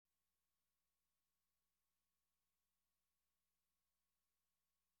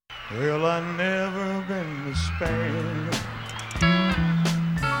Well, I never been to Spain,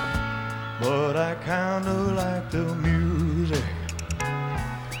 but I kinda like the music.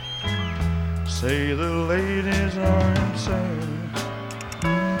 Say the ladies are insane,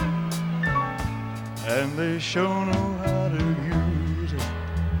 and they sure know how to use it.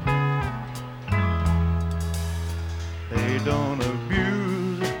 They don't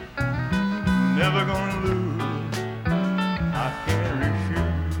abuse it, never gonna lose, I can't refuse.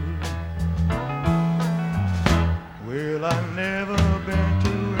 Well, I never been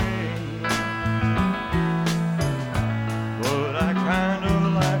to England, but I kinda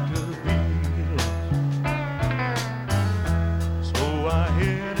like to beat it. So I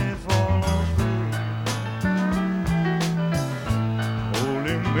headed for Las Vegas,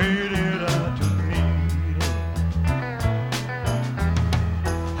 only made it out to meet it.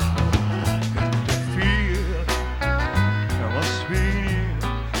 I got to feel, I must feel,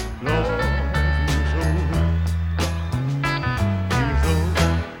 Lord, feels so good.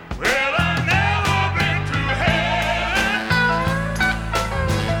 Well, I've never been to heaven,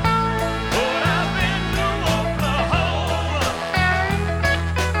 but I've been to Oklahoma.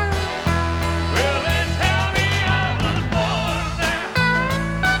 Well, they tell me I was born there,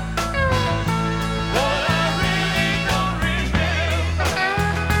 but I really don't remember.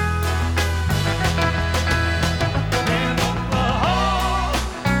 In Oklahoma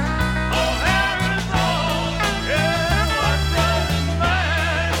or Arizona, yeah, what doesn't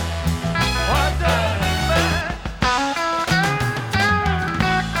matter? What doesn't matter?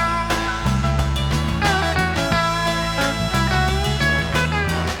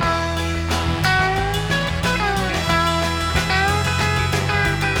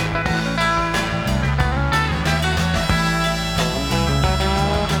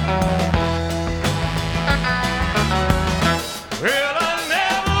 Well, I've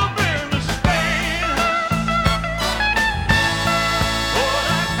never been to Spain, but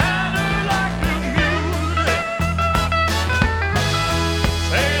I kinda like the music.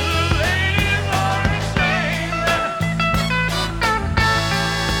 Say the ladies are insane,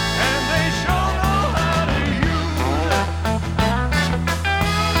 and they sure know how to use it.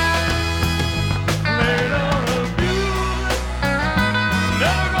 They don't abuse it,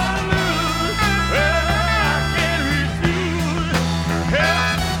 never gonna lose. Well, I can't refuse.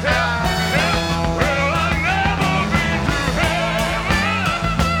 Well, I've never been to heaven,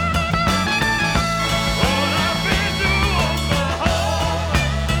 but I've been to Oklahoma.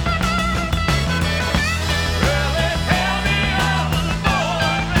 Well, they tell me I was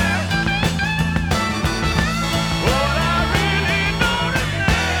born there, but I really don't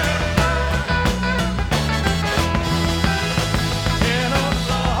remember. In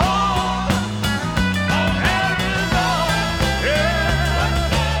Oklahoma or Arizona, yeah,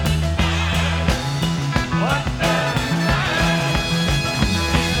 what doesn't matter?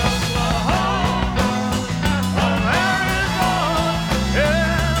 In Oklahoma or Arizona,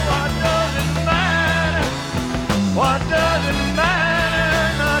 yeah, what doesn't matter? What doesn't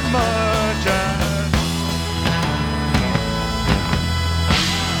matter? Not much.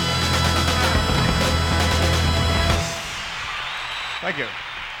 Thank you.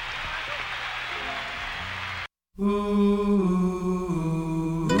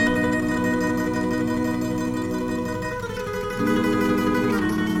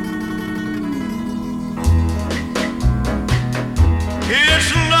 It's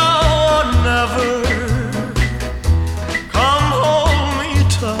now or never. Come hold me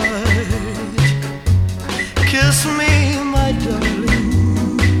tight. Kiss me, my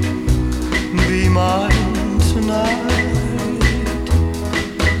darling. Be mine tonight.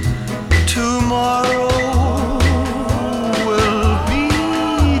 Tomorrow will be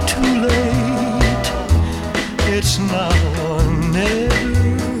too late. It's now or never.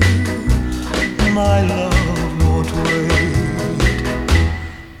 My love won't wait.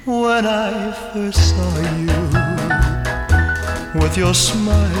 When I first saw you, with your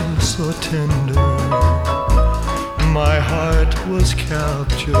smile so tender, my heart was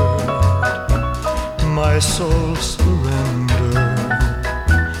captured, my soul surrendered.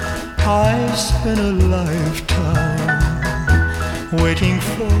 I spent a lifetime waiting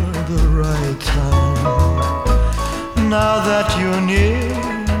for the right time. Now that you're near,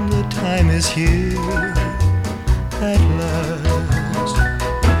 the time is here at last.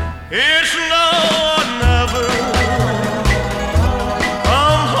 It's now or never.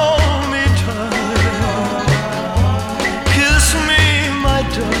 Come hold me tight. Kiss me, my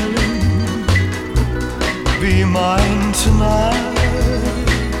darling. Be mine tonight.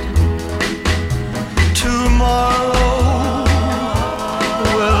 Tomorrow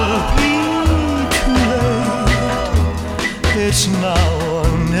will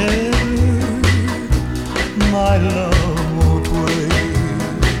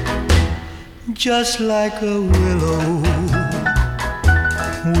just like a willow,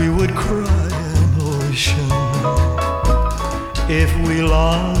 we would cry an ocean if we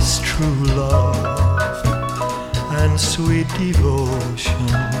lost true love and sweet devotion.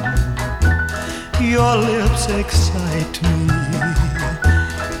 Your lips excite me,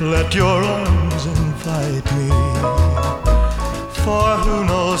 let your arms invite me, for who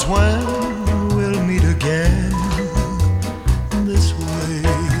knows when we'll meet again this way.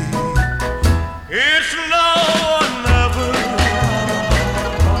 It's now or never,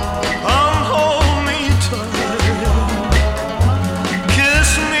 come hold me tight, kiss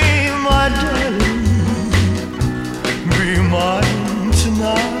me my darling, be mine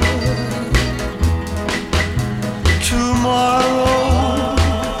tonight. Tomorrow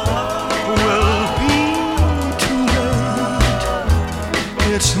will be too late,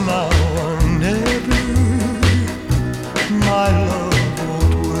 it's now or never, my love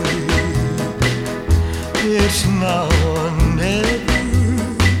won't wait. It's now or never,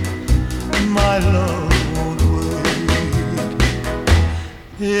 my love won't wait.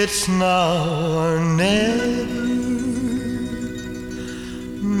 It's now or never,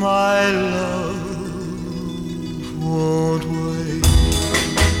 my love won't wait.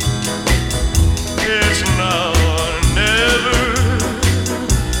 It's now or never,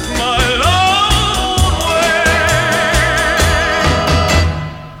 my love won't wait.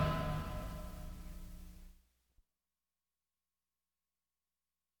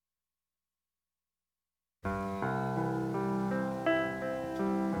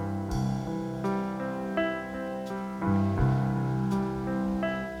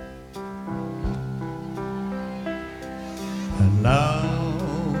 And now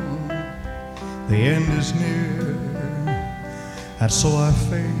the end is near, and so I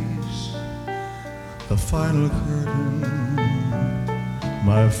face the final curtain.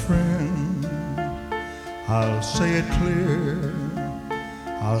 My friend, I'll say it clear,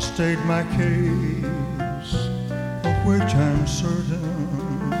 I'll state my case, of which I'm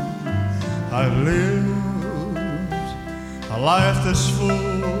certain. I've lived a life that's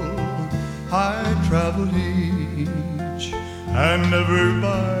full, I traveled each and every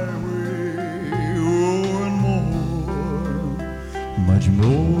byway, oh, and more, much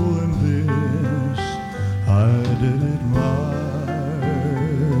more than this, I did it my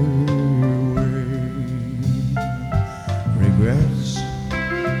way. Regrets,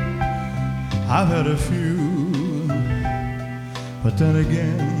 I've had a few, but then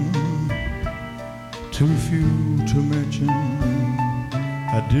again, too few to mention.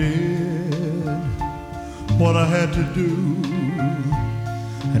 I did what I had to do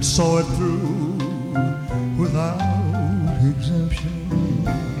and saw it through without exemption.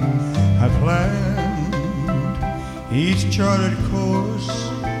 I planned each charted course,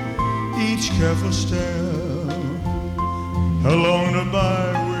 each careful step along the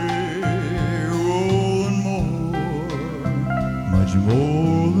byway, oh, and more, much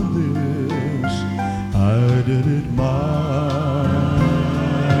more than this, I did it my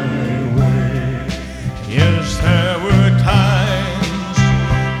way. Yes, there were times,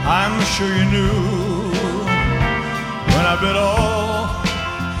 I'm sure you knew, when I bit off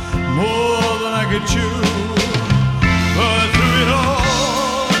more than I could chew. But through it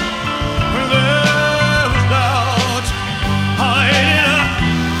all, when there was doubt, I ate it up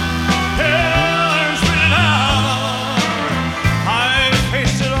and spit it out. I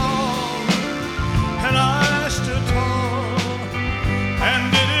faced it all, and I stood tall and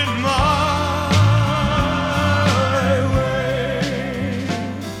did it my way.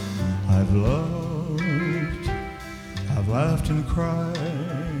 I've loved, I've laughed and cried,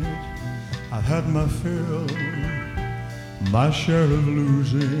 I've had my fill, my share of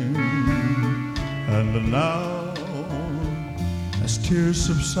losing, and now, as tears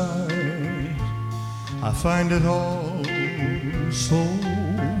subside, I find it all so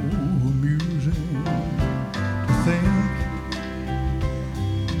amusing to think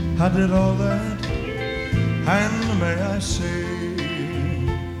I did all that, and may I say,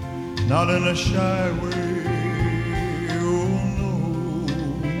 not in a shy way.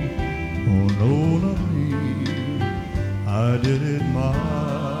 Oh no, not me. I did it my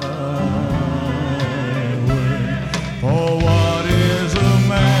way. For what is a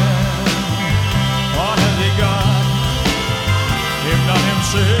man? What has he got? If not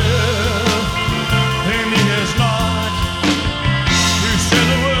himself, then he has not to say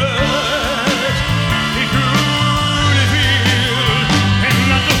the words he truly feels, and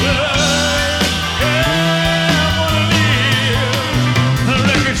not the words he wanna live. The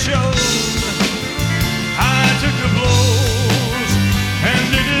record shows I took the blows and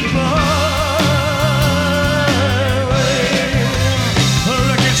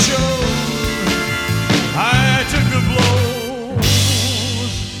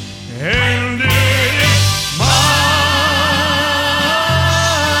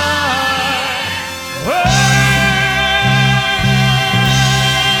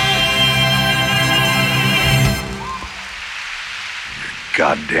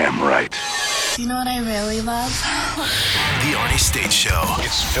You know what I really love? The Arnie State Show.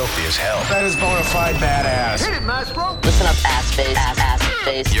 It's filthy as hell. That is bona fide badass. Hit it, Maestro. Listen up, ass face, ass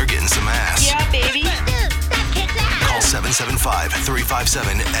face. You're getting some ass. Yeah, baby. Call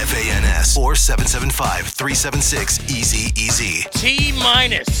 775-357-FANS or 775-376-EASY-EASY.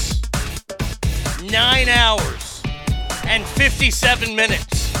 T-minus 9 hours and 57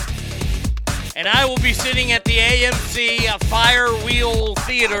 minutes. And I will be sitting at the AMC Firewheel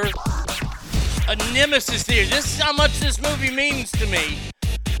Theater, a Nemesis Theater. This is how much this movie means to me.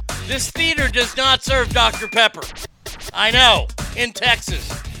 This theater does not serve Dr. Pepper. I know, in Texas.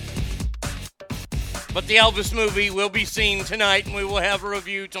 But the Elvis movie will be seen tonight, and we will have a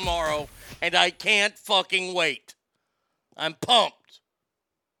review tomorrow. And I can't fucking wait. I'm pumped.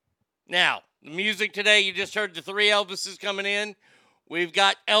 Now, the music today, you just heard the 3 Elvises coming in. We've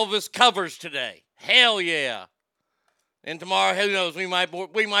got Elvis covers today. Hell yeah. And tomorrow, who knows, we might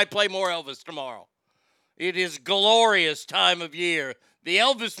play more Elvis tomorrow. It is glorious time of year. The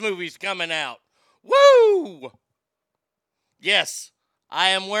Elvis movie's coming out. Woo! Yes, I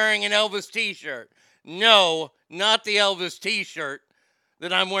am wearing an Elvis t-shirt. No, not the Elvis t-shirt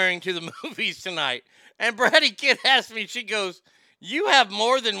that I'm wearing to the movies tonight. And Bratty Kid asked me, she goes, you have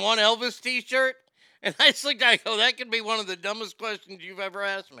more than one Elvis t-shirt? And I just looked, I go, that could be one of the dumbest questions you've ever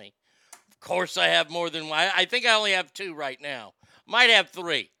asked me. Of course I have more than one. I think I only have 2 right now. Might have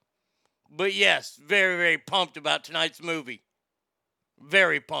 3. But yes, very, very pumped about tonight's movie.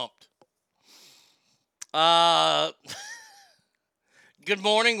 Very pumped. Good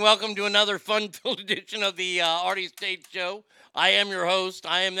morning. Welcome to another fun-filled edition of the Artie State Show. I am your host.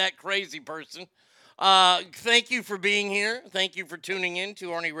 I am that crazy person. Thank you for being here. Thank you for tuning in to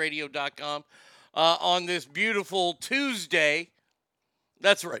ArnieRadio.com on this beautiful Tuesday.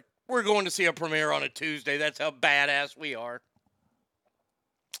 That's right. We're going to see a premiere on a Tuesday. That's how badass we are.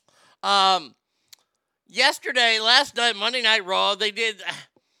 Last night, Monday Night Raw, they did...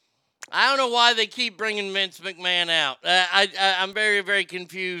 I don't know why they keep bringing Vince McMahon out. I'm very, very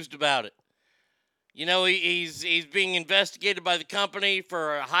confused about it. You know, he's being investigated by the company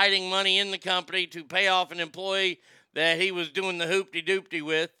for hiding money in the company to pay off an employee that he was doing the hoopty-doopty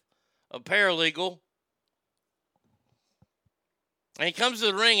with, a paralegal. And he comes to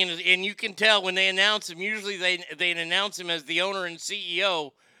the ring, and you can tell when they announce him, usually they announce him as the owner and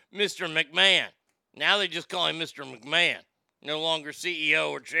CEO, Mr. McMahon. Now they just call him Mr. McMahon, no longer CEO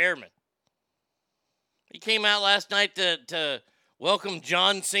or chairman. He came out last night to welcome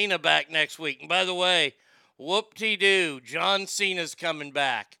John Cena back next week. And by the way, whoop-de-doo, John Cena's coming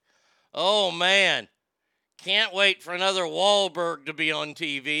back. Oh, man. Can't wait for another Wahlberg to be on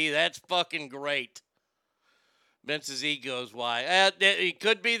TV. That's fucking great. Vince's ego's why. It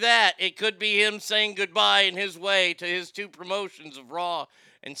could be that. It could be him saying goodbye in his way to his 2 promotions of Raw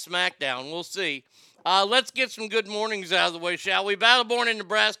and SmackDown. We'll see. Let's get some good mornings out of the way, shall we? Battleborn in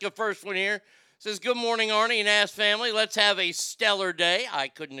Nebraska, first one here. Says, good morning, Arnie and Ass family. Let's have a stellar day. I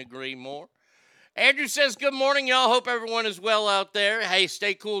couldn't agree more. Andrew says, good morning, y'all. Hope everyone is well out there. Hey,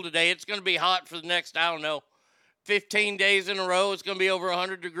 stay cool today. It's going to be hot for the next, 15 days in a row. It's going to be over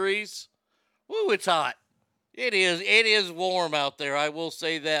 100 degrees. Woo, it's hot. It is. It is warm out there. I will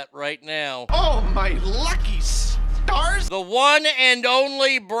say that right now. Oh, my lucky stars. The one and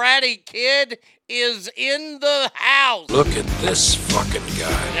only Bratty Kid is in the house. Look at this fucking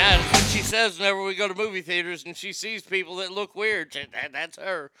guy. Yeah, that's what she says whenever we go to movie theaters and she sees people that look weird. That's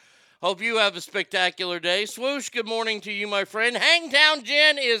her. Hope you have a spectacular day. Swoosh, good morning to you, my friend. Hangtown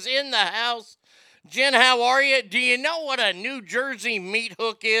Jen is in the house. Jen, how are you? Do you know what a New Jersey meat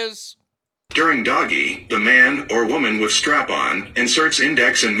hook is? During doggy, the man or woman with strap-on inserts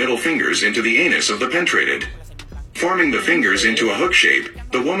index and middle fingers into the anus of the penetrated. Forming the fingers into a hook shape,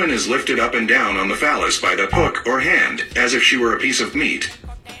 the woman is lifted up and down on the phallus by the hook or hand, as if she were a piece of meat.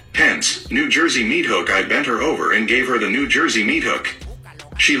 Hence, New Jersey meat hook. I bent her over and gave her the New Jersey meat hook.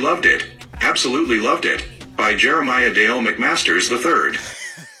 She loved it. Absolutely loved it. By Jeremiah Dale McMasters III.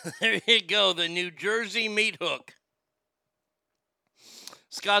 There you go, the New Jersey meat hook.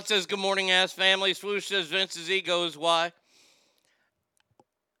 Scott says, good morning, ass family. Swoosh says, Vince's ego is why.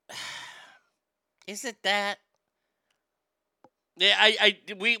 Is it that? Yeah,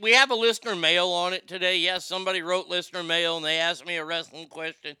 we have a listener mail on it today. Yes, somebody wrote listener mail, and they asked me a wrestling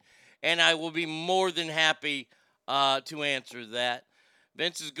question, and I will be more than happy to answer that.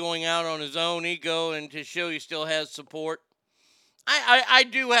 Vince is going out on his own ego and to show he still has support. I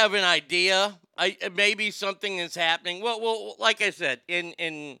do have an idea. Maybe something is happening. Well, like I said,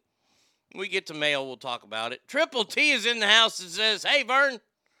 in we get to mail, we'll talk about it. Triple T is in the house and says, hey, Vern,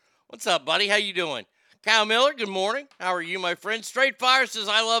 what's up, buddy? How you doing? Kyle Miller, good morning. How are you, my friend? Straight Fire says,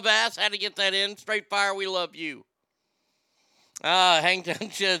 I love ass. Had to get that in. Straight Fire, we love you.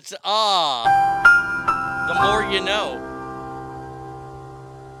 Hangtown says, the more you know.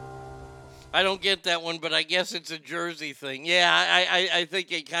 I don't get that one, but I guess it's a Jersey thing. Yeah, I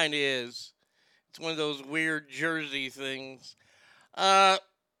think it kind of is. It's one of those weird Jersey things.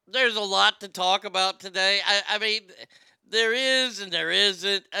 There's a lot to talk about today. I mean, there is and there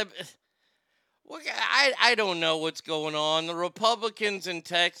isn't. I don't know what's going on. The Republicans in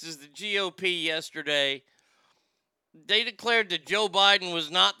Texas, the GOP yesterday, they declared that Joe Biden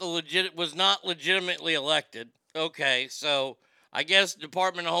was not legitimately elected. Okay, so I guess the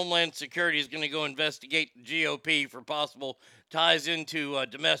Department of Homeland Security is going to go investigate the GOP for possible ties into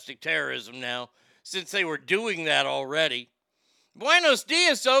domestic terrorism now, since they were doing that already. Buenos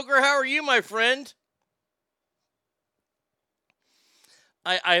dias, Ogre. How are you, my friend?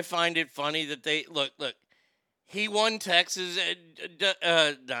 I find it funny that they look. He won Texas.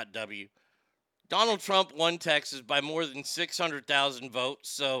 Donald Trump won Texas by more than 600,000 votes.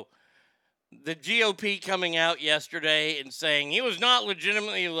 So the GOP coming out yesterday and saying he was not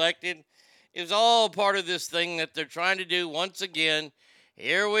legitimately elected is all part of this thing that they're trying to do once again.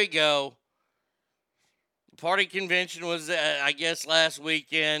 Here we go. The party convention was, I guess, last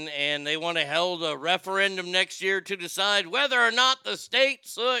weekend, and they want to hold a referendum next year to decide whether or not the state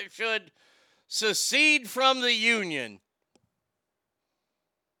should secede from the union.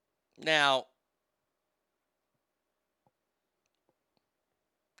 Now,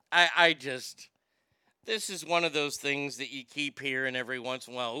 this is one of those things that you keep hearing every once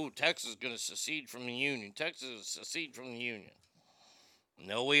in a while. Ooh, Texas is going to secede from the union. Texas is secede from the union.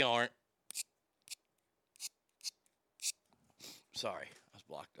 No, we aren't. Sorry, I was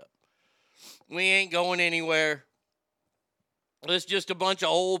blocked up. We ain't going anywhere. It's just a bunch of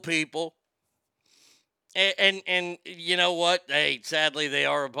old people. And you know what? Hey, sadly, they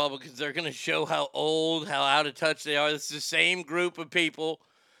are Republicans. They're going to show how old, how out of touch they are. It's the same group of people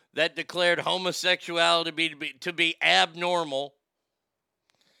that declared homosexuality to be abnormal,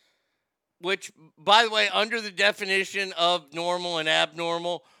 which, by the way, under the definition of normal and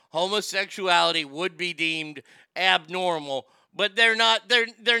abnormal, homosexuality would be deemed abnormal. But they're not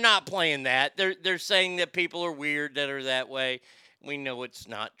playing that. They're saying that people are weird that are that way. We know it's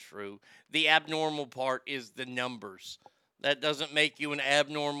not true. The abnormal part is the numbers. That doesn't make you an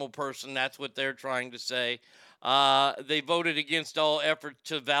abnormal person. That's what they're trying to say. They voted against all efforts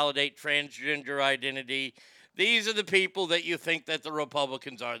to validate transgender identity. These are the people that you think that the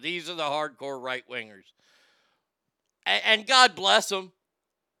Republicans are. These are the hardcore right-wingers. And God bless them.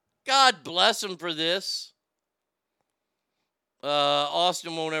 God bless them for this.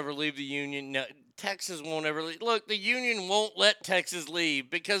 Austin won't ever leave the union. No, Texas won't ever leave. Look, the union won't let Texas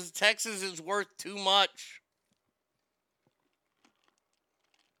leave because Texas is worth too much.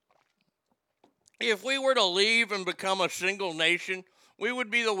 If we were to leave and become a single nation, we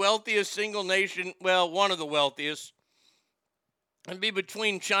would be the wealthiest single nation, well, one of the wealthiest, and be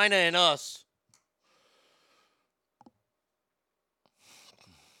between China and us.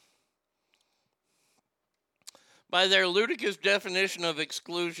 By their ludicrous definition of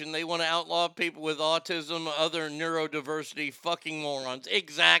exclusion, they want to outlaw people with autism, other neurodiversity, fucking morons.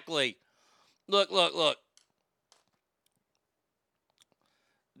 Exactly. Look.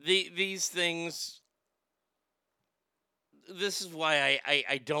 These things, this is why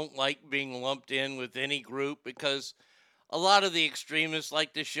I don't like being lumped in with any group, because a lot of the extremists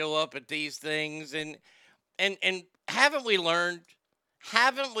like to show up at these things, and haven't we learned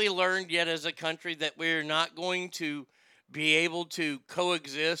yet as a country that we're not going to be able to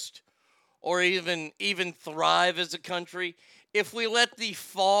coexist or even thrive as a country if we let the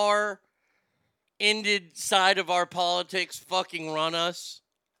far-ended side of our politics fucking run us?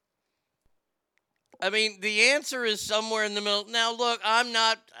 I mean, the answer is somewhere in the middle. Now, look, I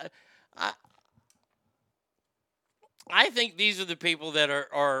think these are the people that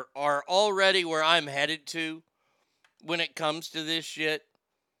are already where I'm headed to when it comes to this shit.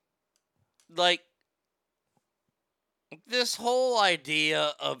 Like, this whole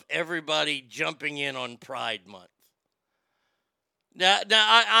idea of everybody jumping in on Pride Month. Now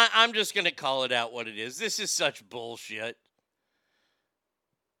I'm just going to call it out what it is. This is such bullshit.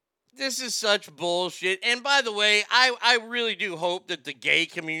 This is such bullshit. And by the way, I really do hope that the gay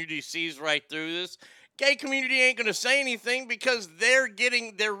community sees right through this. Gay community ain't going to say anything because they're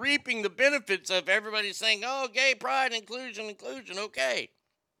reaping the benefits of everybody saying, oh, gay pride, inclusion, okay.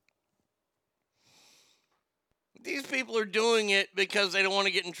 These people are doing it because they don't want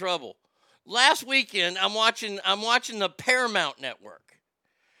to get in trouble. Last weekend, I'm watching the Paramount Network,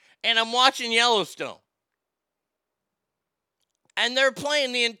 and I'm watching Yellowstone. And they're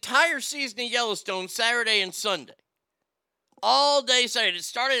playing the entire season of Yellowstone Saturday and Sunday. All day Saturday. It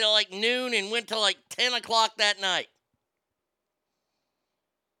started at like noon and went to like 10 o'clock that night.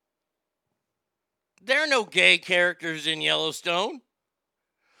 There are no gay characters in Yellowstone.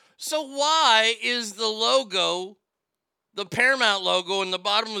 So why is the logo, the Paramount logo in the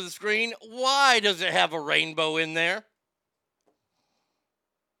bottom of the screen, why does it have a rainbow in there?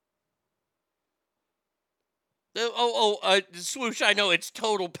 Swoosh, I know it's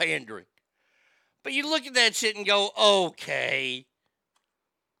total pandering. But you look at that shit and go, okay,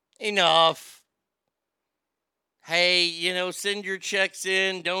 enough. Hey, send your checks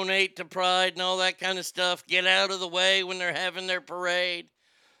in, donate to Pride and all that kind of stuff. Get out of the way when they're having their parade.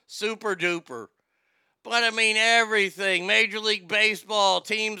 Super duper. But I mean, everything. Major League Baseball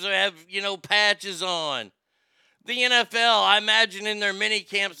teams have, patches on. The NFL, I imagine in their mini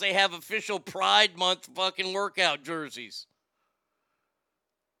camps, they have official Pride Month fucking workout jerseys.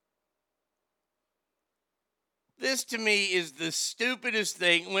 This to me is the stupidest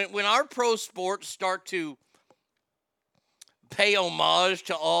thing. When our pro sports start to pay homage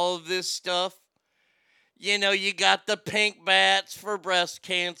to all of this stuff, you got the pink bats for breast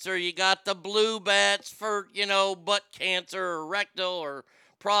cancer. You got the blue bats for, butt cancer or rectal or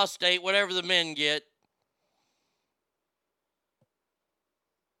prostate, whatever the men get.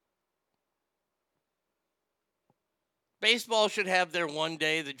 Baseball should have their one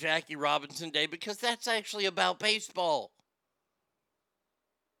day, the Jackie Robinson Day, because that's actually about baseball.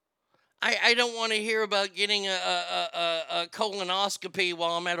 I don't want to hear about getting a colonoscopy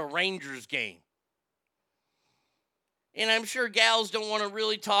while I'm at a Rangers game. And I'm sure gals don't want to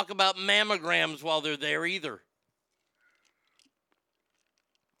really talk about mammograms while they're there either.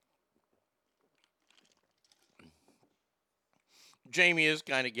 Jamie is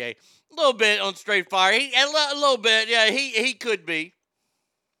kind of gay. A little bit on Straight Fire. A little bit, yeah, he could be.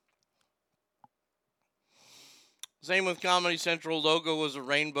 Same with Comedy Central. Logo was a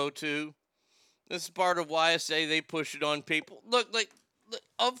rainbow, too. This is part of why I say they push it on people. Look,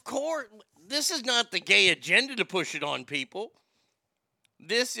 of course, this is not the gay agenda to push it on people.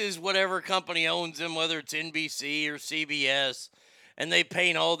 This is whatever company owns them, whether it's NBC or CBS, and they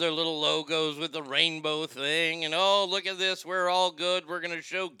paint all their little logos with the rainbow thing, and oh, look at this, we're all good, we're going to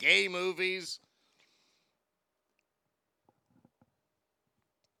show gay movies.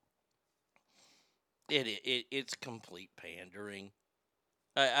 It's complete pandering.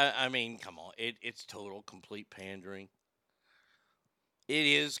 I mean, come on, it's total complete pandering. It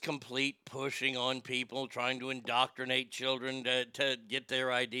is complete pushing on people, trying to indoctrinate children to get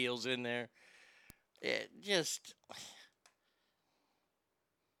their ideals in there. It just,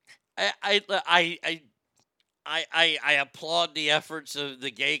 I applaud the efforts of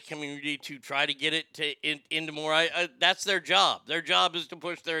the gay community to try to get it into more. That's their job. Their job is to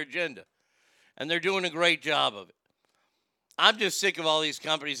push their agenda, and they're doing a great job of it. I'm just sick of all these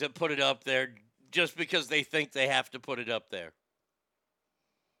companies that put it up there just because they think they have to put it up there.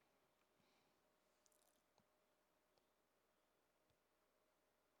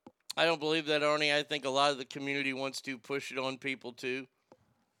 I don't believe that, Arnie. I think a lot of the community wants to push it on people, too.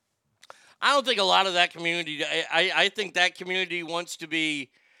 I don't think a lot of that community, I think that community wants to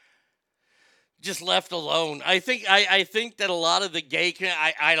be just left alone. I think that a lot of the gay,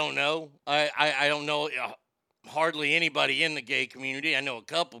 I don't know. I don't know hardly anybody in the gay community. I know a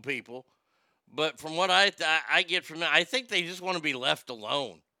couple people. But from what I get from that, I think they just want to be left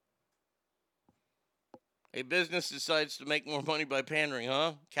alone. A business decides to make more money by pandering,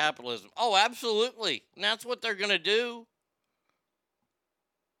 huh? Capitalism. Oh, absolutely. And that's what they're going to do.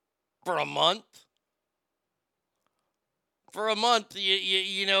 For a month. For a month,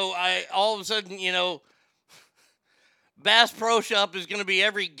 all of a sudden, Bass Pro Shop is going to be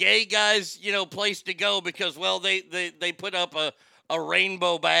every gay guy's, place to go because, well, they put up a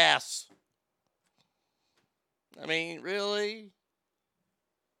rainbow bass. I mean, really?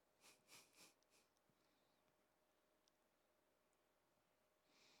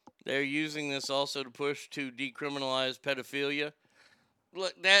 They're using this also to push to decriminalize pedophilia.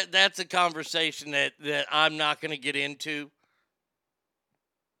 Look, that's a conversation that I'm not going to get into.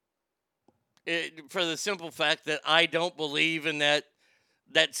 For the simple fact that I don't believe in that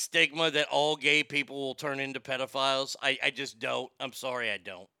stigma that all gay people will turn into pedophiles. I just don't. I'm sorry, I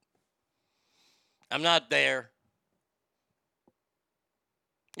don't. I'm not there.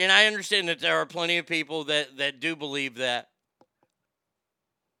 And I understand that there are plenty of people that do believe that.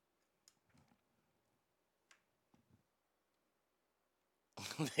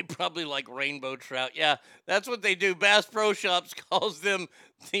 They probably like rainbow trout. Yeah, that's what they do. Bass Pro Shops calls them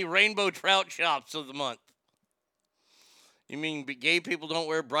the rainbow trout shops of the month. You mean gay people don't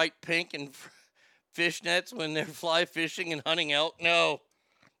wear bright pink and fishnets when they're fly fishing and hunting elk? No,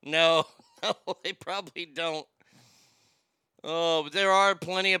 no, they probably don't. Oh, but there are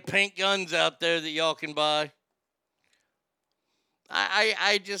plenty of pink guns out there that y'all can buy.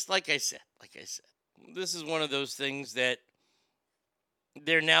 I just, like I said, this is one of those things that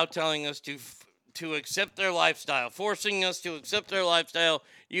they're now telling us to accept their lifestyle, forcing us to accept their lifestyle.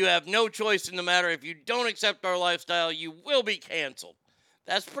 You have no choice in the matter. If you don't accept our lifestyle, you will be canceled.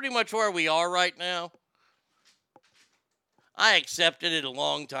 That's pretty much where we are right now. I accepted it a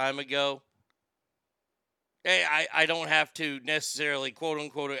long time ago. Hey, I don't have to necessarily, quote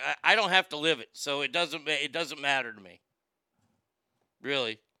unquote, I don't have to live it, so it doesn't matter to me.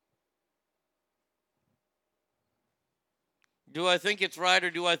 Really. Do I think it's right or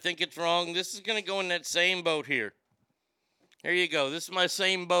do I think it's wrong? This is going to go in that same boat here. Here you go. This is my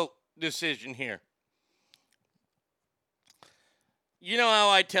same boat decision here. You know how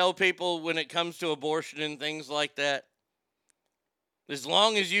I tell people when it comes to abortion and things like that? As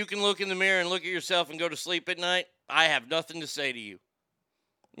long as you can look in the mirror and look at yourself and go to sleep at night, I have nothing to say to you.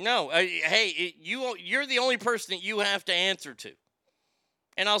 No, you're the only person that you have to answer to.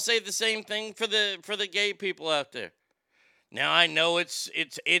 And I'll say the same thing for the gay people out there. Now, I know it's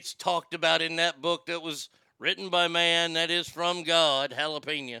talked about in that book that was written by man, that is from God,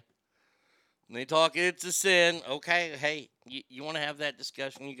 jalapeno. And they talk it's a sin. Okay, hey, you want to have that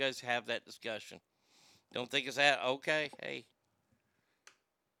discussion? You guys have that discussion. Don't think it's that? Okay, hey.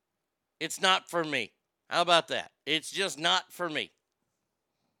 It's not for me. How about that? It's just not for me.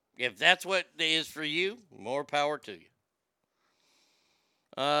 If that's what it is for you, more power to you.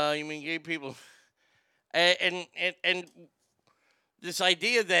 You mean gay people? And this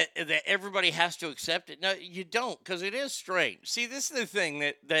idea that everybody has to accept it. No, you don't, because it is strange. See, this is the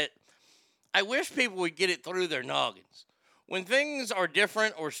thing that I wish people would get it through their noggins. When things are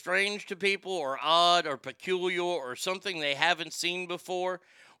different or strange to people or odd or peculiar or something they haven't seen before,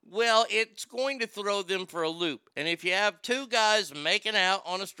 well, it's going to throw them for a loop. And if you have two guys making out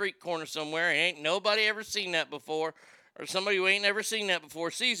on a street corner somewhere and ain't nobody ever seen that before, or somebody who ain't never seen that before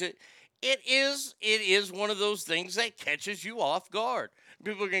sees it, it is one of those things that catches you off guard.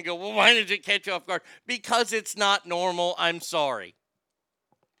 People are going to go, well, why did it catch you off guard? Because it's not normal. I'm sorry.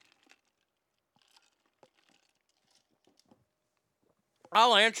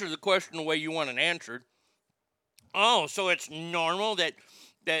 I'll answer the question the way you want it answered. Oh, so it's normal that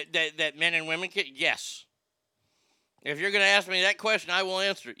men and women can? Yes. If you're going to ask me that question, I will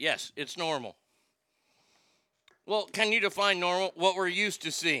answer it. Yes, it's normal. Well, can you define normal? What we're used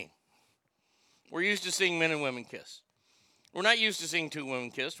to seeing. We're used to seeing men and women kiss. We're not used to seeing two women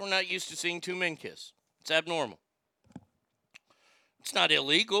kiss. We're not used to seeing two men kiss. It's abnormal. It's not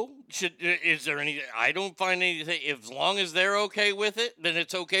illegal. Is there any? I don't find anything. As long as they're okay with it, then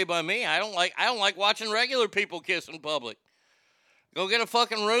it's okay by me. I don't like watching regular people kiss in public. Go get a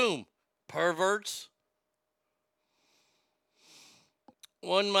fucking room, perverts.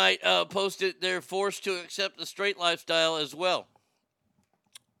 One might post it, they're forced to accept the straight lifestyle as well.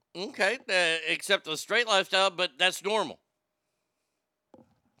 Okay, accept the straight lifestyle, but that's normal.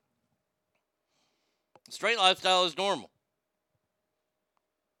 Straight lifestyle is normal.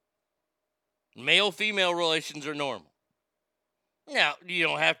 Male-female relations are normal. Now, you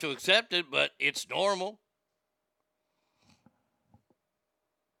don't have to accept it, but it's normal.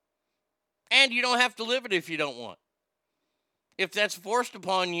 And you don't have to live it if you don't want. If that's forced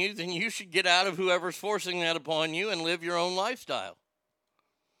upon you, then you should get out of whoever's forcing that upon you and live your own lifestyle.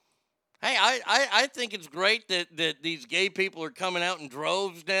 Hey, I think it's great that these gay people are coming out in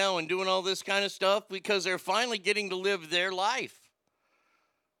droves now and doing all this kind of stuff because they're finally getting to live their life.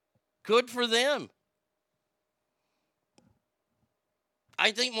 Good for them.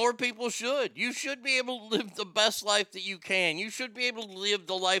 I think more people should. You should be able to live the best life that you can. You should be able to live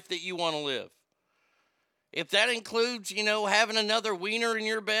the life that you want to live. If that includes, having another wiener in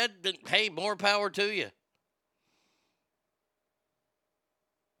your bed, then hey, more power to you.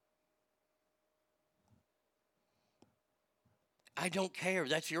 I don't care.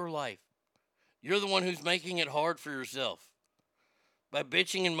 That's your life. You're the one who's making it hard for yourself by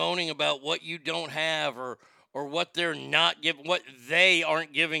bitching and moaning about what you don't have or what they're not giving, what they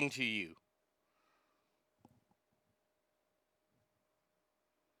aren't giving to you.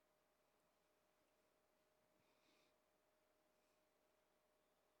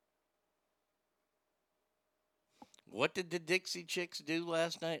 What did the Dixie Chicks do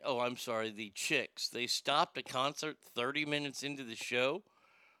last night? Oh, I'm sorry, the Chicks. They stopped a concert 30 minutes into the show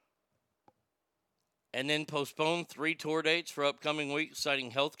and then postponed 3 tour dates for upcoming weeks,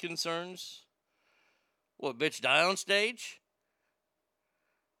 citing health concerns. What, bitch, die on stage?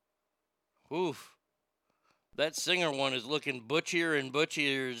 Oof. That singer one is looking butchier and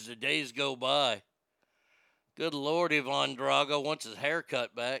butchier as the days go by. Good Lord, Ivan Drago wants his hair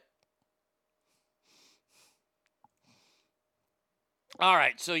cut back. All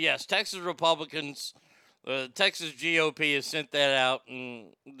right, so yes, Texas Republicans, Texas GOP has sent that out, and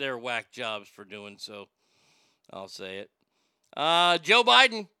they're whack jobs for doing so. I'll say it. Joe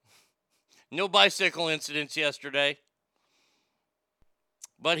Biden, no bicycle incidents yesterday,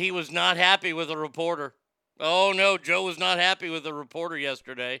 but he was not happy with a reporter. Oh, no, Joe was not happy with a reporter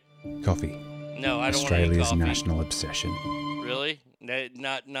yesterday. Coffee. No, I don't Australia's want any coffee. national obsession. Really?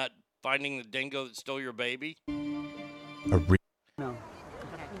 Not finding the dingo that stole your baby? No.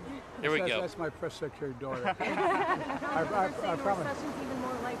 Here we go. That's my press secretary daughter. I promise. Recession's even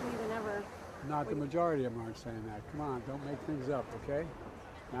more likely than ever. Not the majority of them aren't saying that. Come on, don't make things up, okay?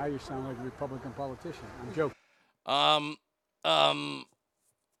 Now you sound like a Republican politician. I'm joking.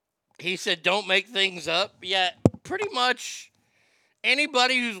 He said, don't make things up. Yeah, pretty much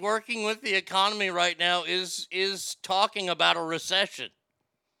anybody who's working with the economy right now is talking about a recession.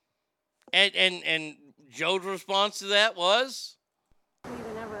 And Joe's response to that was?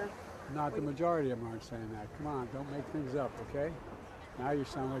 Than ever. Not the majority of them aren't saying that. Come on, don't make things up, okay? Now you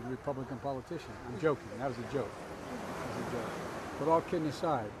sound like a Republican politician. I'm joking. That was a joke. But all kidding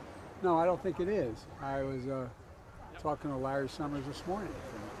aside, no, I don't think it is. I was talking to Larry Summers this morning,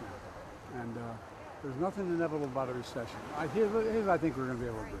 and there's nothing inevitable about a recession. Here's what I think we're going to be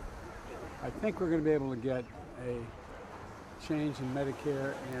able to do. I think we're going to be able to get a change in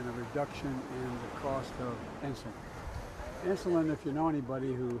Medicare and a reduction in the cost of insulin. Insulin, if you know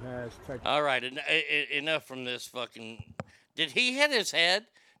anybody who has type. All right, enough from this fucking. Did he hit his head?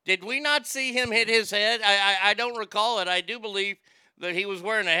 Did we not see him hit his head? I don't recall it. I do believe that he was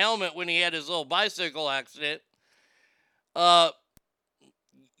wearing a helmet when he had his little bicycle accident.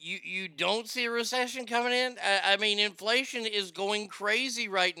 You don't see a recession coming in? I mean, inflation is going crazy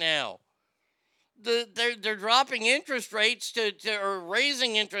right now. They're dropping interest rates or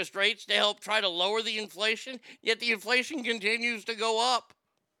raising interest rates to help try to lower the inflation, yet the inflation continues to go up.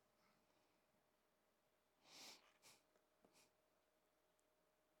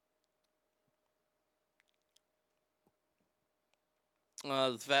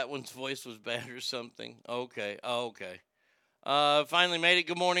 The fat one's voice was bad or something. Okay. Finally made it.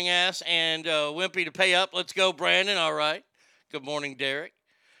 Good morning, ass. And Wimpy to pay up. Let's go, Brandon. All right. Good morning, Derek.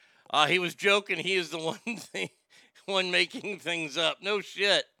 He was joking. He is the one making things up. No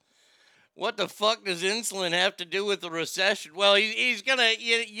shit. What the fuck does insulin have to do with the recession? Well, he's gonna,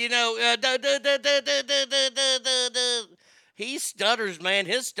 he stutters, man.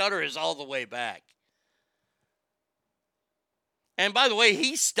 His stutter is all the way back. And by the way,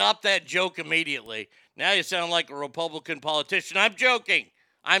 he stopped that joke immediately. Now you sound like a Republican politician. I'm joking.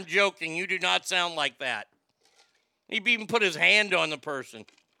 You do not sound like that. He even put his hand on the person.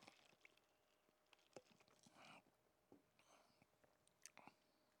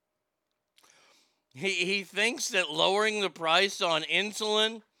 He thinks that lowering the price on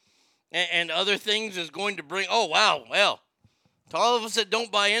insulin and other things is going to bring... Oh, wow. Well, to all of us that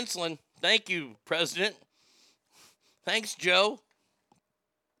don't buy insulin, thank you, President. Thanks, Joe.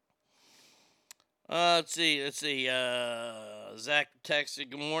 Let's see. Zach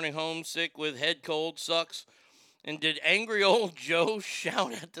texted, good morning, homesick with head cold, sucks. And did angry old Joe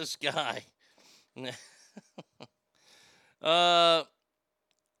shout at the sky?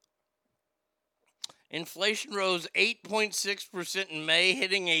 Inflation rose 8.6% in May,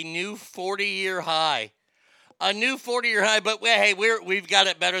 hitting a new 40-year high. A new 40-year high, but hey, we've got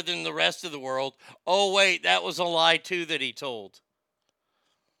it better than the rest of the world. Oh, wait, that was a lie, too, that he told.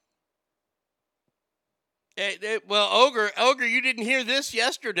 Well, Ogre, you didn't hear this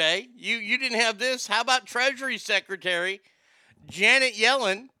yesterday. You didn't have this. How about Treasury Secretary Janet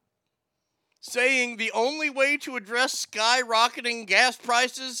Yellen saying the only way to address skyrocketing gas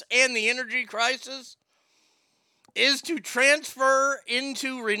prices and the energy crisis is to transfer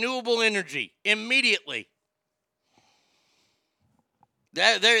into renewable energy immediately.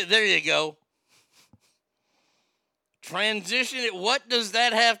 There you go. Transition it. What does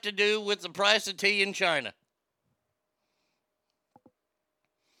that have to do with the price of tea in China?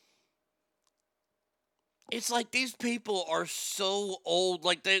 It's like these people are so old.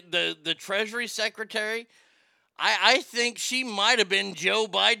 Like the Treasury Secretary, I think she might have been Joe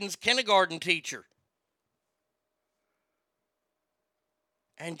Biden's kindergarten teacher.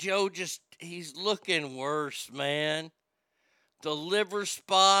 And Joe he's looking worse, man. The liver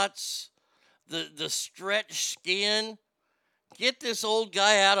spots, the stretched skin. Get this old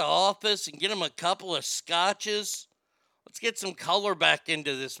guy out of office and get him a couple of scotches. Let's get some color back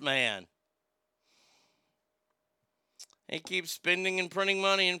into this man. He keeps spending and printing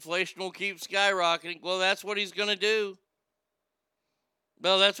money. Inflation will keep skyrocketing. Well, that's what he's going to do.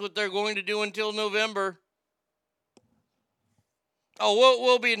 Well, that's what they're going to do until November. Oh,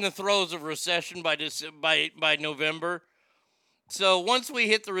 we'll be in the throes of recession by November. So once we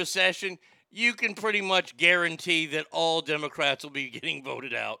hit the recession, you can pretty much guarantee that all Democrats will be getting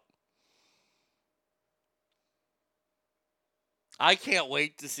voted out. I can't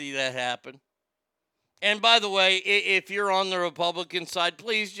wait to see that happen. And by the way, if you're on the Republican side,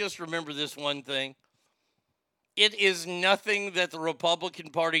 please just remember this one thing. It is nothing that the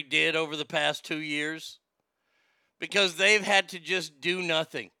Republican Party did over the past 2 years, because they've had to just do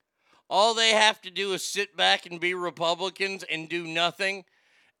nothing. All they have to do is sit back and be Republicans and do nothing,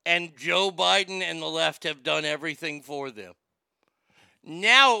 and Joe Biden and the left have done everything for them.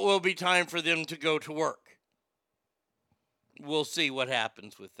 Now it will be time for them to go to work. We'll see what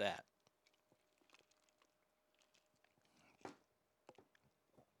happens with that.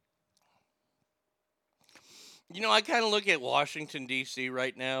 You know, I kind of look at Washington D.C.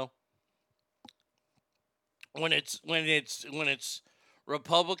 right now. When it's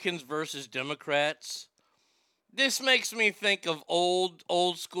Republicans versus Democrats, this makes me think of old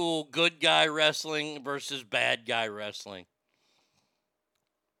school good guy wrestling versus bad guy wrestling.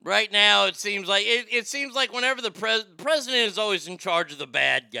 Right now, it seems like whenever the president is always in charge of the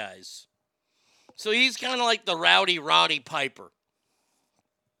bad guys. So he's kind of like the rowdy Roddy Piper.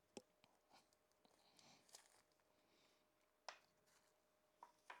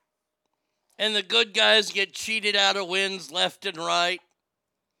 And the good guys get cheated out of wins left and right.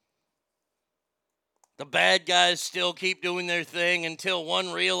 The bad guys still keep doing their thing until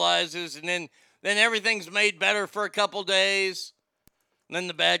one realizes, and then everything's made better for a couple days. And then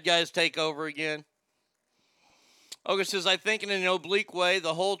the bad guys take over again. August says, I think in an oblique way,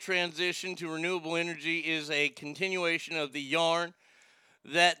 the whole transition to renewable energy is a continuation of the yarn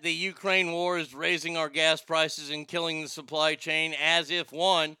that the Ukraine war is raising our gas prices and killing the supply chain, as if,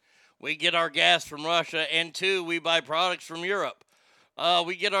 one, we get our gas from Russia, and two, we buy products from Europe.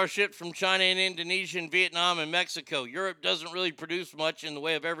 We get our shit from China and Indonesia and Vietnam and Mexico. Europe doesn't really produce much in the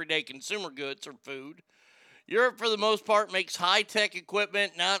way of everyday consumer goods or food. Europe, for the most part, makes high-tech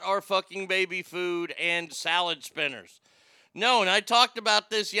equipment, not our fucking baby food and salad spinners. No, and I talked about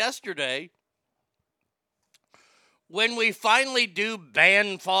this yesterday. When we finally do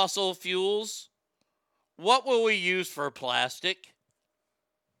ban fossil fuels, what will we use for plastic?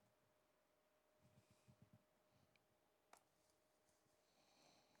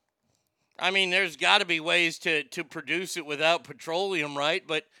 I mean, there's got to be ways to produce it without petroleum, right?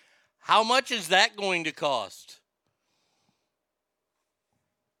 But how much is that going to cost?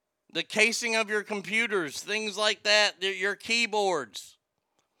 The casing of your computers, things like that, your keyboards.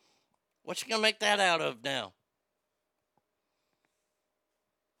 What you going to make that out of now?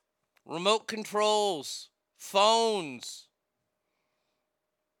 Remote controls, phones,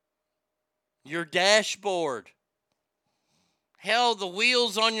 your dashboard. Hell, the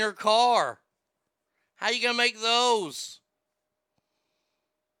wheels on your car. How you going to make those?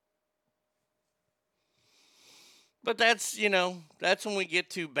 But that's when we get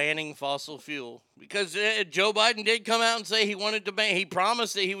to banning fossil fuel. Because Joe Biden did come out and say he wanted to ban. He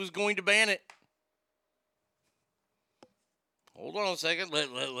promised that he was going to ban it. Hold on a second.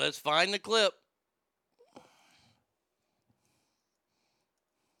 Let's find the clip.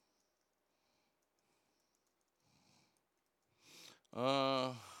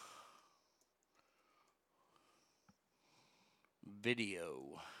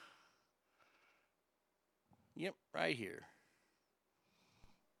 Video. Yep, right here.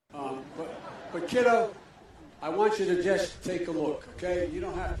 But kiddo, I want you to just take a look, okay? You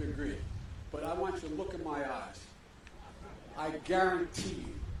don't have to agree. But I want you to look in my eyes. I guarantee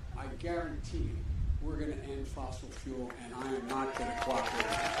you, we're going to end fossil fuel, and I am not going to cooperate.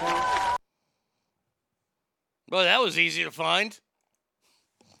 Okay? Well, that was easy to find.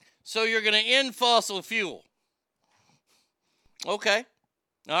 So you're going to end fossil fuel. Okay.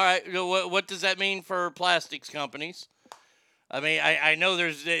 All right. What does that mean for plastics companies? I mean, I know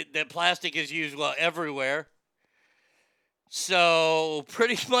that plastic is used, everywhere. So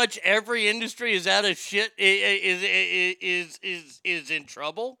pretty much every industry is out of shit, is in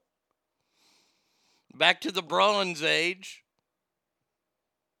trouble. Back to the Bronze Age.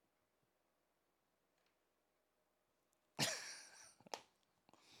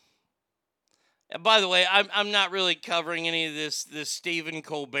 And by the way, I'm not really covering any of this Stephen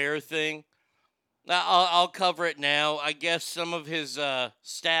Colbert thing. I'll cover it now. I guess some of his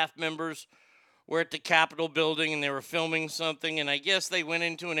staff members were at the Capitol building and they were filming something, and I guess they went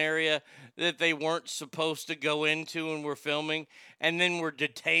into an area that they weren't supposed to go into and were filming, and then were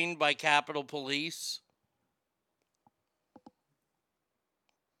detained by Capitol Police.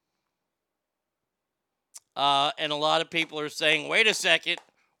 And a lot of people are saying, wait a second,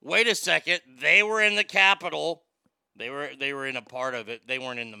 they were in the Capitol. They were in a part of it. They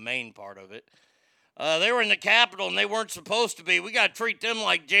weren't in the main part of it. They were in the Capitol and they weren't supposed to be. We got to treat them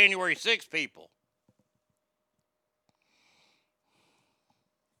like January 6 people.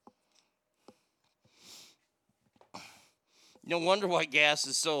 No wonder why gas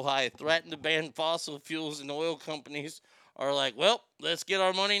is so high. Threaten to ban fossil fuels, and oil companies are like, well, let's get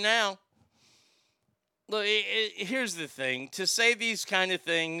our money now. Look, here's the thing. To say these kind of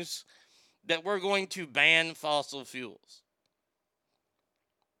things, that we're going to ban fossil fuels,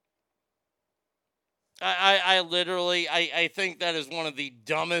 I literally think that is one of the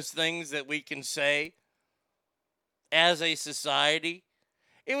dumbest things that we can say as a society.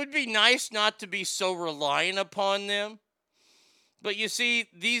 It would be nice not to be so reliant upon them. But you see,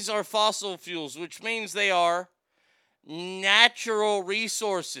 these are fossil fuels, which means they are natural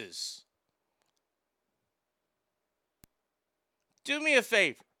resources. Do me a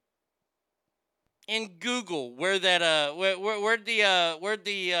favor and Google where that where'd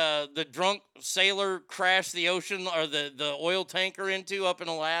the drunk sailor crash the ocean or the oil tanker into up in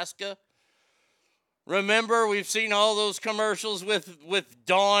Alaska. Remember, we've seen all those commercials with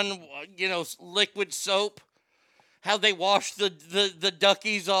Dawn, liquid soap. How they wash the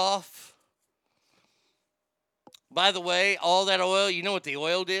duckies off. By the way, all that oil, you know what the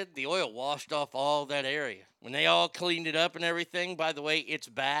oil did? The oil washed off all that area. When they all cleaned it up and everything, by the way, it's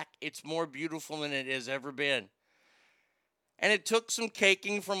back. It's more beautiful than it has ever been. And it took some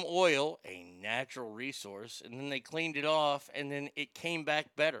caking from oil, a natural resource, and then they cleaned it off, and then it came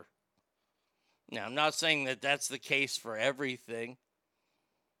back better. Now, I'm not saying that that's the case for everything.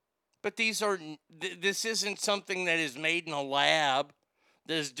 But this isn't something that is made in a lab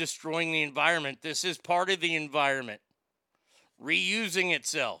that is destroying the environment. This is part of the environment, reusing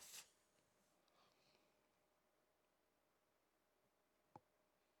itself.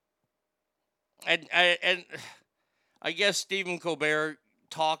 And I guess Stephen Colbert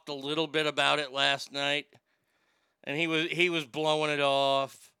talked a little bit about it last night, and he was blowing it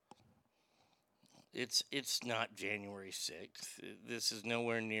off. It's not January 6th. This is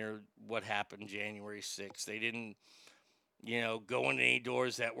nowhere near what happened January 6th. They didn't, go in any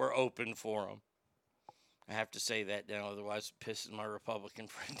doors that were open for them. I have to say that now, otherwise it pisses my Republican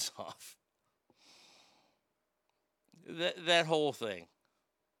friends off. That whole thing.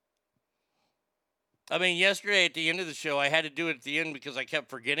 I mean, yesterday at the end of the show, I had to do it at the end because I kept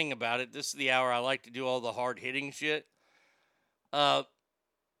forgetting about it. This is the hour I like to do all the hard-hitting shit.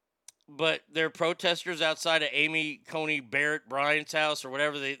 But there are protesters outside of Amy Coney Barrett Bryant's house or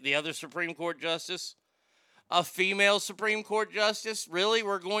whatever, the other Supreme Court justice. A female Supreme Court justice? Really?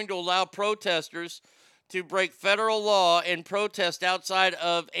 We're going to allow protesters to break federal law and protest outside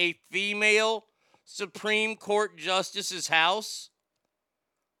of a female Supreme Court justice's house?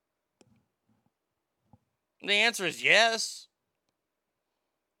 The answer is yes.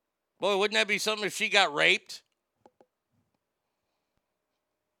 Boy, wouldn't that be something if she got raped?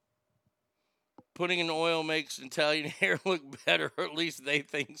 Putting in oil makes Italian hair look better, or at least they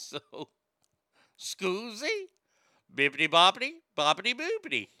think so. Scoozy? Bippity boppity, boppity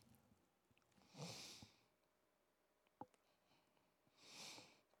boopity.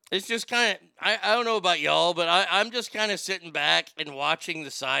 It's just kind of, I don't know about y'all, but I'm just kind of sitting back and watching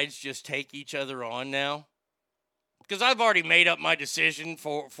the sides just take each other on now. Because I've already made up my decision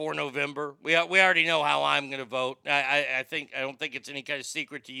for November. We already know how I'm going to vote. I don't think it's any kind of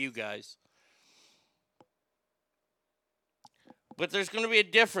secret to you guys. But there's going to be a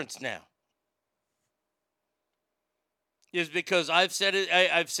difference now. Is because I've said it.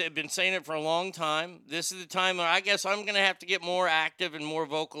 I've been saying it for a long time. This is the time where I guess I'm going to have to get more active and more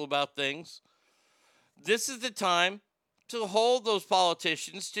vocal about things. This is the time to hold those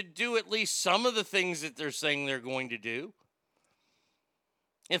politicians to do at least some of the things that they're saying they're going to do.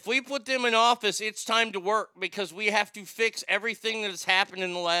 If we put them in office, it's time to work because we have to fix everything that has happened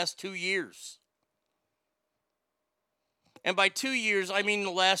in the last 2 years. And by 2 years, I mean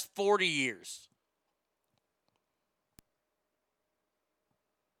the last 40 years.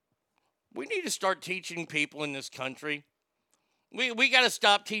 We need to start teaching people in this country. We got to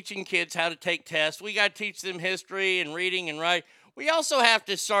stop teaching kids how to take tests. We got to teach them history and reading and writing. We also have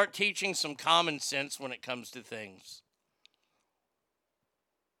to start teaching some common sense when it comes to things.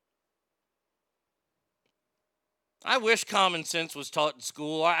 I wish common sense was taught in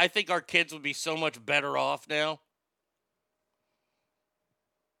school. I think our kids would be so much better off now.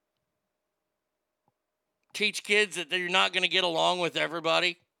 Teach kids that you're not going to get along with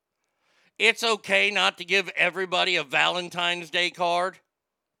everybody. It's okay not to give everybody a Valentine's Day card.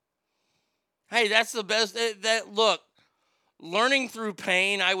 Hey, that's the best. Look, learning through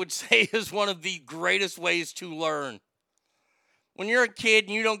pain, I would say, is one of the greatest ways to learn. When you're a kid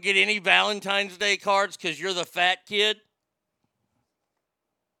and you don't get any Valentine's Day cards because you're the fat kid.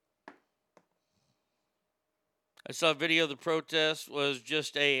 I saw a video of the protest was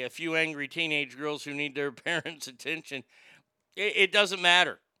just a few angry teenage girls who need their parents' attention. It doesn't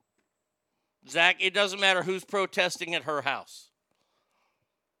matter. Zach, it doesn't matter who's protesting at her house.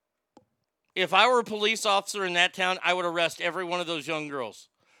 If I were a police officer in that town, I would arrest every one of those young girls.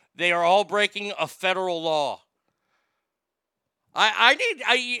 They are all breaking a federal law.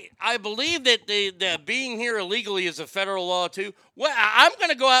 I believe that the being here illegally is a federal law too. Well, I'm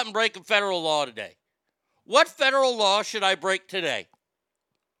going to go out and break a federal law today. What federal law should I break today?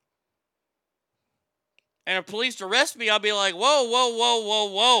 And if police arrest me, I'll be like, whoa, whoa, whoa,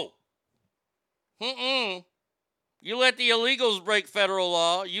 whoa, whoa. You let the illegals break federal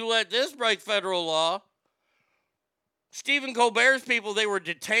law. You let this break federal law. Stephen Colbert's people, they were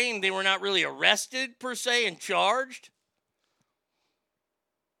detained. They were not really arrested, per se, and charged.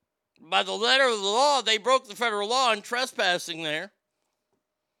 By the letter of the law, they broke the federal law in trespassing there.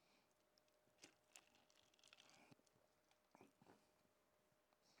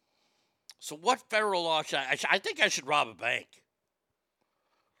 So what federal law should I think I should rob a bank.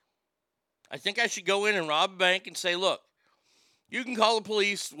 I think I should go in and rob a bank and say, look, you can call the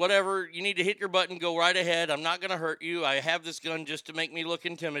police, whatever. You need to hit your button, go right ahead. I'm not going to hurt you. I have this gun just to make me look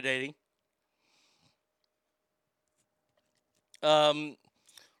intimidating. You're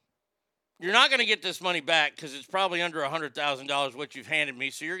not going to get this money back because it's probably under $100,000 what you've handed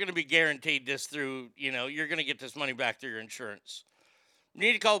me. So you're going to be guaranteed this through, you're going to get this money back through your insurance. You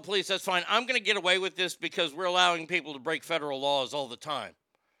need to call the police. That's fine. I'm going to get away with this because we're allowing people to break federal laws all the time.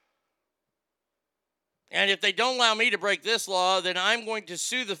 And if they don't allow me to break this law, then I'm going to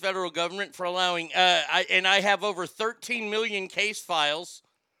sue the federal government for allowing, and I have over 13 million case files,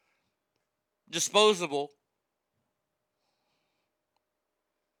 disposable.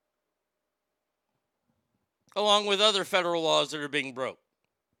 Along with other federal laws that are being broke.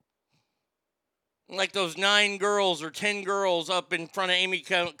 Like those 9 girls or 10 girls up in front of Amy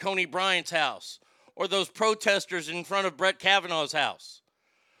Coney Bryant's house. Or those protesters in front of Brett Kavanaugh's house.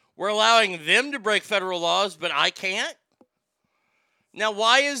 We're allowing them to break federal laws, but I can't? Now,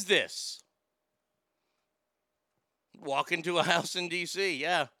 why is this? Walk into a house in D.C.,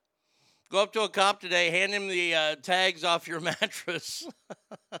 yeah. Go up to a cop today, hand him the tags off your mattress.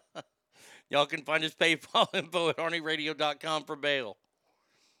 Y'all can find his PayPal info at ArnieRadio.com for bail.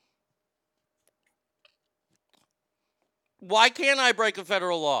 Why can't I break a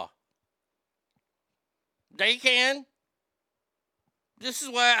federal law? They can. This is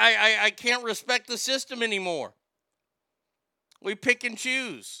why I can't respect the system anymore. We pick and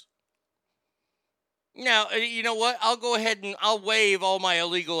choose. Now, you know what? I'll go ahead and I'll waive all my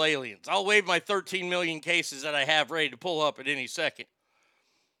illegal aliens. I'll waive my 13 million cases that I have ready to pull up at any second.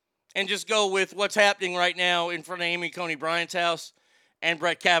 And just go with what's happening right now in front of Amy Coney Bryant's house and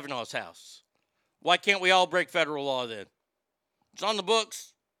Brett Kavanaugh's house. Why can't we all break federal law then? It's on the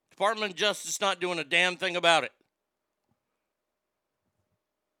books. Department of Justice not doing a damn thing about it.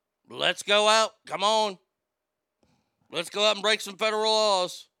 Let's go out. Come on. Let's go out and break some federal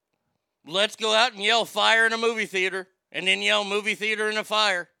laws. Let's go out and yell fire in a movie theater and then yell movie theater in a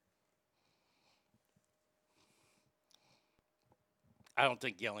fire. I don't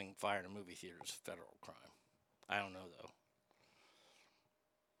think yelling fire in a movie theater is a federal crime. I don't know, though.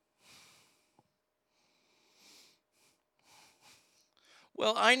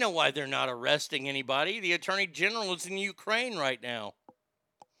 Well, I know why they're not arresting anybody. The Attorney General is in Ukraine right now.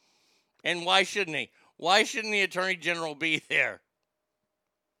 And why shouldn't he? Why shouldn't the Attorney General be there?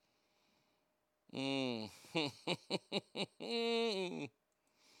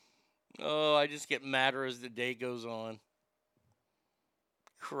 Oh, I just get madder as the day goes on.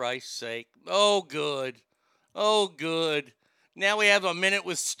 Christ's sake. Oh, good. Oh, good. Now we have a minute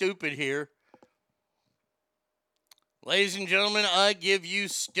with stupid here. Ladies and gentlemen, I give you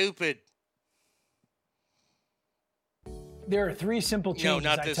stupid. There are 3 simple changes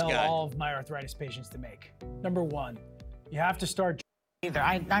I tell guy. all of my arthritis patients to make. Number 1, you have to start either.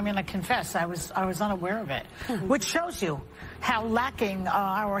 I mean, I confess, I was unaware of it, which shows you how lacking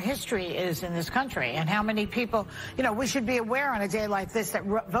our history is in this country and how many people, we should be aware on a day like this that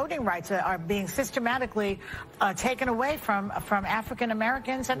voting rights are being systematically taken away from African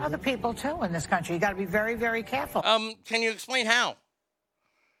Americans and other people too in this country. You got to be very, very careful. Can you explain how?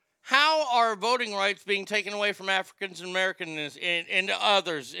 How are voting rights being taken away from Africans and Americans and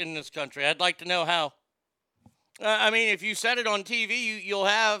others in this country? I'd like to know how. I mean, if you said it on TV, you'll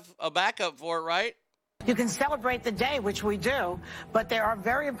have a backup for it, right? You can celebrate the day, which we do, but there are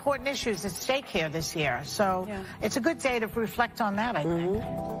very important issues at stake here this year. So it's a good day to reflect on that, I think.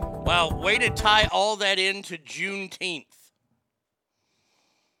 Wow, way to tie all that into Juneteenth.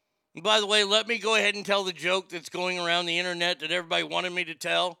 And by the way, let me go ahead and tell the joke that's going around the internet that everybody wanted me to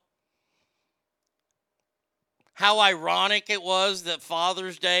tell. How ironic it was that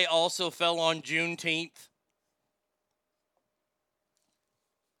Father's Day also fell on Juneteenth.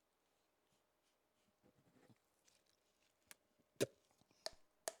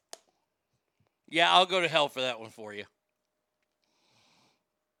 Yeah, I'll go to hell for that one for you.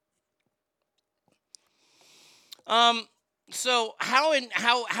 So how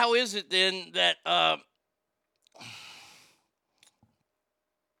is it then that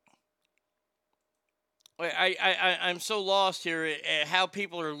I'm so lost here at how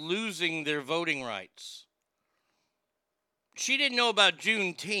people are losing their voting rights? She didn't know about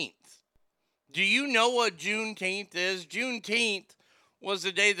Juneteenth. Do you know what Juneteenth is? Juneteenth was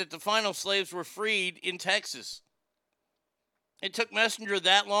the day that the final slaves were freed in Texas. It took Messenger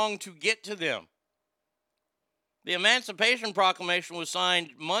that long to get to them. The Emancipation Proclamation was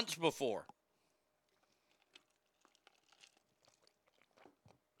signed months before.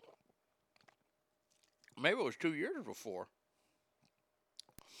 Maybe it was 2 years before.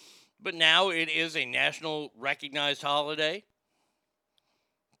 But now it is a national recognized holiday,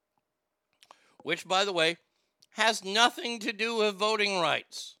 which, by the way, has nothing to do with voting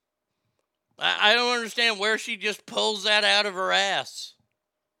rights. I don't understand where she just pulls that out of her ass.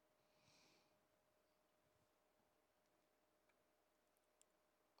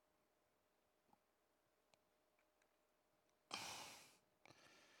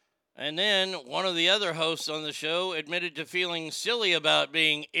 And then one of the other hosts on the show admitted to feeling silly about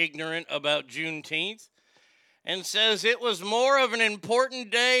being ignorant about Juneteenth and says it was more of an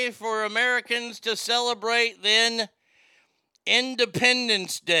important day for Americans to celebrate than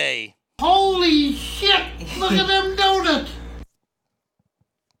Independence Day. Holy shit! Look at them donuts!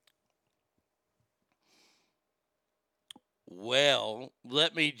 Well,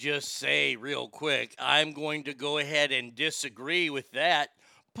 let me just say real quick, I'm going to go ahead and disagree with that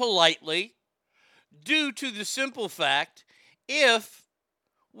politely, due to the simple fact, if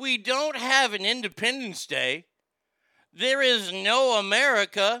we don't have an Independence Day, there is no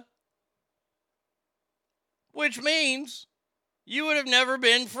America, which means you would have never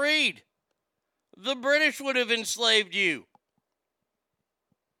been freed. The British would have enslaved you.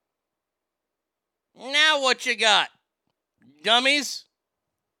 Now what you got, dummies?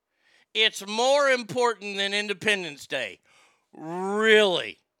 It's more important than Independence Day.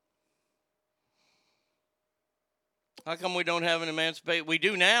 Really? How come we don't have an emancipation? We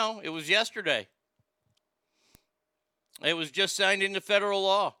do now. It was yesterday. It was just signed into federal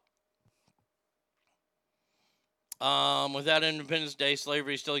law. Without Independence Day,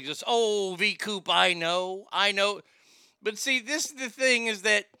 slavery still exists. Oh, V. Coop, I know. But see, this is the thing is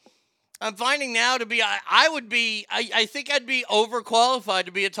that I'm finding now to be, I think I'd be overqualified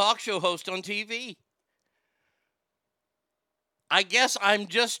to be a talk show host on TV. I guess I'm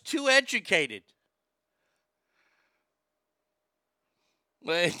just too educated.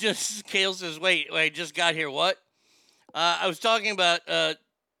 Well, it just, Kale says, wait, just got here. What? I was talking about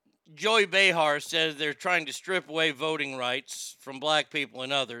Joey Behar says they're trying to strip away voting rights from black people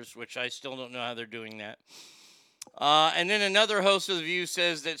and others, which I still don't know how they're doing that. And then another host of The View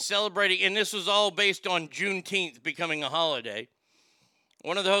says that celebrating, and this was all based on Juneteenth becoming a holiday.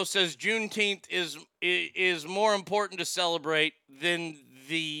 One of the hosts says Juneteenth is more important to celebrate than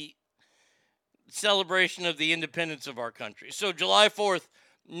the celebration of the independence of our country. So July 4th,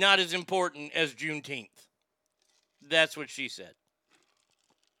 not as important as Juneteenth. That's what she said.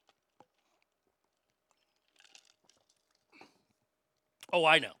 Oh,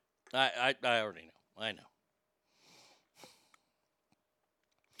 I know. I already know. I know.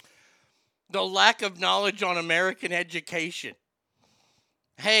 The lack of knowledge on American education.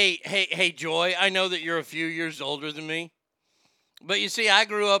 Hey, Joy, I know that you're a few years older than me. But you see, I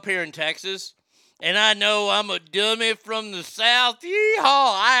grew up here in Texas, and I know I'm a dummy from the South. Yeehaw!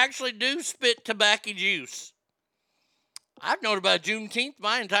 I actually do spit tobacco juice. I've known about Juneteenth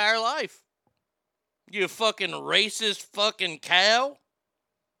my entire life. You fucking racist fucking cow.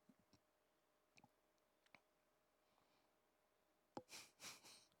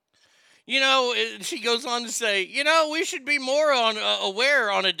 She goes on to say, we should be more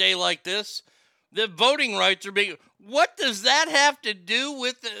aware on a day like this that voting rights are being. What does that have to do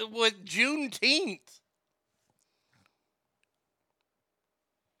with Juneteenth?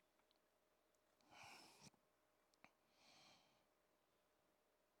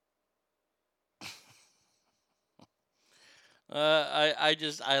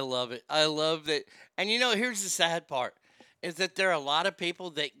 I love it. I love that. And here's the sad part is that there are a lot of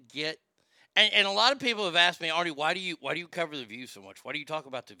people that get, and a lot of people have asked me, Artie, why do you cover The View so much? Why do you talk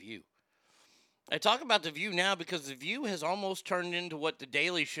about The View? I talk about The View now because The View has almost turned into what The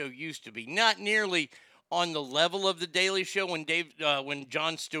Daily Show used to be. Not nearly on the level of The Daily Show when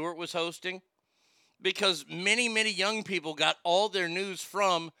Jon Stewart was hosting, because many, many young people got all their news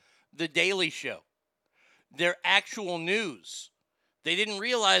from The Daily Show. Their actual news. They didn't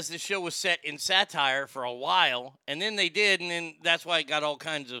realize the show was set in satire for a while, and then they did, and then that's why it got all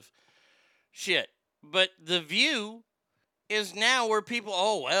kinds of shit. But The View is now where people,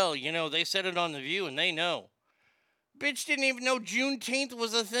 they said it on The View and they know. Bitch didn't even know Juneteenth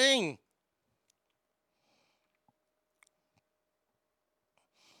was a thing.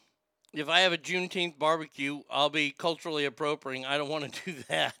 If I have a Juneteenth barbecue, I'll be culturally appropriating. I don't want to do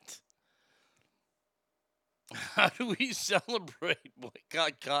that. How do we celebrate?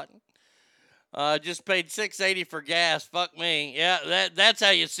 Boycott cotton. Just paid $6.80 for gas. Fuck me. Yeah, that's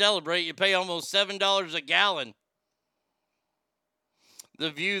how you celebrate. You pay almost $7 a gallon. The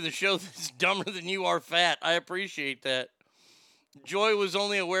View, the show that's dumber than you are fat. I appreciate that. Joy was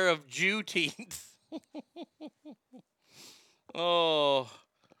only aware of Juneteenth. Oh.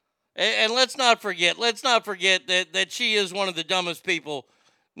 And let's not forget that she is one of the dumbest people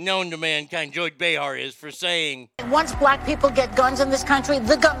known to mankind. Joy Behar is, for saying, once black people get guns in this country,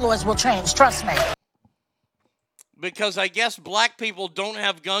 the gun laws will change. Trust me. Because I guess black people don't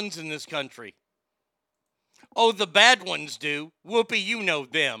have guns in this country. Oh, the bad ones do. Whoopi, you know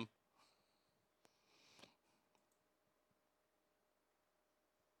them.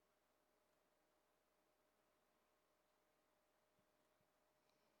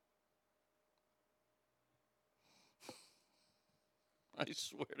 I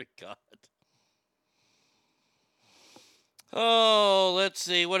swear to God. Oh, let's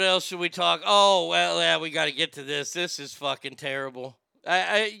see. What else should we talk? Oh, well, yeah, we got to get to this. This is fucking terrible.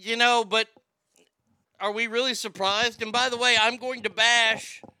 But are we really surprised? And by the way, I'm going to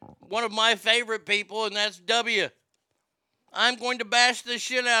bash one of my favorite people, and that's W. I'm going to bash the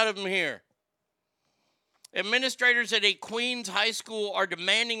shit out of him here. Administrators at a Queens high school are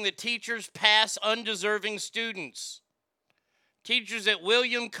demanding that teachers pass undeserving students. Teachers at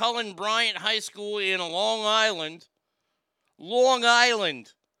William Cullen Bryant High School in Long Island,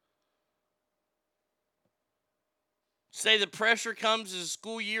 say the pressure comes as the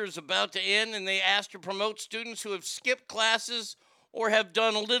school year is about to end, and they ask to promote students who have skipped classes or have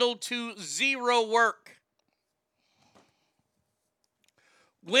done little to zero work.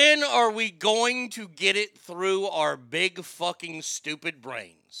 When are we going to get it through our big fucking stupid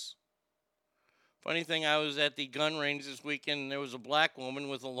brains? Funny thing, I was at the gun range this weekend, and there was a black woman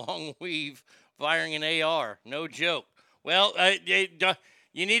with a long weave firing an AR. No joke. Well,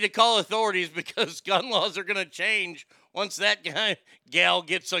 you need to call authorities because gun laws are going to change once that gal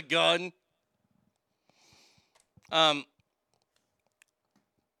gets a gun.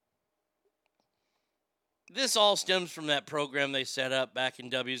 This all stems from that program they set up back in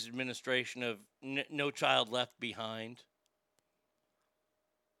W's administration of No Child Left Behind.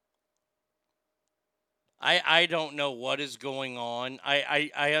 I don't know what is going on.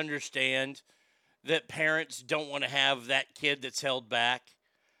 I understand that parents don't want to have that kid that's held back.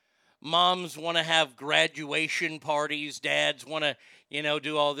 Moms want to have graduation parties. Dads want to,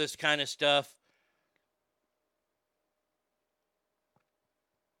 do all this kind of stuff.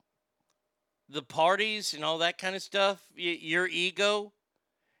 The parties and all that kind of stuff, your ego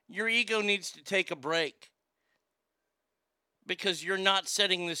needs to take a break. Because you're not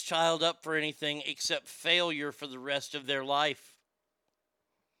setting this child up for anything except failure for the rest of their life.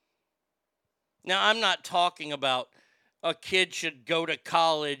 Now, I'm not talking about a kid should go to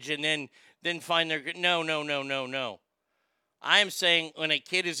college and then find their... No. I am saying when a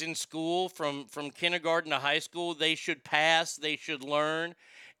kid is in school from kindergarten to high school, they should pass, they should learn.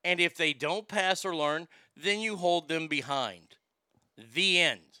 And if they don't pass or learn, then you hold them behind. The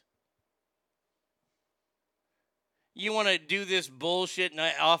end. You want to do this bullshit and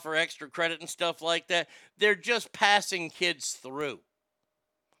offer extra credit and stuff like that? They're just passing kids through.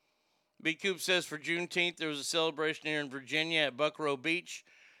 B. Coop says for Juneteenth, there was a celebration here in Virginia at Buckrow Beach.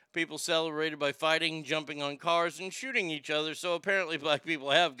 People celebrated by fighting, jumping on cars, and shooting each other. So apparently black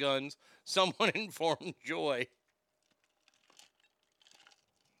people have guns. Someone informed Joy.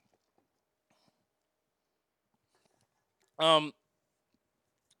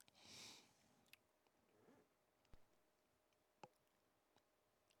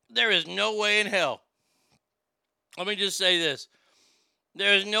 There is no way in hell. Let me just say this.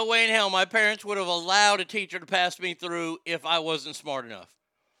 There is no way in hell my parents would have allowed a teacher to pass me through if I wasn't smart enough.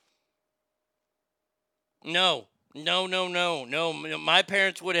 No. My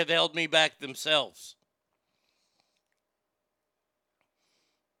parents would have held me back themselves.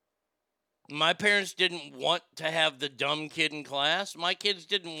 My parents didn't want to have the dumb kid in class. My kids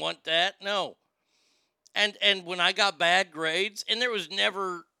didn't want that. No. And when I got bad grades, and there was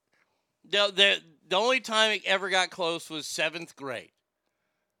never... The only time it ever got close was 7th grade.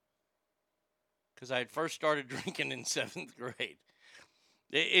 Because I had first started drinking in 7th grade.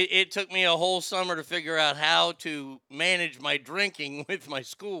 It took me a whole summer to figure out how to manage my drinking with my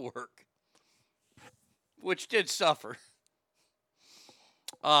schoolwork, which did suffer.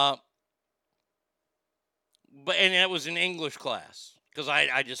 And that was an English class, because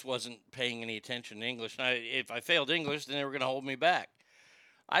I just wasn't paying any attention to English. And if I failed English, then they were going to hold me back.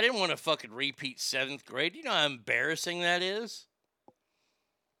 I didn't want to fucking repeat 7th grade. You know how embarrassing that is?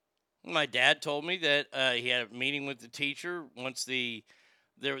 My dad told me that he had a meeting with the teacher once there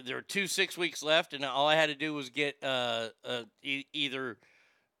were 2 6 weeks left, and all I had to do was get either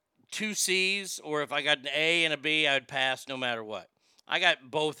 2 C's, or if I got an A and a B, I would pass no matter what. I got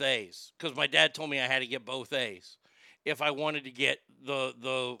both A's because my dad told me I had to get both A's if I wanted to get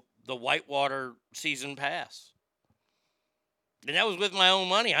the Whitewater season pass. And that was with my own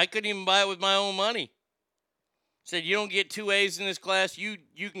money. I couldn't even buy it with my own money. Said, you don't get 2 A's in this class, you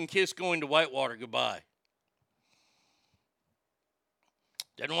can kiss going to Whitewater goodbye.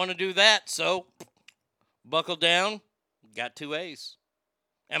 Didn't want to do that, so buckled down, got 2 A's.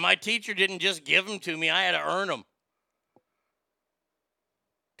 And my teacher didn't just give them to me, I had to earn them.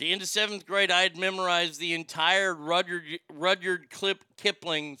 At the end of 7th grade, I had memorized the entire Rudyard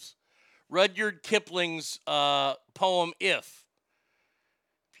Kipling's poem, If.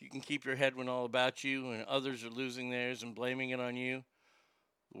 You can keep your head when all about you and others are losing theirs and blaming it on you.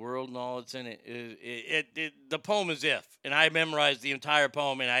 The world and all that's in it. The poem is If. And I memorized the entire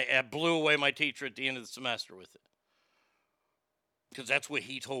poem, and I blew away my teacher at the end of the semester with it. Because that's what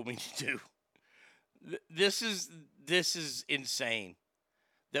he told me to do. This is insane.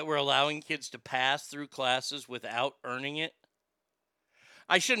 That we're allowing kids to pass through classes without earning it.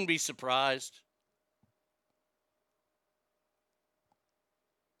 I shouldn't be surprised.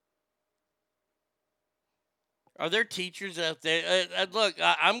 Are there teachers out there? Look,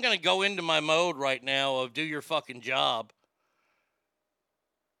 I'm going to go into my mode right now of do your fucking job.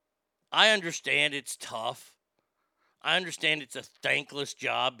 I understand it's tough. I understand it's a thankless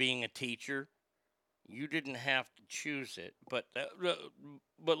job being a teacher. You didn't have to choose it, but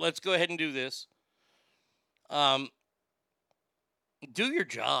let's go ahead and do this. Do your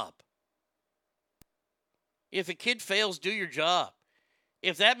job. If a kid fails, do your job.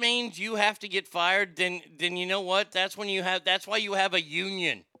 If that means you have to get fired, then you know what? That's why you have a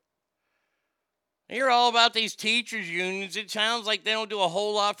union. You're all about these teachers' unions. It sounds like they don't do a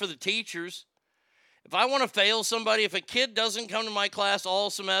whole lot for the teachers. If I want to fail somebody, if a kid doesn't come to my class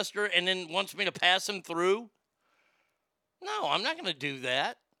all semester and then wants me to pass him through, no, I'm not going to do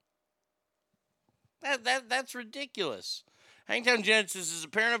that. That's ridiculous. Hangtown Genesis is a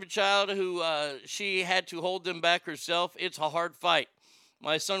parent of a child who she had to hold them back herself. It's a hard fight.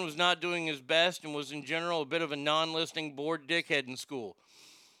 My son was not doing his best and was in general a bit of a non-listening bored dickhead in school.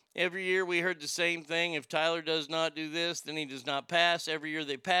 Every year we heard the same thing. If Tyler does not do this, then he does not pass. Every year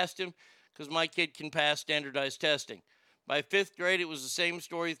they passed him because my kid can pass standardized testing. By 5th grade, it was the same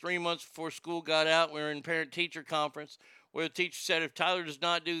story. 3 months before school got out, we were in parent-teacher conference where the teacher said, if Tyler does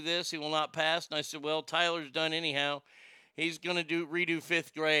not do this, he will not pass. And I said, well, Tyler's done anyhow. He's going to redo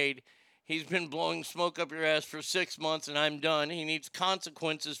 5th grade. He's been blowing smoke up your ass for 6 months, and I'm done. He needs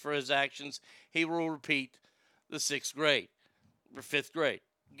consequences for his actions. He will repeat the 6th grade or 5th grade.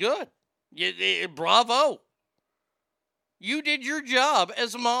 Good. Bravo. You did your job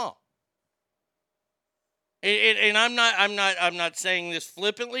as a mom. And I'm not saying this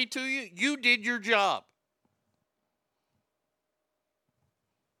flippantly to you. You did your job.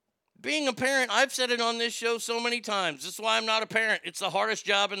 Being a parent, I've said it on this show so many times. This is why I'm not a parent. It's the hardest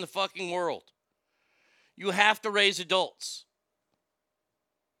job in the fucking world. You have to raise adults.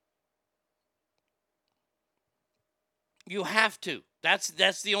 You have to.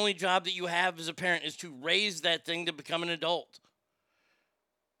 That's the only job that you have as a parent, is to raise that thing to become an adult.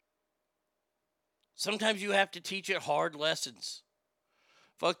 Sometimes you have to teach it hard lessons.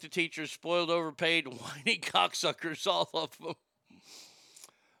 Fuck the teachers, spoiled, overpaid, whiny cocksuckers, all of them.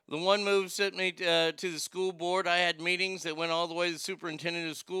 The one move sent me to the school board. I had meetings that went all the way to the superintendent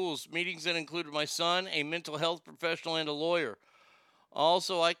of schools. Meetings that included my son, a mental health professional, and a lawyer.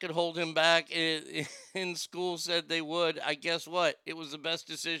 Also, I could hold him back in school, said they would. I guess what? It was the best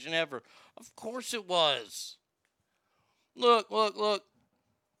decision ever. Of course it was. Look. When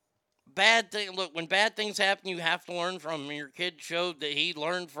bad things happen, you have to learn from them. Your kid showed that he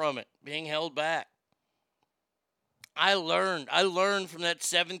learned from it, being held back. I learned from that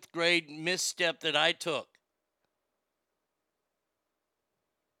 7th grade misstep that I took.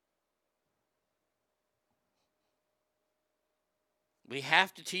 We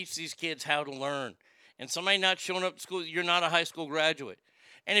have to teach these kids how to learn. And somebody not showing up to school, you're not a high school graduate.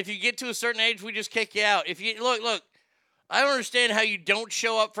 And if you get to a certain age, we just kick you out. If you look, I don't understand how you don't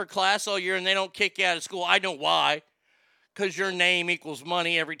show up for class all year and they don't kick you out of school. I know why. Because your name equals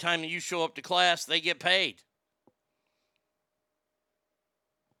money. Every time that you show up to class, they get paid.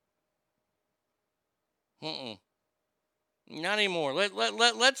 Not anymore.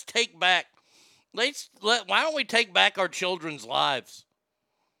 Let's take back. Why don't we take back our children's lives?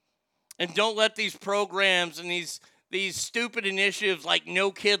 And don't let these programs and these stupid initiatives like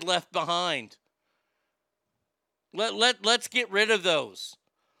No Kid Left Behind. Let's get rid of those.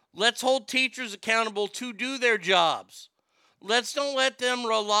 Let's hold teachers accountable to do their jobs. Let's don't let them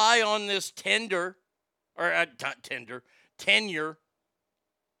rely on this tenure, or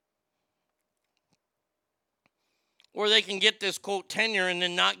they can get this, quote, tenure and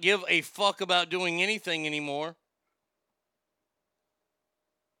then not give a fuck about doing anything anymore.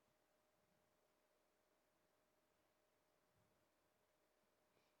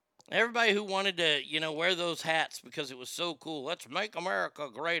 Everybody who wanted to, wear those hats because it was so cool. Let's make America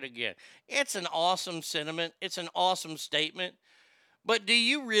great again. It's an awesome sentiment. It's an awesome statement. But do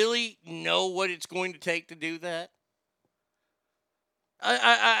you really know what it's going to take to do that?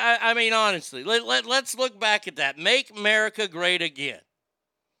 I mean, honestly, let's look back at that. Make America great again.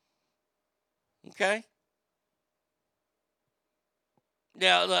 Okay?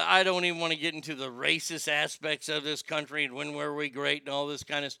 Now, I don't even want to get into the racist aspects of this country and when were we great and all this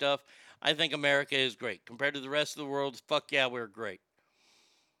kind of stuff. I think America is great. Compared to the rest of the world, fuck yeah, we're great.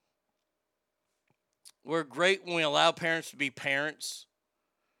 We're great when we allow parents to be parents.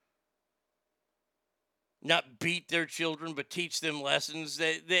 Not beat their children, but teach them lessons.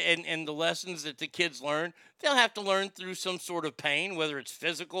 And the lessons that the kids learn, they'll have to learn through some sort of pain, whether it's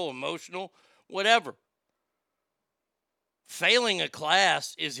physical, emotional, whatever. Failing a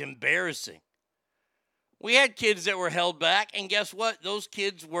class is embarrassing. We had kids that were held back, and guess what? Those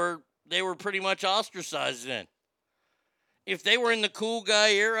kids were pretty much ostracized then. If they were in the cool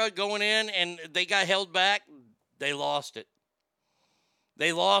guy era going in and they got held back, they lost it.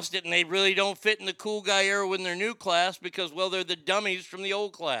 They lost it, and they really don't fit in the cool guy era in their new class because, well, they're the dummies from the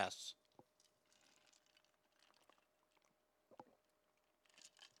old class.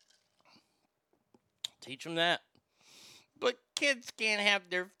 Teach them that. But kids can't have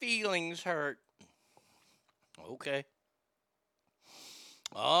their feelings hurt. Okay.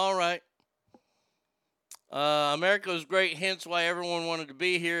 All right. America was great, hence why everyone wanted to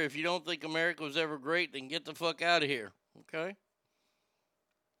be here. If you don't think America was ever great, then get the fuck out of here. Okay?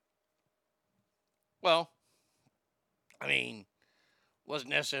 Well, I mean, wasn't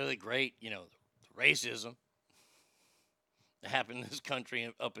necessarily great, the racism that happened in this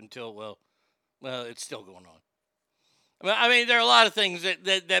country up until, well, it's still going on. I mean, there are a lot of things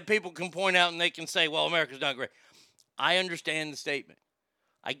that people can point out and they can say, well, America's not great. I understand the statement.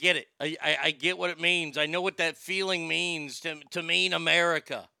 I get it. I get what it means. I know what that feeling means to mean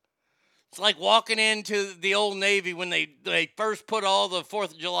America. It's like walking into the Old Navy when they first put all the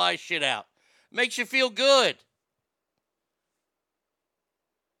 4th of July shit out. Makes you feel good.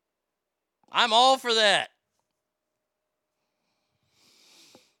 I'm all for that.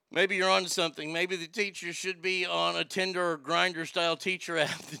 Maybe you're on to something. Maybe the teacher should be on a Tinder or Grindr style teacher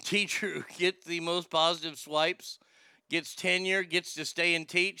app. The teacher who gets the most positive swipes gets tenure, gets to stay and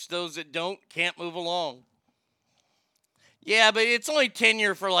teach. Those that don't can't move along. Yeah, but it's only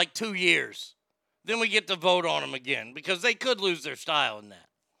tenure for like 2 years. Then we get to vote on them again because they could lose their style in that.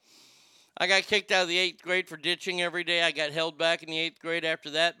 I got kicked out of the 8th grade for ditching every day. I got held back in the 8th grade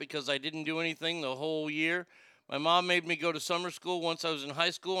after that because I didn't do anything the whole year. My mom made me go to summer school once I was in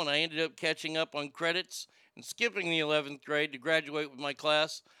high school, and I ended up catching up on credits and skipping the 11th grade to graduate with my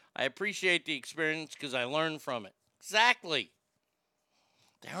class. I appreciate the experience because I learned from it. Exactly.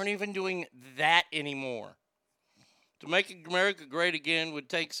 They aren't even doing that anymore. To make America great again would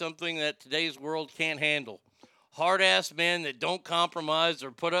take something that today's world can't handle. Hard-ass men that don't compromise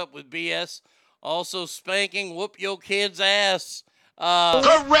or put up with BS. Also spanking whoop your kid's ass.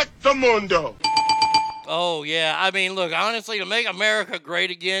 Correcto mundo. Oh, yeah. I mean, look, honestly, to make America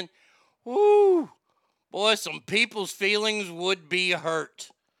great again, whoo, boy, some people's feelings would be hurt.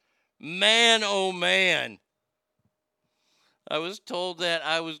 Man, oh, man. I was told that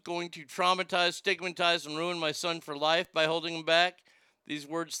I was going to traumatize, stigmatize, and ruin my son for life by holding him back. These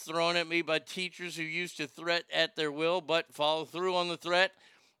words thrown at me by teachers who used to threat at their will but follow through on the threat.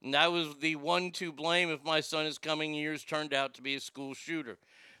 And I was the one to blame if my son in coming years turned out to be a school shooter.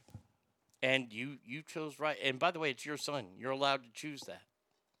 And you chose right. And by the way, it's your son. You're allowed to choose that.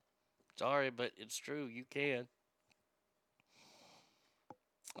 Sorry, but it's true. You can.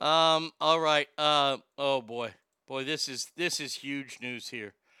 All right. Oh boy. Boy, this is huge news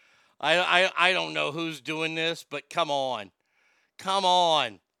here. I don't know who's doing this, but come on. Come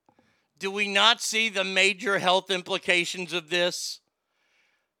on. Do we not see the major health implications of this?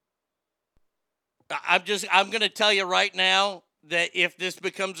 I'm going to tell you right now that if this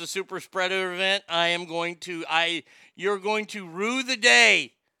becomes a super spreader event, you're going to rue the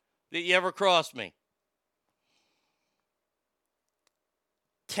day that you ever crossed me.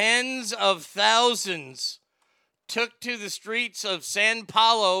 Tens of thousands took to the streets of San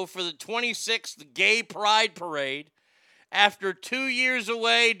Paulo for the 26th Gay Pride Parade after 2 years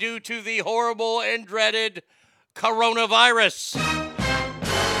away due to the horrible and dreaded coronavirus.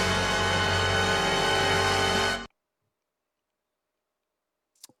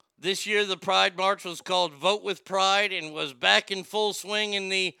 This year, the Pride March was called Vote with Pride and was back in full swing in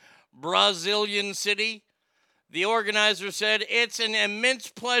the Brazilian city. The organizer said, "It's an immense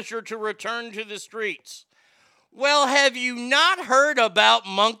pleasure to return to the streets." Well, have you not heard about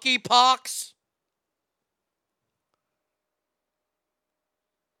monkeypox?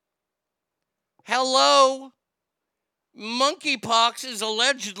 Hello? Monkeypox is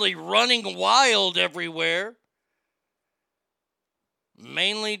allegedly running wild everywhere.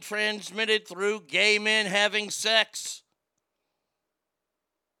 Mainly transmitted through gay men having sex.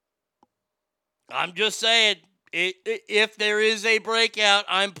 I'm just saying, if there is a breakout,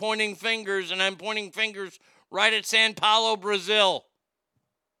 I'm pointing fingers, and I'm pointing fingers right at San Paulo, Brazil.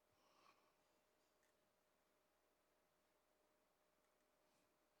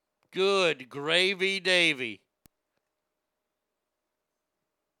 Good gravy, Davy.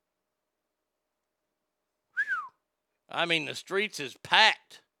 I mean, the streets is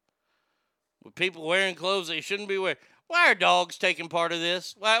packed with people wearing clothes they shouldn't be wearing. Why are dogs taking part of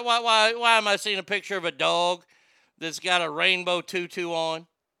this? Why am I seeing a picture of a dog that's got a rainbow tutu on?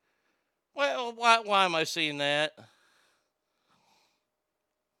 Well, why am I seeing that?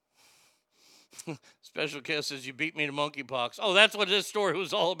 Special K says, you beat me to monkeypox. Oh, that's what this story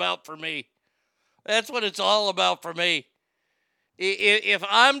was all about for me. That's what it's all about for me. If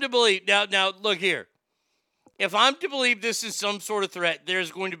I'm to believe, now look here. If I'm to believe this is some sort of threat,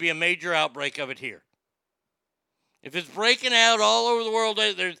 there's going to be a major outbreak of it here. If it's breaking out all over the world,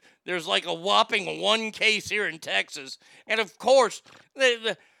 there's like a whopping one case here in Texas. And of course,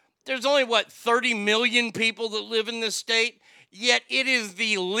 there's only, 30 million people that live in this state? Yet it is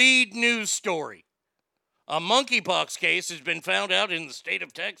the lead news story. A monkeypox case has been found out in the state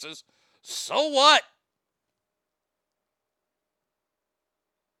of Texas. So what?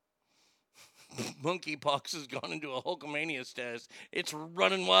 Monkeypox has gone into a Hulkamania status. It's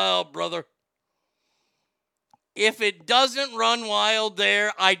running wild, brother. If it doesn't run wild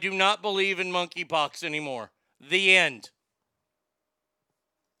there, I do not believe in monkeypox anymore. The end.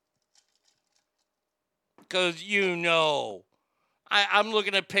 Because I'm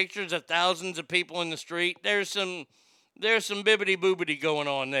looking at pictures of thousands of people in the street. There's some bibbity boobity going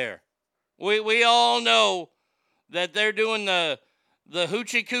on there. We all know that they're doing the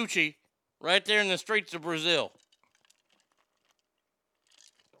hoochie coochie right there in the streets of Brazil.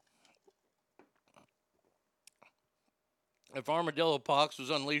 If armadillo pox was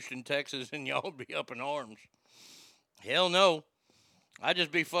unleashed in Texas, then y'all would be up in arms. Hell no. I'd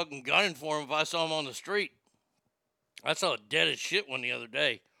just be fucking gunning for him if I saw him on the street. I saw a dead as shit one the other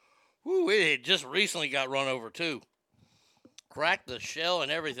day. Woo, it had just recently got run over too. Cracked the shell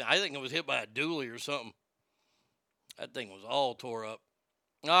and everything. I think it was hit by a dually or something. That thing was all tore up.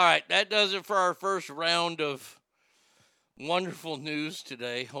 All right, that does it for our first round of Wonderful news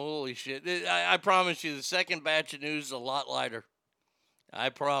today. Holy shit. I promise you, the second batch of news is a lot lighter. I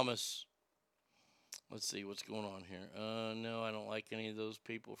promise. Let's see what's going on here. No, I don't like any of those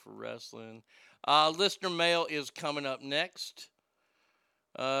people for wrestling. Listener mail is coming up next.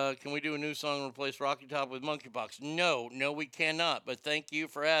 Can we do a new song and replace Rocky Top with Monkeypox? No, we cannot. But thank you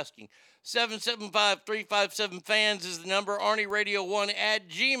for asking. 775-357-FANS is the number.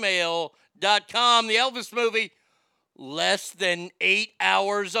 ArnieRadio1@gmail.com. The Elvis movie, less than 8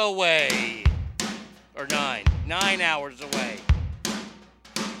 hours away. Or 9 hours away.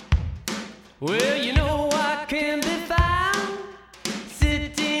 Well, you know I can be found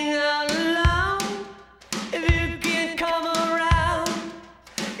sitting all alone. If you can come around,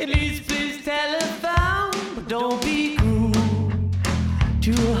 at least please telephone. But don't be cruel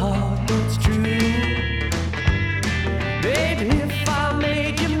to a heart that's true. Baby, if I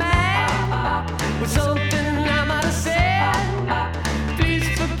made you mad with something I might have said, please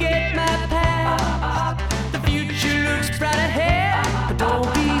forget my past. The future looks bright ahead, but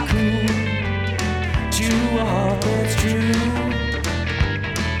don't be cruel to a heart that's true.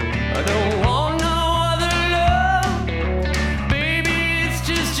 I don't want no other love, baby, it's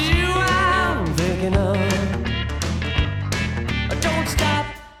just you I'm thinking of. Don't stop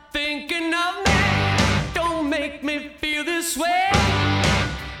thinking of me, don't make me feel this way.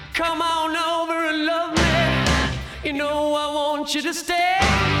 Come on over and love me, you know I want you to stay.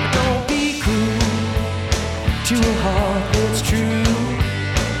 Don't be cruel to a heart that's true.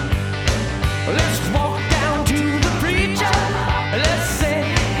 Let's walk down to the preacher. Let's say,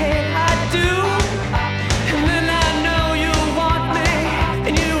 hey, I do. And then I know you want me,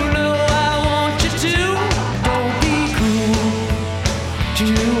 and you know I want you to. Don't be cruel to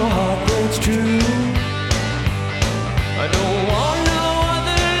a heart that's true. I don't want no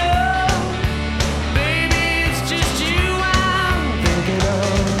other love, baby, it's just you I'm thinking of.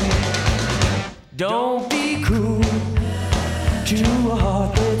 Don't be cruel to a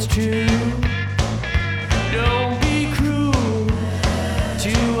heart that's true. Don't be cruel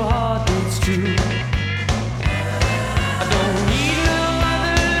to a heart that's true. I don't need no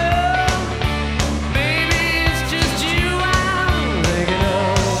other love, baby, it's just you I'm thinking of.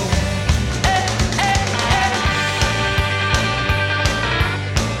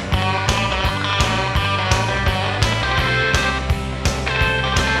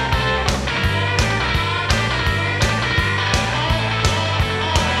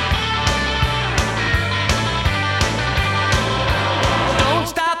 Don't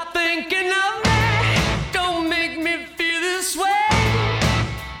stop thinking of me, don't make me feel this way.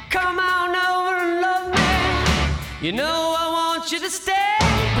 Come on over and love me, you know I want you to stay.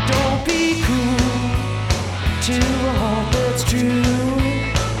 But don't be cruel to a heart that's true.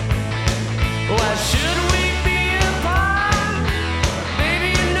 Why should we be apart? Baby,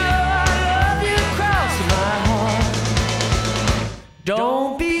 you know I love you across my heart.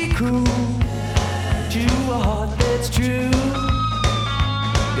 Don't be cruel to a heart that's true.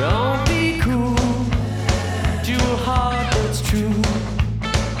 Don't be cruel to a heart that's true.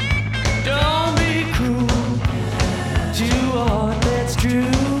 Don't be cruel to a heart that's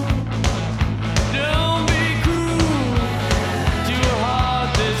true. Don't be cruel to a heart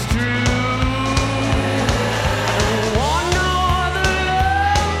that's true. I don't want no other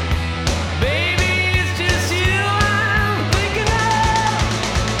love, baby, it's just you I'm thinking of.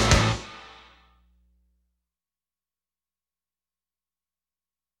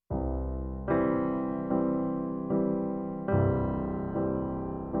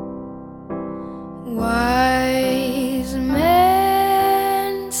 Wise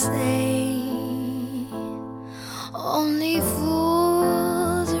men say only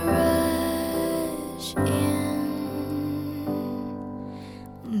fools rush in,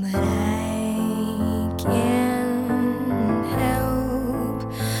 but I can't help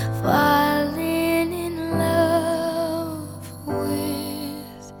falling in love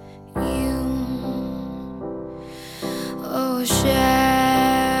with you. Oh,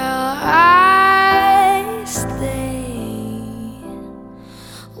 shall I stay?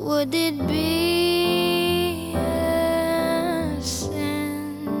 Would it be a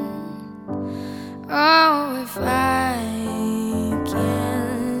sin? Oh, if I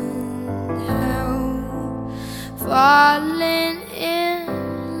can't help falling in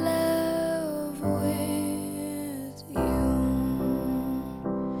love with you.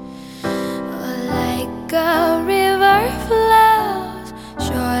 Like a river flows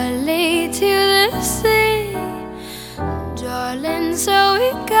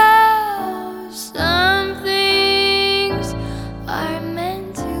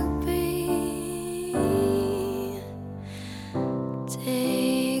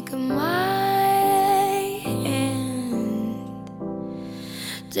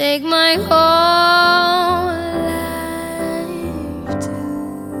take my whole life too.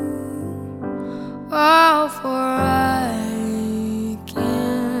 Oh, for I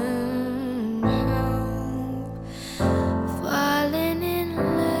can't help falling in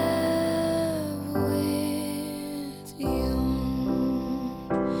love with you.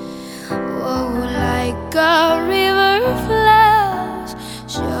 Oh, like a river flows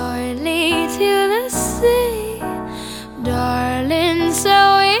surely to the sea, darling, so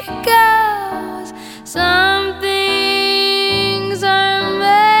it goes. Some things are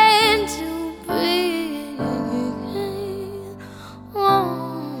meant to be.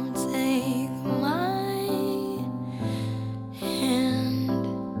 Won't take my hand,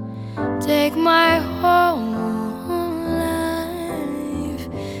 take my whole life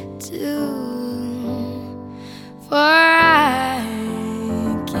too. For I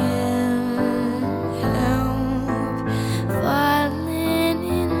can't help falling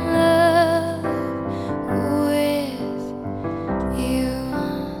in love with you.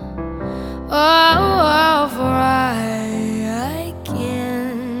 Oh, for I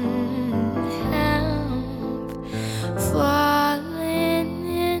can't help falling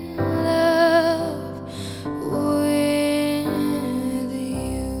in love with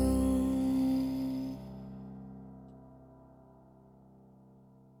you.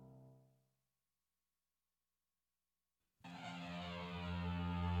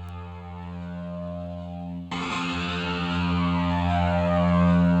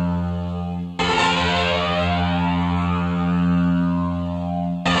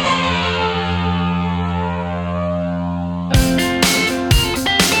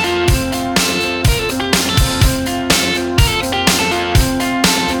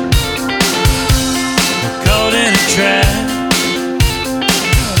 Caught in a trap,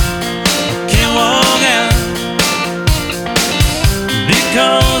 can't walk out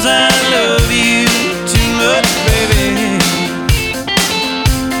because I love you too much, baby.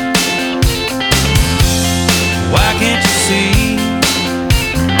 Why can't you see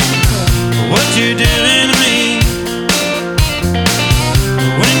what you're doing to me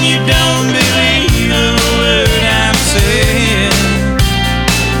when you don't believe a word I'm saying?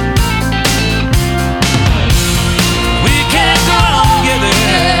 We can't go on together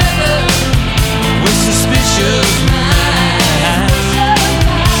with suspicious minds.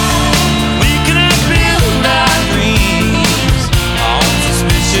 We cannot build our dreams on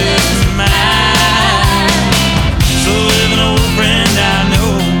suspicious minds. So if an old friend I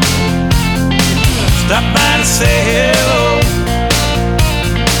know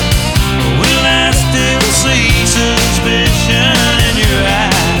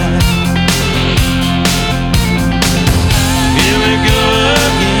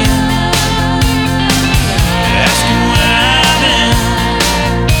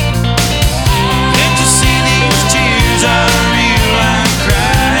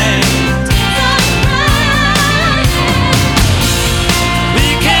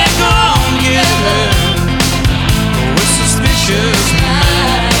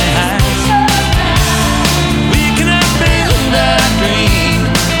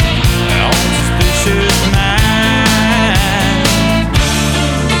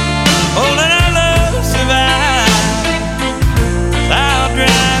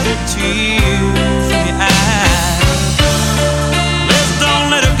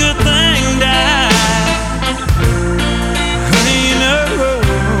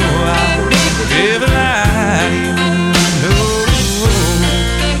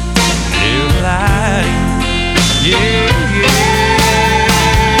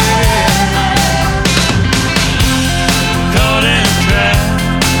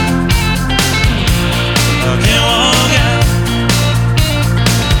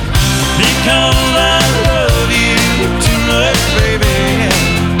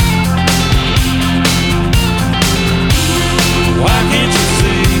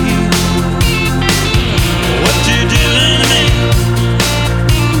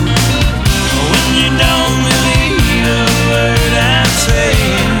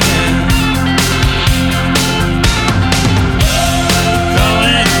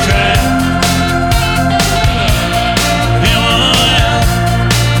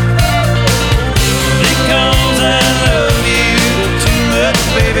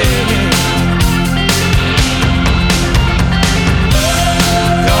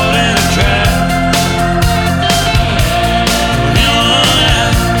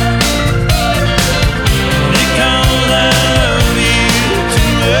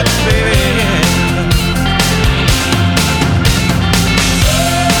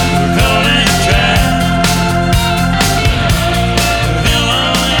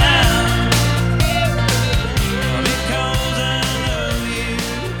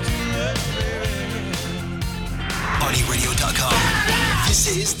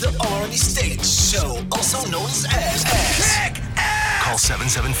Colony State Show, also known as Check Ass. Call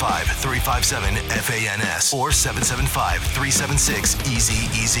 775-357-FANS or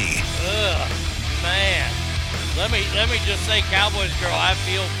 775-376-EASY. Ugh, man. Let me just say, Cowboys girl, I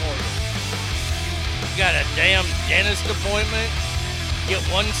feel for you. You got a damn dentist appointment. Get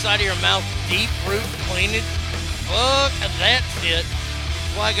one side of your mouth deep root cleaned. Fuck that shit.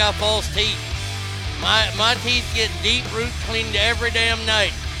 That's why I got false teeth. My teeth get deep root cleaned every damn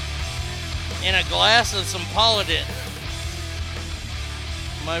night. In a glass of some Polident.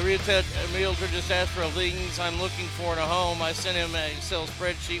 My realtor just asked for things I'm looking for in a home. I sent him a Excel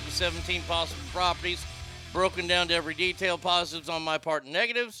spreadsheet with 17 possible properties, broken down to every detail, positives on my part and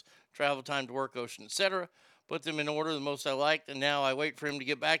negatives, travel time to work, ocean, etc. Put them in order, the most I liked, and now I wait for him to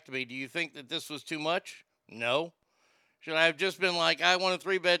get back to me. Do you think that this was too much? No. Should I have just been like, I want a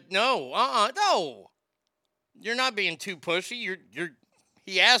 3-bed? No. No. You're not being too pushy.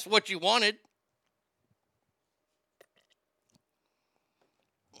 He asked what you wanted.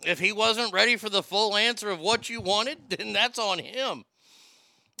 If he wasn't ready for the full answer of what you wanted, then that's on him.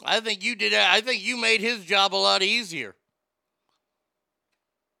 I think you did. I think you made his job a lot easier.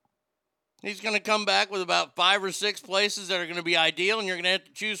 He's going to come back with about 5 or 6 places that are going to be ideal, and you're going to have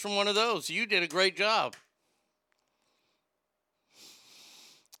to choose from one of those. You did a great job.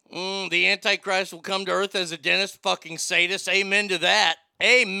 The Antichrist will come to earth as a dentist, fucking sadist. Amen to that.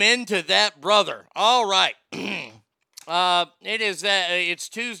 Amen to that, brother. All right. It's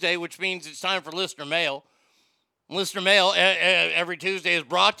Tuesday, which means it's time for Listener Mail. Listener Mail every Tuesday is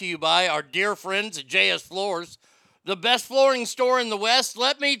brought to you by our dear friends at JS Floors, the best flooring store in the West.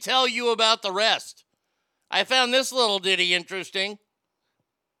 Let me tell you about the rest. I found this little ditty interesting.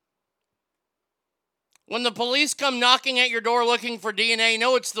 When the police come knocking at your door looking for DNA,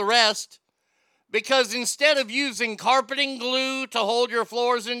 know it's the rest. Because instead of using carpeting glue to hold your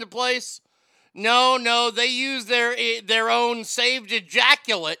floors into place, no, they use their own saved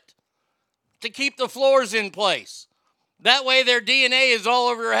ejaculate to keep the floors in place. That way their DNA is all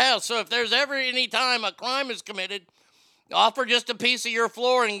over your house. So if there's ever any time a crime is committed, offer just a piece of your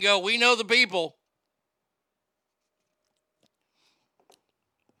floor and go, we know the people.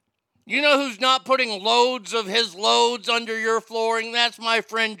 You know who's not putting loads of his loads under your flooring? That's my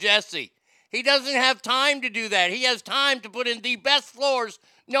friend Jesse. He doesn't have time to do that. He has time to put in the best floors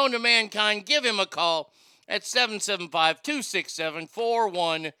known to mankind. Give him a call at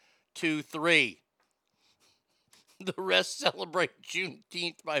 775-267-4123. The rest celebrate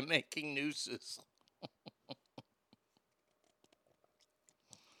Juneteenth by making nooses.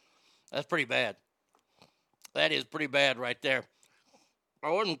 That's pretty bad. That is pretty bad right there.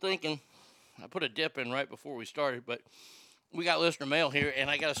 I wasn't thinking. I put a dip in right before we started, but we got listener mail here, and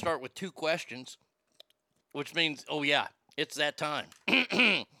I got to start with 2 questions, which means, oh yeah, it's that time.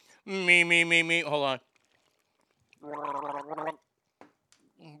 Me. Hold on.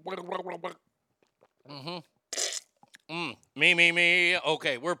 Me.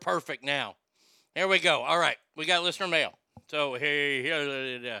 Okay, we're perfect now. Here we go. All right, we got listener mail. So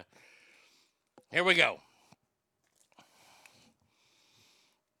here we go.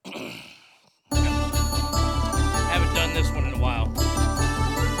 Haven't done this one in a while.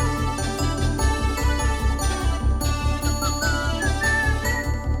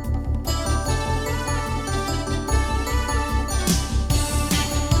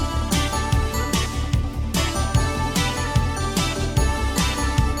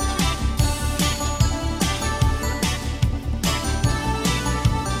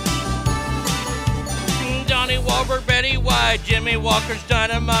 Johnny Wahlberg, Betty White, Jimmy Walker's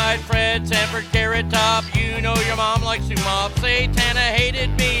Dynamite, Fred Sanford, Carrot Top. You know your mom likes to mop. Satana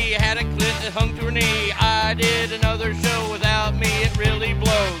hated me, had a clit that hung to her knee. I did another show without me, it really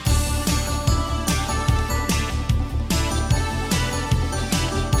blows.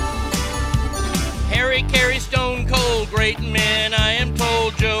 Harry Carey, Stone Cold, great men, I am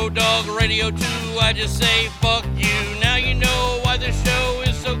told. Joe Dog, Radio 2, I just say fuck you. Now you know why the show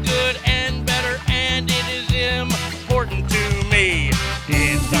is so good and better, and it is important to me.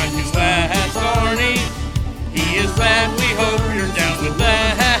 It's time to ask Arnie. He is fat, we hope you're down with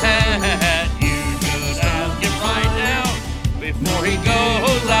that. You should ask him right now before he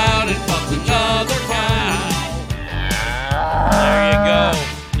goes out and fucks another cow.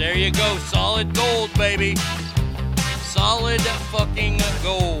 There you go. Solid gold, baby. Solid fucking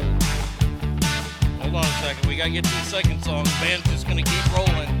gold. Hold on a second. We gotta get to the second song. The band's just gonna keep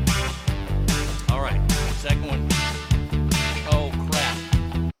rolling. All right. Second one. Oh,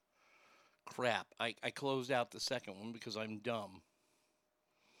 crap. I closed out the second one because I'm dumb.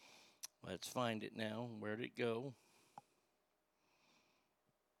 Let's find it now. Where'd it go?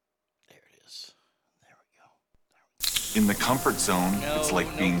 is. In the comfort zone, it's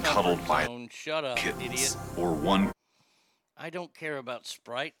like being cuddled by Shut up, kittens idiot. or one. I don't care about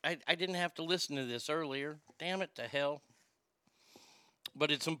Sprite. I didn't have to listen to this earlier. Damn it to hell.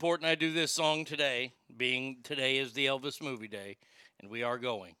 But it's important I do this song today, being today is the Elvis movie day, and we are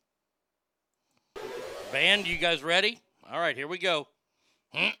going. Band, you guys ready? All right, here we go.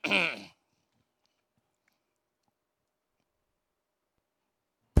 And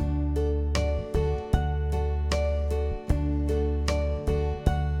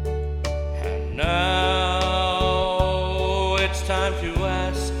now it's time to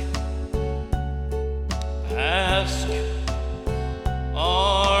ask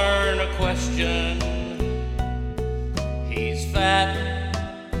Arn a question. He's fat,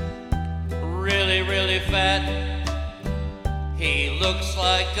 really, really fat. He looks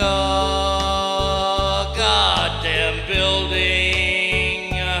like a goddamn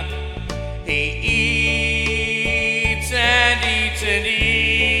building. He eats and eats and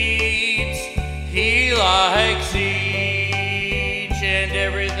eats. He likes each and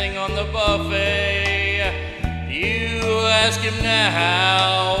everything on the buffet. You ask him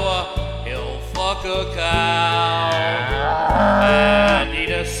now, he'll fuck a cow and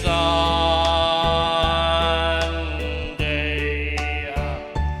eat a Sunday.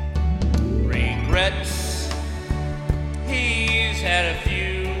 Regrets, he's had a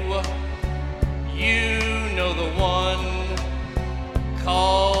few. You know the one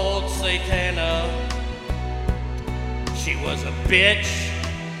called Satana. She was a bitch,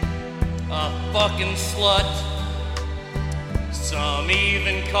 a fucking slut. Some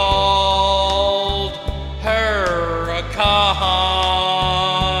even called her a cunt.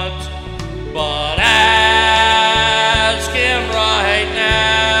 But ask him right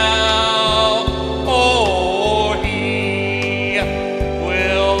now, or he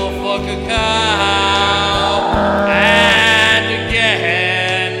will fuck a cow and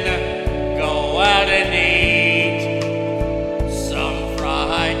again go out and eat some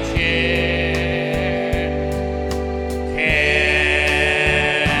fried chicken.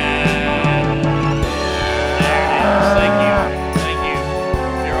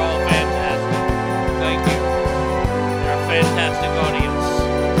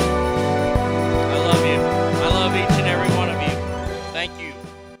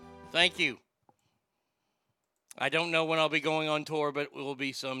 Thank you. I don't know when I'll be going on tour, but it will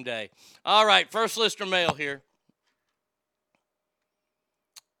be someday. All right, first listener mail here.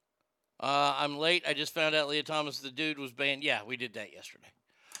 I'm late. I just found out Leah Thomas, the dude, was banned. Yeah, we did that yesterday.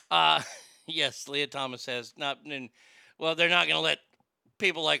 Yes, Leah Thomas has not been. Well, they're not going to let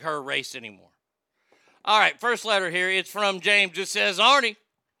people like her race anymore. All right, first letter here. It's from James. It says, Arnie,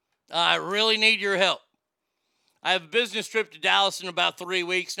 I really need your help. I have a business trip to Dallas in about 3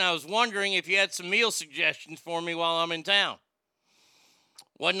 weeks, and I was wondering if you had some meal suggestions for me while I'm in town.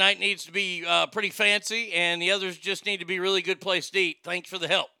 One night needs to be pretty fancy, and the others just need to be a really good place to eat. Thanks for the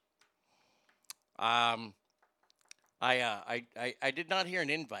help. I did not hear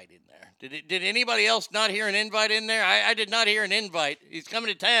an invite in there. Did anybody else not hear an invite in there? I did not hear an invite. He's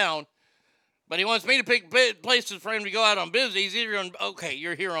coming to town, but he wants me to pick places for him to go out on business. He's either on. Okay,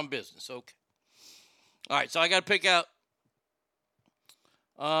 you're here on business. Okay. All right, so I got to pick out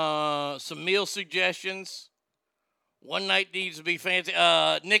some meal suggestions. One night needs to be fancy.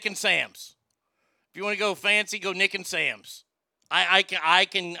 Nick and Sam's. If you want to go fancy, go Nick and Sam's. I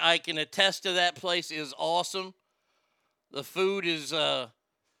can attest to that place is awesome. The food is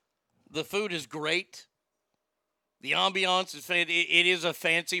great. The ambiance is fancy. It is a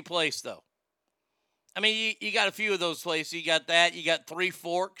fancy place though. I mean, you got a few of those places. You got that. You got Three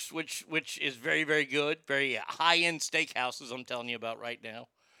Forks, which is very, very good. Very high-end steakhouses I'm telling you about right now.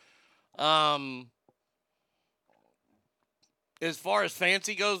 As far as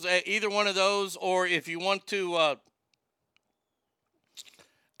fancy goes, either one of those, or if you want to,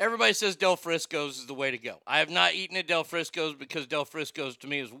 everybody says Del Frisco's is the way to go. I have not eaten at Del Frisco's because Del Frisco's to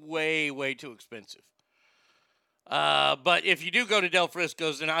me is way, way too expensive. But if you do go to Del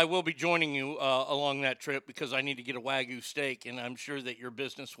Frisco's, then I will be joining you along that trip because I need to get a Wagyu steak, and I'm sure that your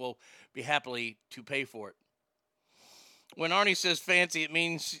business will be happily to pay for it. When Arnie says fancy, it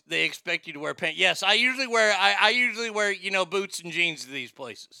means they expect you to wear pants. Yes, I usually wear boots and jeans to these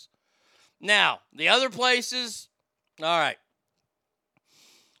places. Now, the other places, all right.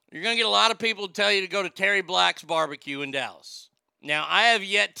 You're going to get a lot of people to tell you to go to Terry Black's Barbecue in Dallas. Now, I have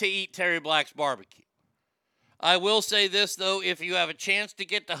yet to eat Terry Black's Barbecue. I will say this, though. If you have a chance to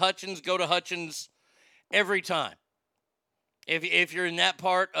get to Hutchins, go to Hutchins every time. If you're in that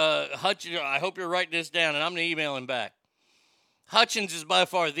part, Hutchins, I hope you're writing this down, and I'm going to email him back. Hutchins is by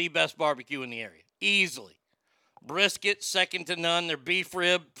far the best barbecue in the area. Easily. Brisket, second to none. Their beef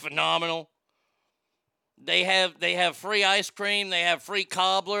rib, phenomenal. They have free ice cream. They have free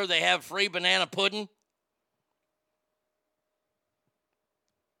cobbler. They have free banana pudding.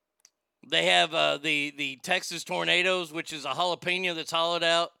 They have the Texas Tornadoes, which is a jalapeno that's hollowed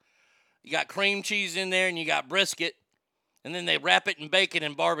out. You got cream cheese in there, and you got brisket. And then they wrap it in bacon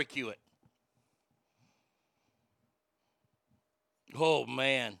and barbecue it. Oh,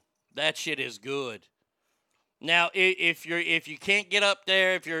 man. That shit is good. Now, if you can't get up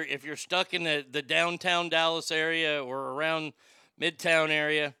there, if you're stuck in the downtown Dallas area or around Midtown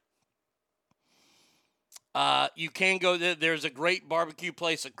area, you can go there. There's a great barbecue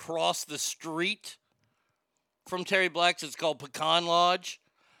place across the street from Terry Black's. It's called Pecan Lodge.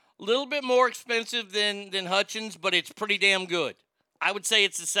 A little bit more expensive than Hutchins, but it's pretty damn good. I would say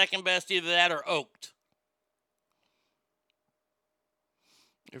it's the second best, either that or Oaked.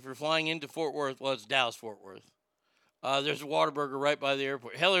 If you're flying into Fort Worth, well, it's Dallas-Fort Worth. There's a Whataburger right by the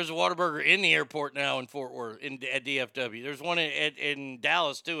airport. Hell, there's a Whataburger in the airport now in Fort Worth, at DFW. There's one in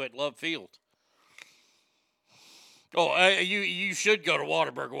Dallas, too, at Love Field. Oh, you should go to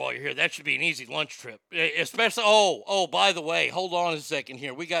Whataburger while you're here. That should be an easy lunch trip. Especially, by the way, hold on a second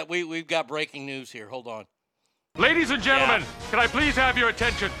here. We've got breaking news here. Hold on. Ladies and gentlemen, can I please have your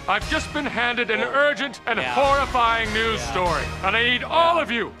attention? I've just been handed an urgent and horrifying news story, and I need all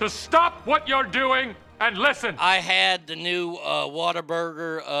of you to stop what you're doing and listen. I had the new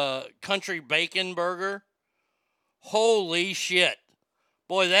Whataburger Country Bacon Burger. Holy shit.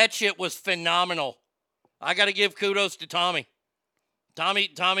 Boy, that shit was phenomenal. I got to give kudos to Tommy. Tommy,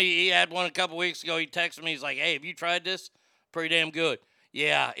 he had one a couple weeks ago. He texted me. He's like, hey, have you tried this? Pretty damn good.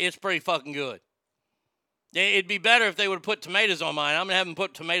 Yeah, it's pretty fucking good. It'd be better if they would have put tomatoes on mine. I'm going to have them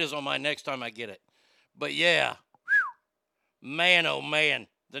put tomatoes on mine next time I get it. But yeah, man, oh man.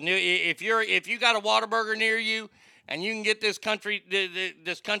 If you got a Whataburger near you and you can get this country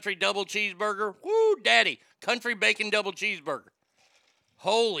double cheeseburger, woo, daddy, country bacon double cheeseburger.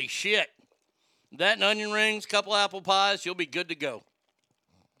 Holy shit. That and onion rings, couple apple pies, you'll be good to go.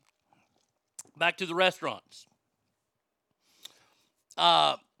 Back to the restaurants.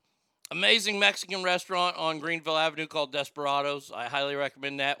 Amazing Mexican restaurant on Greenville Avenue called Desperados. I highly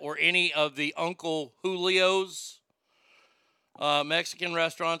recommend that. Or any of the Uncle Julio's Mexican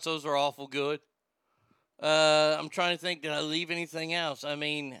restaurants. Those are awful good. I'm trying to think, did I leave anything else? I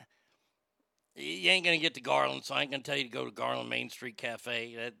mean, you ain't going to get to Garland, so I ain't going to tell you to go to Garland Main Street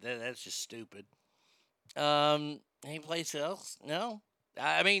Cafe. That's just stupid. Any place else? No.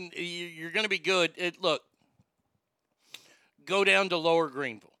 I mean, you're going to be good. Look, go down to Lower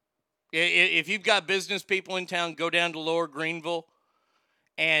Greenville. If you've got business people in town, go down to Lower Greenville.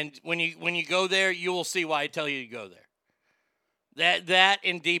 And when you go there, you will see why I tell you to go there. That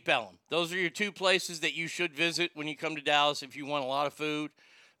and Deep Ellum. Those are your two places that you should visit when you come to Dallas if you want a lot of food.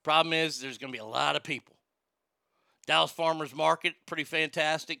 Problem is, there's going to be a lot of people. Dallas Farmers Market, pretty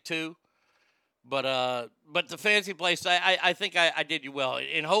fantastic too. But the fancy place, I think I did you well.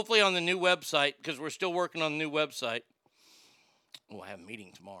 And hopefully on the new website, because we're still working on the new website. Oh, I have a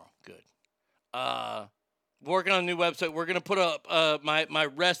meeting tomorrow. Good. Working on a new website. We're going to put up my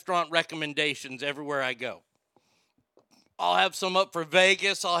restaurant recommendations everywhere I go. I'll have some up for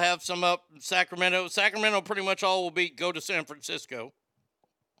Vegas. I'll have some up in Sacramento. Sacramento pretty much all will be go to San Francisco.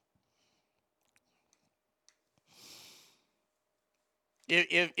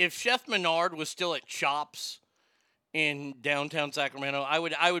 If Chef Menard was still at Chops in downtown Sacramento, I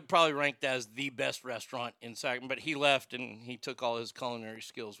would probably rank that as the best restaurant in Sacramento. But he left and he took all his culinary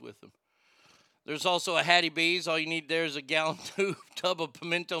skills with him. There's also a Hattie B's. All you need there is a gallon tub of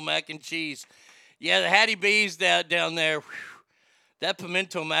pimento mac and cheese. Yeah, the Hattie B's down there. Whew, that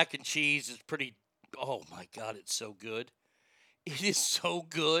pimento mac and cheese is pretty. Oh my God, it's so good. It is so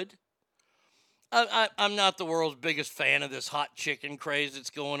good. I'm not the world's biggest fan of this hot chicken craze that's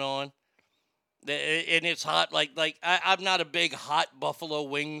going on. And it's hot, like I'm not a big hot buffalo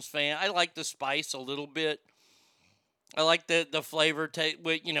wings fan. I like the spice a little bit. I like the flavor,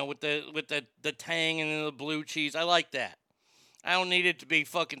 with the tang and the blue cheese. I like that. I don't need it to be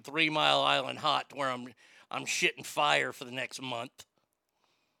fucking 3 Mile Island hot to where I'm shitting fire for the next month.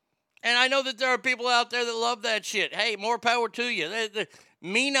 And I know that there are people out there that love that shit. Hey, more power to you.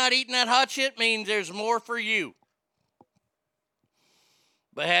 Me not eating that hot shit means there's more for you.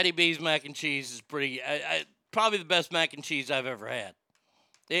 But Hattie B's mac and cheese is probably the best mac and cheese I've ever had.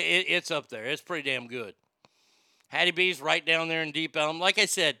 It's up there. It's pretty damn good. Hattie B's right down there in Deep Ellum. Like I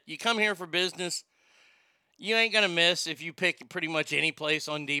said, you come here for business, you ain't going to miss if you pick pretty much any place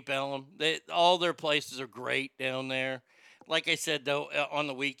on Deep Ellum. All their places are great down there. Like I said, though, on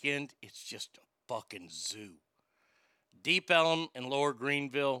the weekend, it's just a fucking zoo. Deep Ellum and Lower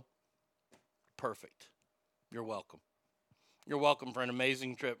Greenville, perfect. You're welcome. You're welcome for an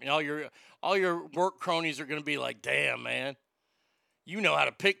amazing trip. And all your work cronies are going to be like, damn, man. You know how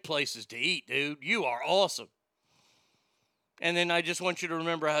to pick places to eat, dude. You are awesome. And then I just want you to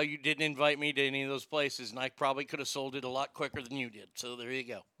remember how you didn't invite me to any of those places, and I probably could have sold it a lot quicker than you did. So there you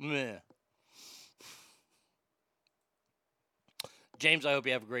go. Meh. James, I hope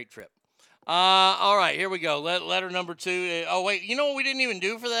you have a great trip. All right, here we go. Letter number 2. Oh, wait, you know what we didn't even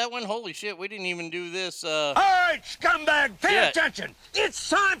do for that one? Holy shit, we didn't even do this. All right, scumbag, pay shit. attention. It's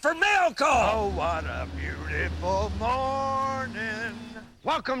time for mail call. Oh, what a beautiful morning.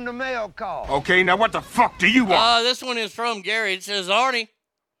 Welcome to mail call. Okay, now what the fuck do you want? This one is from Gary. It says, Arnie,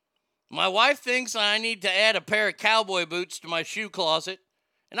 my wife thinks I need to add a pair of cowboy boots to my shoe closet,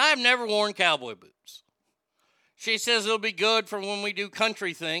 and I have never worn cowboy boots. She says it'll be good for when we do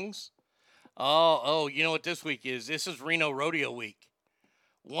country things. Oh, you know what this week is? This is Reno Rodeo Week.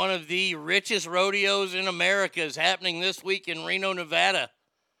 One of the richest rodeos in America is happening this week in Reno, Nevada.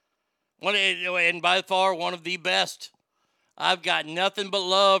 And by far, one of the best. I've got nothing but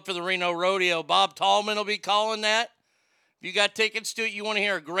love for the Reno Rodeo. Bob Tallman will be calling that. If you got tickets to it, you want to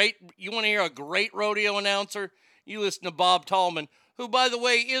hear a great rodeo announcer, you listen to Bob Tallman, who, by the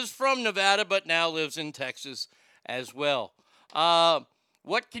way, is from Nevada, but now lives in Texas as well.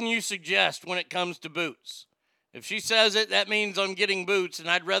 What can you suggest when it comes to boots? If she says it, that means I'm getting boots, and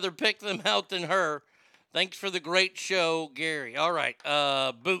I'd rather pick them out than her. Thanks for the great show, Gary. All right,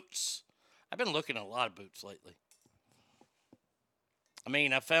 boots. I've been looking at a lot of boots lately. I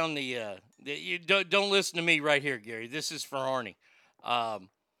mean, I found you don't listen to me right here, Gary. This is for Arnie.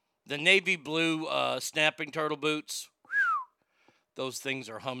 The navy blue snapping turtle boots. Whew, those things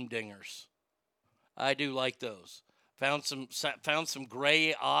are humdingers. I do like those. Found some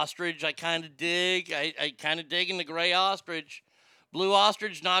gray ostrich I kind of dig. I kind of dig in the gray ostrich. Blue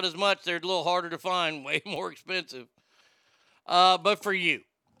ostrich, not as much. They're a little harder to find, way more expensive. But for you.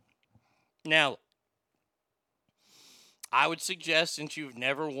 Now, I would suggest, since you've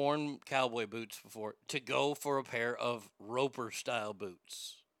never worn cowboy boots before, to go for a pair of Roper-style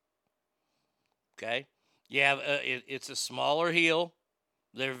boots. Okay? It's a smaller heel.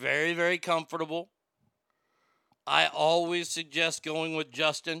 They're very, very comfortable. I always suggest going with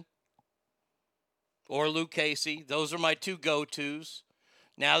Justin or Luke Casey. Those are my two go-tos.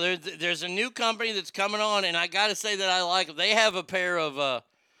 Now, there's a new company that's coming on, and I got to say that I like them. They have a pair of,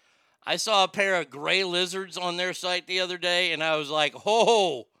 I saw a pair of gray lizards on their site the other day, and I was like,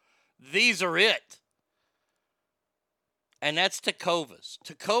 oh, these are it. And that's Tecovas.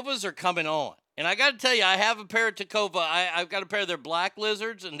 Tecovas are coming on. And I got to tell you, I have a pair of Tecova. I've got a pair of their black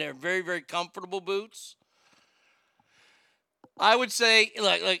lizards, and they're very, very comfortable boots. I would say,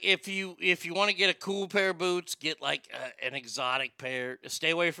 like if you want to get a cool pair of boots, get like an exotic pair.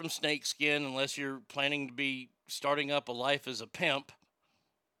 Stay away from snakeskin unless you're planning to be starting up a life as a pimp.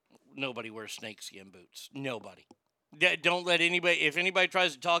 Nobody wears snakeskin boots. Nobody. Don't let anybody. If anybody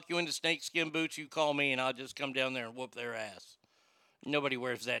tries to talk you into snakeskin boots, you call me and I'll just come down there and whoop their ass. Nobody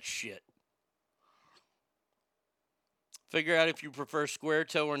wears that shit. Figure out if you prefer square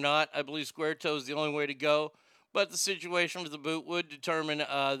toe or not. I believe square toe is the only way to go. But the situation with the boot would determine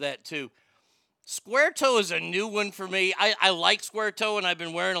that too. Square toe is a new one for me. I like square toe, and I've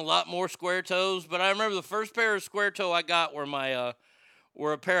been wearing a lot more square toes. But I remember the first pair of square toe I got were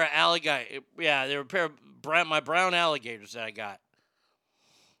a pair of alligator. Yeah, they were a pair of my brown alligators that I got.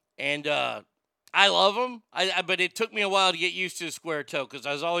 And I love them. But it took me a while to get used to the square toe because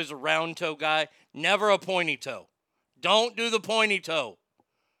I was always a round toe guy, never a pointy toe. Don't do the pointy toe.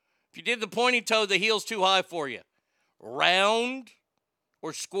 If you did the pointy toe, the heel's too high for you. Round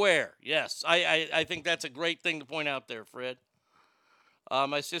or square. Yes, I think that's a great thing to point out there, Fred.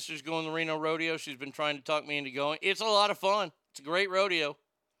 My sister's going to the Reno Rodeo. She's been trying to talk me into going. It's a lot of fun. It's a great rodeo.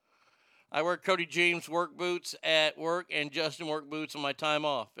 I wear Cody James work boots at work and Justin work boots on my time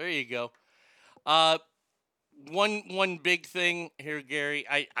off. There you go. One big thing here, Gary.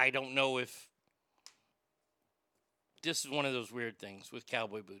 I don't know if this is one of those weird things with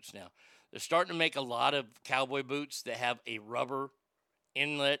cowboy boots now. They're starting to make a lot of cowboy boots that have a rubber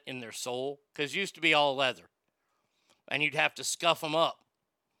inlet in their sole, because it used to be all leather. And you'd have to scuff them up.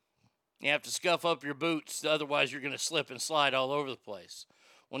 You have to scuff up your boots, otherwise you're going to slip and slide all over the place.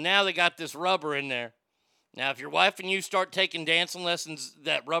 Well, now they got this rubber in there. Now, if your wife and you start taking dancing lessons,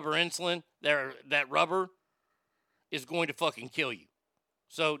 that rubber is going to fucking kill you.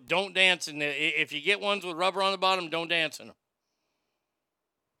 So don't dance in there. If you get ones with rubber on the bottom, don't dance in them.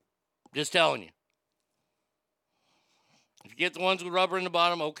 Just telling you. If you get the ones with rubber in the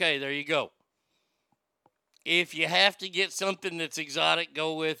bottom, okay, there you go. If you have to get something that's exotic,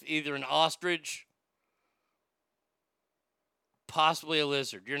 go with either an ostrich, possibly a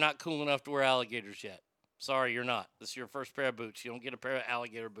lizard. You're not cool enough to wear alligators yet. Sorry, you're not. This is your first pair of boots. You don't get a pair of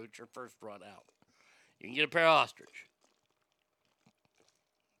alligator boots your first run out. You can get a pair of ostrich.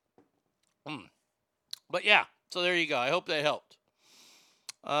 But yeah, so there you go. I hope that helped.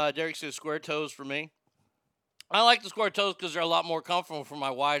 Derek says square toes for me. I like the square toes because they're a lot more comfortable for my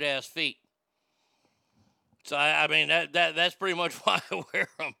wide-ass feet. So, I mean, that's pretty much why I wear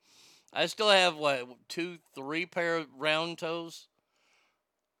them. I still have, 3 pair of round toes?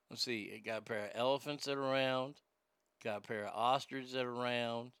 Let's see. I got a pair of elephants that are round. Got a pair of ostriches that are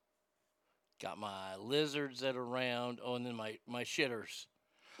round. Got my lizards that are round. Oh, and then my shitters.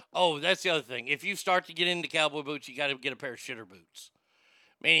 Oh, that's the other thing. If you start to get into cowboy boots, you got to get a pair of shitter boots.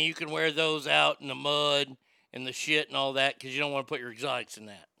 Meaning you can wear those out in the mud and the shit and all that because you don't want to put your exotics in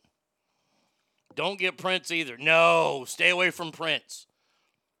that. Don't get prints either. No, stay away from prints.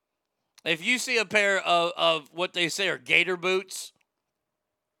 If you see a pair of what they say are gator boots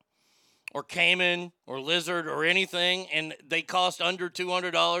or caiman or lizard or anything and they cost under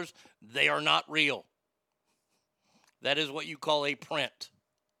 $200, they are not real. That is what you call a print.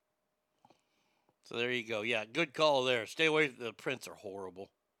 So there you go. Yeah, good call there. Stay away. The prints are horrible.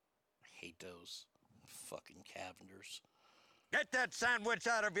 I hate those. Fucking Cavenders. Get that sandwich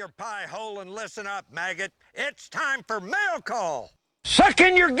out of your pie hole and listen up, maggot. It's time for mail call. Suck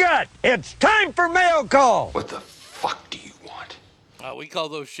in your gut. It's time for mail call. What the fuck do you want? We call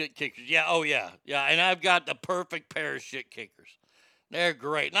those shit kickers. Yeah, oh yeah. Yeah, and I've got the perfect pair of shit kickers. They're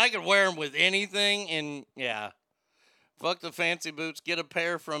great. And I can wear them with anything, and yeah. Fuck the fancy boots. Get a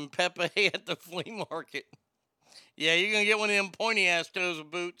pair from Pepe at the flea market. Yeah, you're going to get one of them pointy-ass toes of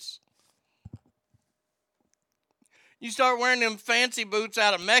boots. You start wearing them fancy boots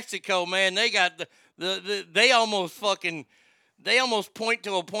out of Mexico, man, they got they almost point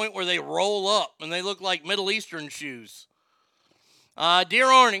to a point where they roll up, and they look like Middle Eastern shoes. Dear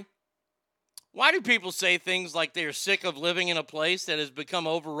Arnie, why do people say things like they are sick of living in a place that has become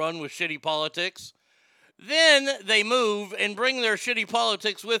overrun with shitty politics? Then they move and bring their shitty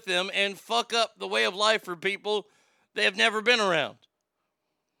politics with them and fuck up the way of life for people they have never been around.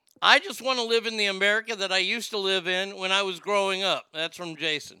 I just want to live in the America that I used to live in when I was growing up. That's from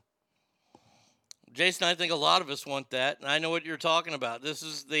Jason. Jason, I think a lot of us want that, and I know what you're talking about. This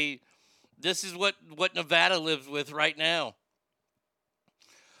is what Nevada lives with right now.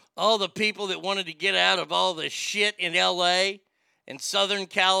 All the people that wanted to get out of all the shit in L.A., in Southern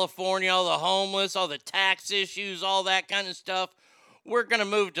California, all the homeless, all the tax issues, all that kind of stuff, we're going to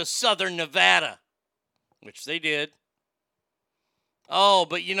move to Southern Nevada, which they did. Oh,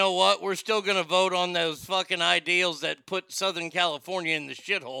 but you know what? We're still going to vote on those fucking ideals that put Southern California in the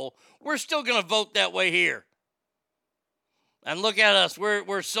shithole. We're still going to vote that way here. And look at us.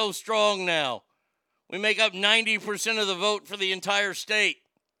 We're so strong now. We make up 90% of the vote for the entire state.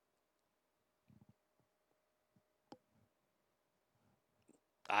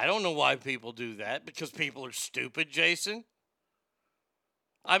 I don't know why people do that, because people are stupid, Jason.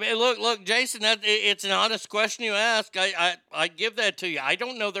 I mean, look, Jason, it's an honest question you ask. I give that to you. I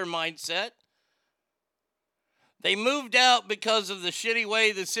don't know their mindset. They moved out because of the shitty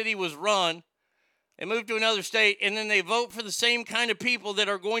way the city was run. They moved to another state, and then they vote for the same kind of people that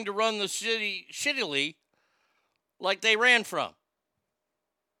are going to run the city shittily like they ran from.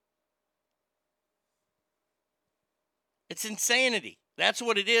 It's insanity. That's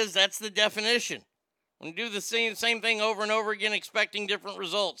what it is. That's the definition. When you do the same thing over and over again, expecting different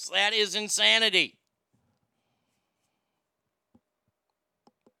results, that is insanity.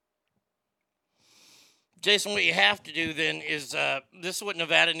 Jason, what you have to do then is, this is what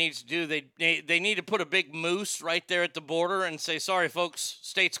Nevada needs to do. They need to put a big moose right there at the border and say, sorry, folks,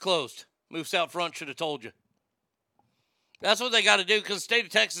 state's closed. Moose out front should have told you. That's what they got to do, because the state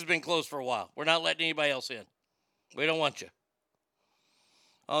of Texas has been closed for a while. We're not letting anybody else in. We don't want you.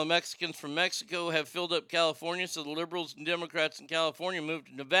 All the Mexicans from Mexico have filled up California, so the liberals and Democrats in California moved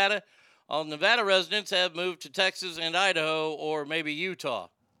to Nevada. All Nevada residents have moved to Texas and Idaho, or maybe Utah.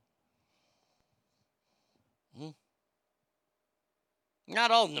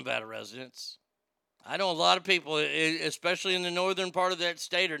 Not all Nevada residents. I know a lot of people, especially in the northern part of that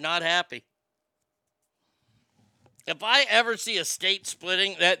state, are not happy. If I ever see a state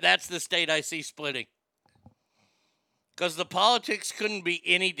splitting, that's the state I see splitting. Because the politics couldn't be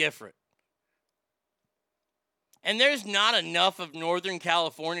any different. And there's not enough of Northern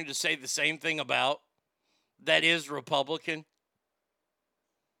California to say the same thing about that is Republican.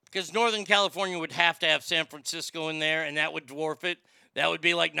 Because Northern California would have to have San Francisco in there, and that would dwarf it. That would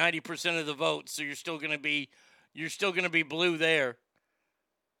be like 90% of the votes. So you're still going to be blue there.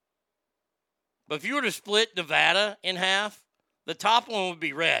 But if you were to split Nevada in half, the top one would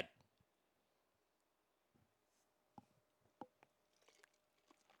be red.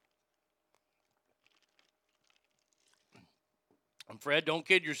 And Fred, don't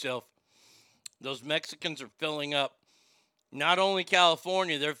kid yourself. Those Mexicans are filling up not only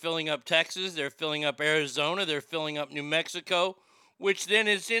California, they're filling up Texas, they're filling up Arizona, they're filling up New Mexico, which then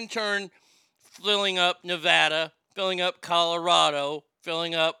is in turn filling up Nevada, filling up Colorado,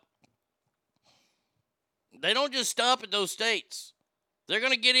 filling up. They don't just stop at those states. They're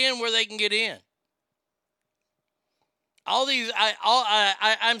going to get in where they can get in. All these,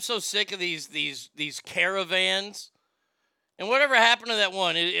 I'm so sick of these caravans. And whatever happened to that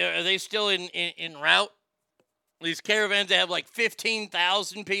one? Are they still in route? These caravans that have like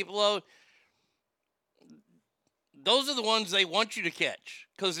 15,000 people on. Those are the ones they want you to catch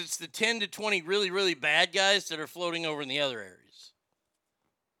because it's the 10 to 20 really, really bad guys that are floating over in the other areas.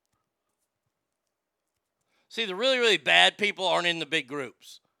 See, the really, really bad people aren't in the big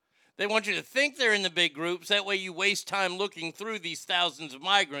groups. They want you to think they're in the big groups. That way you waste time looking through these thousands of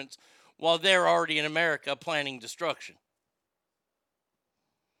migrants while they're already in America planning destruction.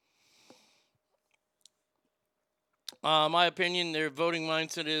 My opinion, their voting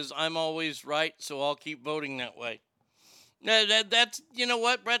mindset is, I'm always right, so I'll keep voting that way. That's, you know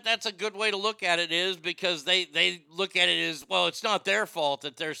what, Brett, that's a good way to look at it is because they look at it as, well, it's not their fault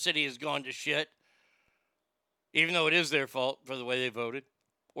that their city has gone to shit, even though it is their fault for the way they voted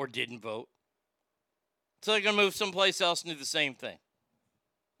or didn't vote. So they're going to move someplace else and do the same thing.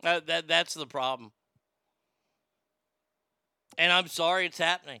 That's the problem. And I'm sorry it's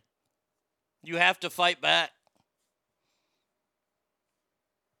happening. You have to fight back.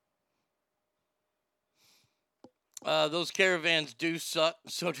 Those caravans do suck.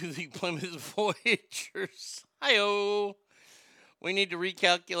 So do the Plymouth Voyagers. Hi-oh. We need to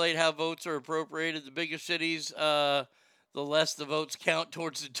recalculate how votes are appropriated. The bigger cities, the less the votes count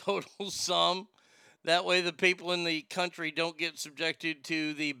towards the total sum. That way the people in the country don't get subjected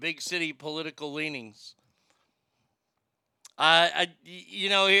to the big city political leanings. I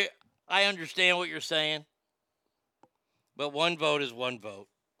understand what you're saying. But one vote is one vote.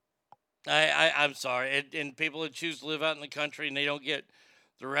 I'm sorry. And people that choose to live out in the country and they don't get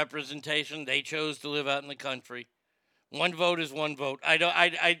the representation, they chose to live out in the country. One vote is one vote. I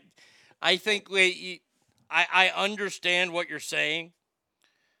think I understand what you're saying,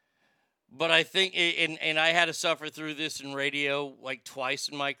 but I think, and I had to suffer through this in radio like twice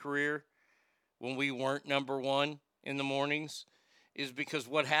in my career when we weren't number one in the mornings, is because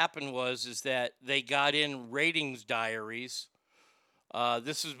what happened is that they got in ratings diaries.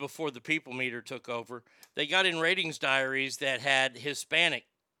 This is before the People Meter took over. They got in ratings diaries that had Hispanic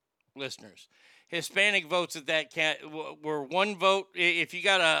listeners. Hispanic votes at that were one vote. If you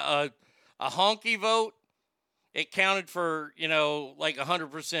got a honky vote, it counted for, like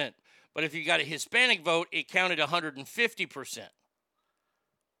 100%. But if you got a Hispanic vote, it counted 150%.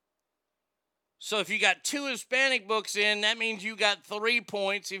 So if you got 2 Hispanic books in, that means you got 3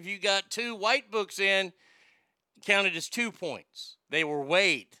 points. If you got 2 white books in, it counted as 2 points. They were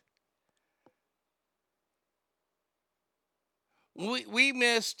weighed. We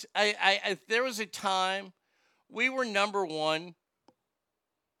missed. There was a time we were number one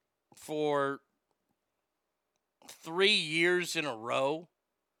for 3 years in a row,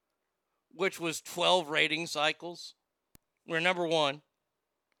 which was 12 rating cycles. We're number one.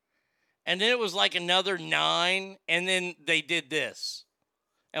 And then it was like another 9, and then they did this.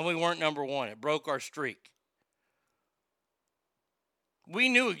 And we weren't number one. It broke our streak. We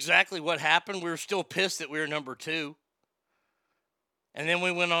knew exactly what happened. We were still pissed that we were number 2. And then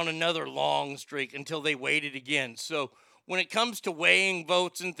we went on another long streak until they waited again. So when it comes to weighing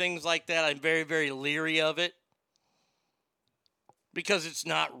votes and things like that, I'm very, very leery of it because it's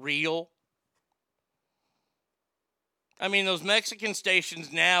not real. I mean, those Mexican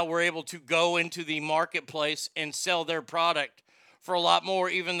stations now were able to go into the marketplace and sell their product for a lot more,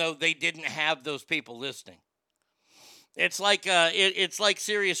 even though they didn't have those people listening. It's like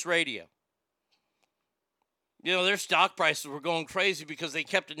Sirius Radio. Their stock prices were going crazy because they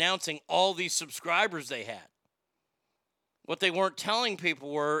kept announcing all these subscribers they had. What they weren't telling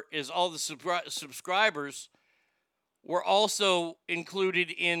people is all the subscribers were also included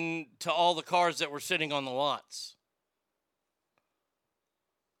into all the cars that were sitting on the lots.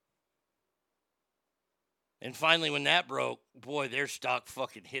 And finally, when that broke, boy, their stock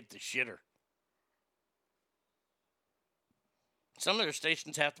fucking hit the shitter. Some of their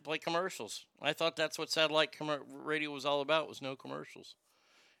stations have to play commercials. I thought that's what satellite radio was all about, was no commercials.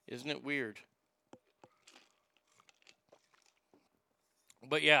 Isn't it weird?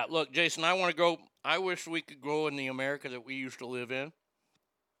 But yeah, look, Jason, I wish we could grow in the America that we used to live in.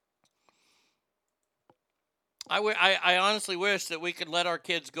 I honestly wish that we could let our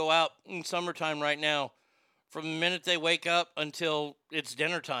kids go out in summertime right now from the minute they wake up until it's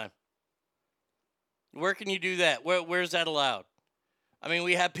dinner time. Where can you do that? Where's that allowed? I mean,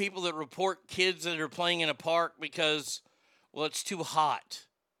 we have people that report kids that are playing in a park because, well, it's too hot.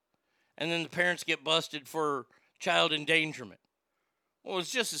 And then the parents get busted for child endangerment. Well,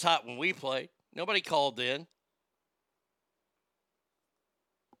 it's just as hot when we played. Nobody called then.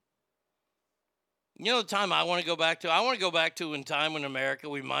 You know the time I want to go back to? I want to go back to a time when America,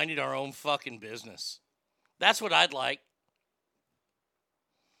 we minded our own fucking business. That's what I'd like.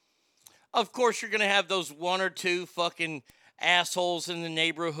 Of course, you're going to have those one or two fucking assholes in the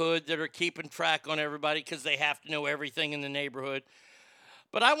neighborhood that are keeping track on everybody because they have to know everything in the neighborhood.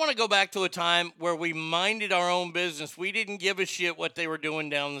 But I want to go back to a time where we minded our own business. We didn't give a shit what they were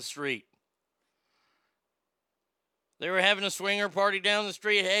doing down the street. They were having a swinger party down the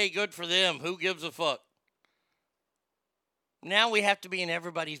street. Hey, good for them. Who gives a fuck? Now we have to be in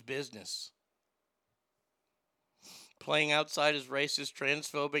everybody's business. Playing outside is racist,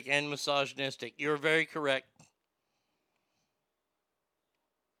 transphobic, and misogynistic. You're very correct.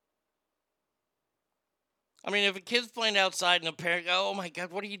 I mean, if a kid's playing outside and a parent goes, oh my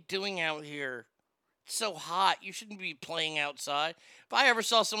God, what are you doing out here? It's so hot. You shouldn't be playing outside. If I ever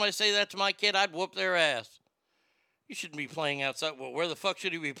saw somebody say that to my kid, I'd whoop their ass. You shouldn't be playing outside. Well, where the fuck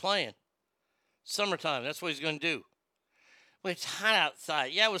should he be playing? Summertime. That's what he's going to do. Well, it's hot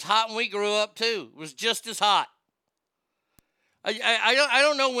outside. Yeah, it was hot when we grew up, too. It was just as hot. I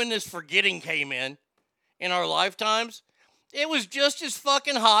don't know when this forgetting came in our lifetimes. It was just as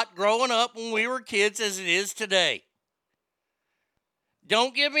fucking hot growing up when we were kids as it is today.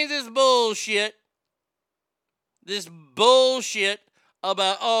 Don't give me this bullshit. This bullshit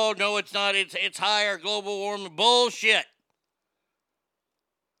about, oh, no, it's not. It's higher global warming. Bullshit.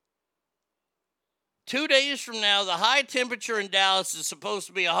 2 days from now, the high temperature in Dallas is supposed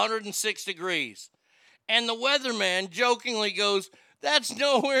to be 106 degrees. And the weatherman jokingly goes, that's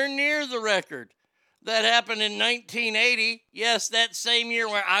nowhere near the record. That happened in 1980. Yes, that same year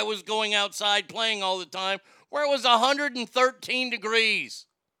where I was going outside playing all the time, where it was 113 degrees.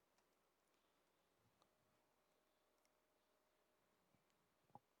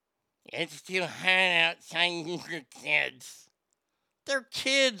 It's too hot outside for kids. They're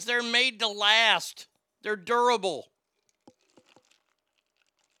kids. They're made to last. They're durable.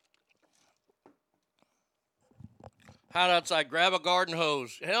 Hot outside. Grab a garden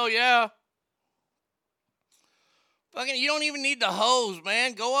hose. Hell yeah. Fucking, you don't even need the hose,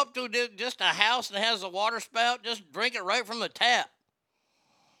 man. Go up to just a house that has a water spout. Just drink it right from the tap.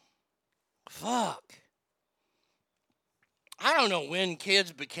 Fuck. I don't know when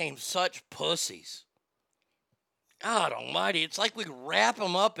kids became such pussies. God almighty. It's like we wrap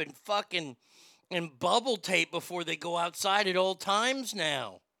them up in bubble tape before they go outside at all times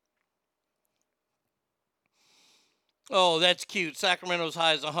now. Oh, that's cute. Sacramento's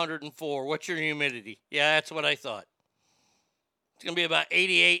high is 104. What's your humidity? Yeah, that's what I thought. It's going to be about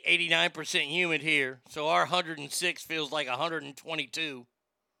 88, 89% humid here. So our 106 feels like 122.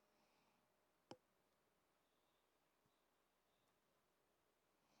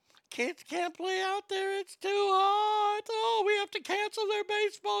 Kids can't play out there. It's too hot. Oh, we have to cancel their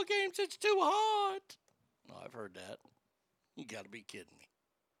baseball games. It's too hot. Oh, I've heard that. You got to be kidding me.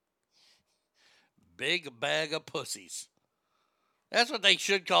 Big bag of pussies. That's what they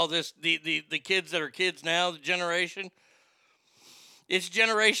should call this. The kids that are kids now, the generation. It's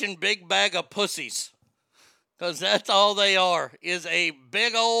Generation Big Bag of Pussies. Because that's all they are, is a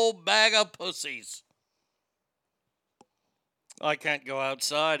big old bag of pussies. I can't go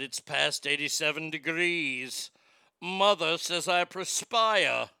outside. It's past 87 degrees. Mother says I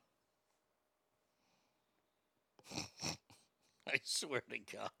perspire. I swear to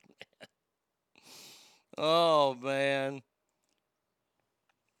God, man. Oh, man.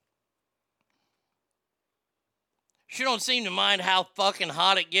 Sure don't seem to mind how fucking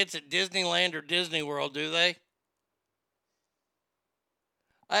hot it gets at Disneyland or Disney World, do they?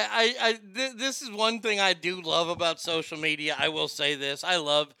 This is one thing I do love about social media. I will say this. I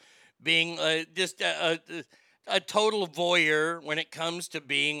love being just a total voyeur when it comes to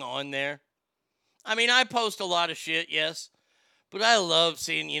being on there. I mean, I post a lot of shit, yes. But I love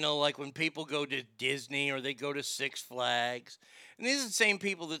seeing, like when people go to Disney or they go to Six Flags. And these are the same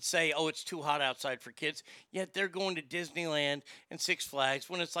people that say, oh, it's too hot outside for kids. Yet they're going to Disneyland and Six Flags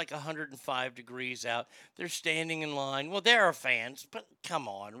when it's like 105 degrees out. They're standing in line. Well, there are fans, but come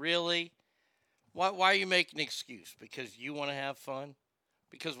on, really? Why are you making an excuse? Because you want to have fun?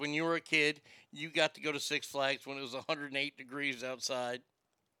 Because when you were a kid, you got to go to Six Flags when it was 108 degrees outside.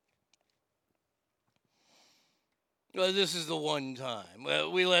 Well, this is the one time. Well,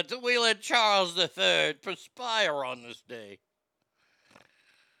 we let Charles III perspire on this day.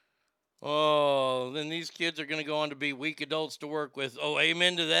 Oh, then these kids are going to go on to be weak adults to work with. Oh,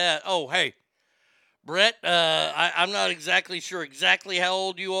 amen to that. Oh, hey, Brett, I'm not exactly sure exactly how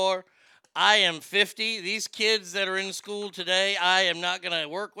old you are. I am 50. These kids that are in school today, I am not going to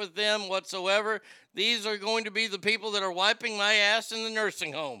work with them whatsoever. These are going to be the people that are wiping my ass in the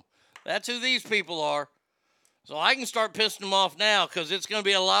nursing home. That's who these people are. So I can start pissing them off now because it's going to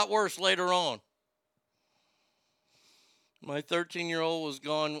be a lot worse later on. My 13-year-old was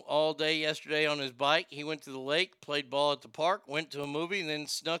gone all day yesterday on his bike. He went to the lake, played ball at the park, went to a movie, and then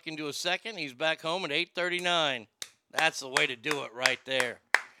snuck into a second. He's back home at 8:39. That's the way to do it right there.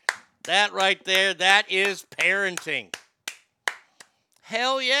 That right there, that is parenting.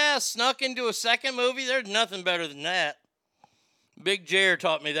 Hell yeah, snuck into a second movie. There's nothing better than that. Big Jer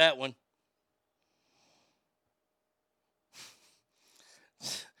taught me that one.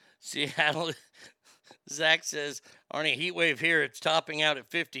 Seattle, Zach says, Arnie, heat wave here. It's topping out at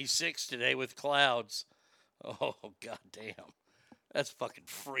 56 today with clouds. Oh, goddamn. That's fucking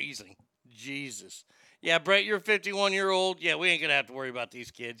freezing. Jesus. Yeah, Brett, you're a 51-year-old. Yeah, we ain't going to have to worry about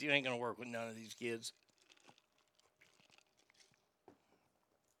these kids. You ain't going to work with none of these kids.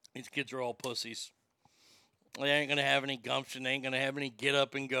 These kids are all pussies. They ain't going to have any gumption. They ain't going to have any get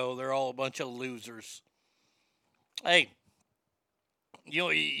up and go. They're all a bunch of losers. Hey.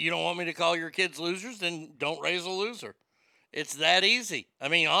 You don't want me to call your kids losers? Then don't raise a loser. It's that easy. I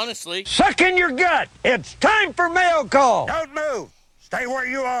mean, honestly. Suck in your gut. It's time for mail call. Don't move. Stay where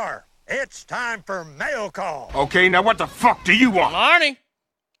you are. It's time for mail call. Okay, now what the fuck do you want? Arnie,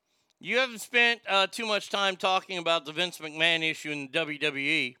 you haven't spent too much time talking about the Vince McMahon issue in the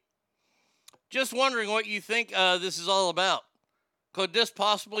WWE. Just wondering what you think this is all about. Could this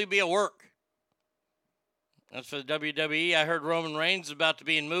possibly be a work? As for the WWE, I heard Roman Reigns is about to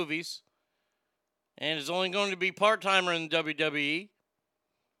be in movies and is only going to be part-timer in the WWE.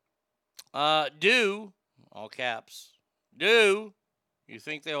 All caps, do you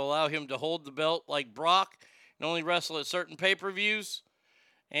think they'll allow him to hold the belt like Brock and only wrestle at certain pay-per-views?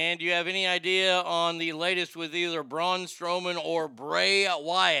 And do you have any idea on the latest with either Braun Strowman or Bray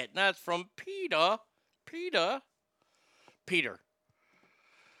Wyatt? And that's from Peter.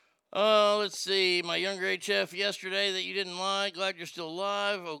 Let's see. My younger HF yesterday that you didn't like. Glad you're still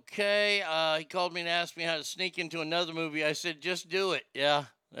alive. Okay. He called me and asked me how to sneak into another movie. I said, just do it. Yeah.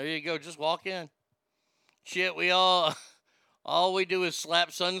 There you go. Just walk in. Shit, all we do is slap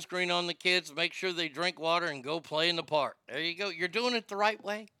sunscreen on the kids, make sure they drink water, and go play in the park. There you go. You're doing it the right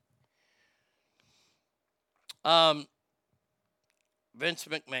way. Vince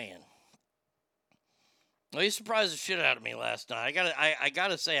McMahon. Well, he surprised the shit out of me last night. I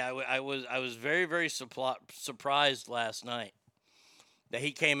gotta say, I was very, very surprised last night that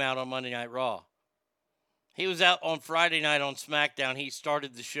he came out on Monday Night Raw. He was out on Friday night on SmackDown. He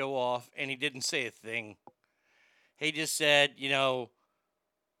started the show off, and he didn't say a thing. He just said, then,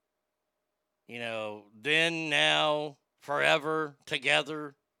 now, forever,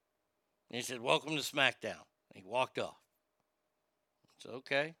 together. And he said, welcome to SmackDown. And he walked off. It's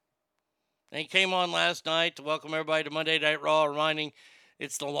okay. And he came on last night to welcome everybody to Monday Night Raw, reminding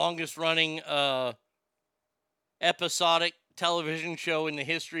it's the longest running episodic television show in the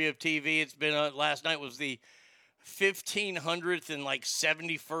history of TV. It's been, last night was the 1500th and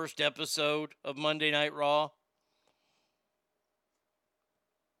 71st episode of Monday Night Raw.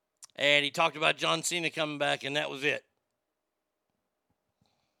 And he talked about John Cena coming back, and that was it.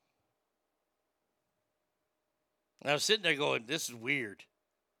 And I was sitting there going, this is weird.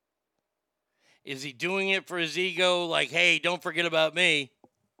 Is he doing it for his ego? Like, hey, don't forget about me.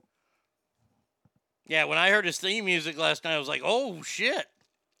 Yeah, when I heard his theme music last night, I was like, oh, shit.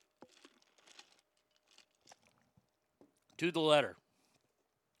 To the letter.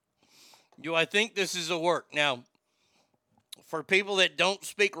 Do I think this is a work? Now, for people that don't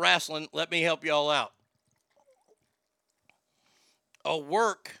speak wrestling, let me help you all out. A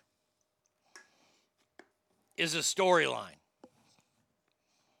work is a storyline.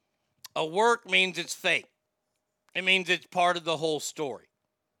 A work means it's fake. It means it's part of the whole story.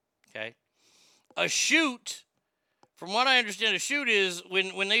 Okay? A shoot From what I understand, a shoot is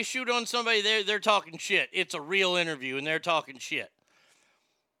when they shoot on somebody, they're talking shit. It's a real interview, and they're talking shit.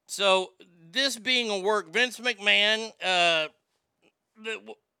 So this being a work, Vince McMahon,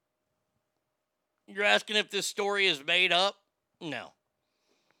 you're asking if this story is made up? No.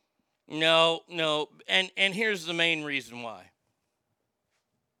 And here's the main reason why.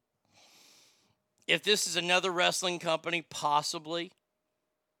 If this is another wrestling company, possibly.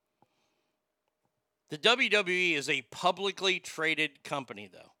 The WWE is a publicly traded company,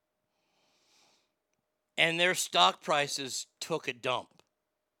 though. And their stock prices took a dump.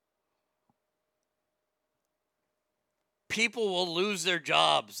 People will lose their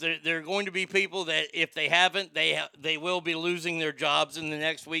jobs. There are going to be people that, if they haven't, they will be losing their jobs in the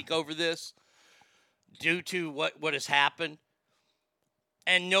next week over this due to what has happened.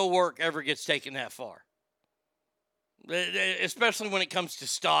 And no work ever gets taken that far. Especially when it comes to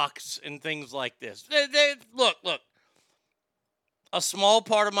stocks and things like this. Look. A small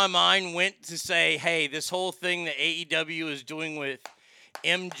part of my mind went to say, hey, this whole thing that AEW is doing with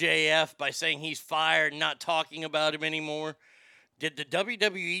MJF by saying he's fired and not talking about him anymore, did the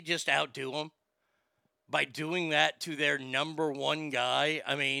WWE just outdo him by doing that to their number one guy?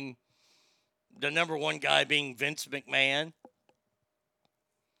 I mean, the number one guy being Vince McMahon.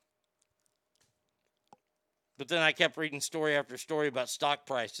 But then I kept reading story after story about stock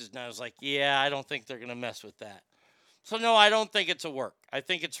prices, and I was like, yeah, I don't think they're going to mess with that. So, no, I don't think it's a work. I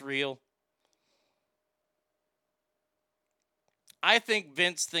think it's real. I think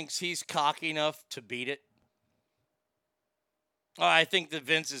Vince thinks he's cocky enough to beat it. I think that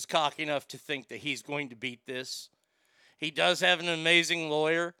Vince is cocky enough to think that he's going to beat this. He does have an amazing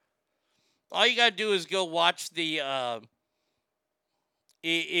lawyer. All you got to do is go watch the...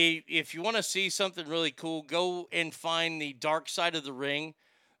 if you want to see something really cool, go and find the Dark Side of the Ring,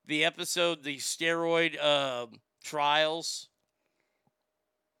 the episode, the steroid trials.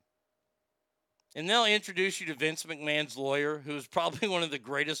 And they'll introduce you to Vince McMahon's lawyer, who's probably one of the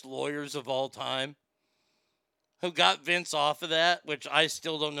greatest lawyers of all time, who got Vince off of that, which I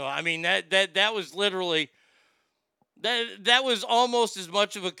still don't know. I mean, that was literally, that was almost as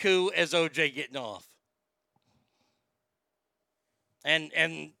much of a coup as OJ getting off.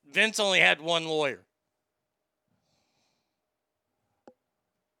 And Vince only had one lawyer.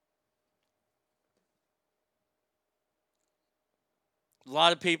 A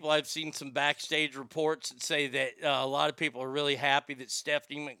lot of people, I've seen some backstage reports that say that a lot of people are really happy that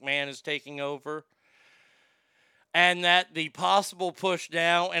Stephanie McMahon is taking over. And that the possible push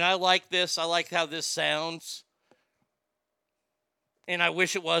now, and I like this, I like how this sounds. And I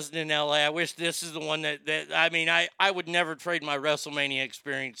wish it wasn't in LA. I wish this is the one that I mean, I would never trade my WrestleMania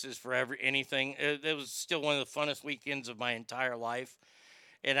experiences for anything. It was still one of the funnest weekends of my entire life.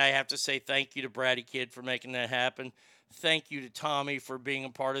 And I have to say thank you to Bratty Kid for making that happen. Thank you to Tommy for being a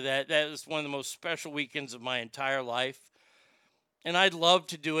part of that. That was one of the most special weekends of my entire life. And I'd love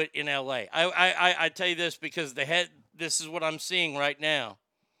to do it in LA. I tell you this because this is what I'm seeing right now.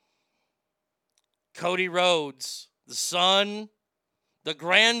 Cody Rhodes, the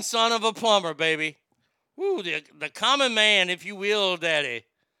grandson of a plumber, baby. Woo, the common man, if you will, Daddy,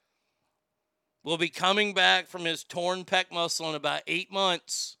 will be coming back from his torn pec muscle in about 8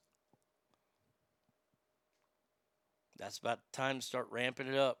 months. That's about time to start ramping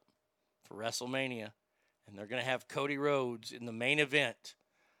it up for WrestleMania. And they're going to have Cody Rhodes in the main event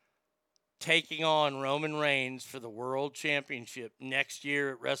taking on Roman Reigns for the World Championship next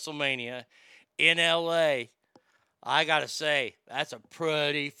year at WrestleMania in LA. I got to say, that's a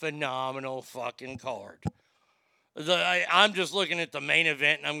pretty phenomenal fucking card. I'm just looking at the main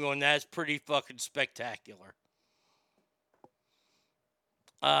event and I'm going, that's pretty fucking spectacular.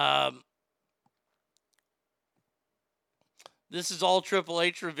 This is all Triple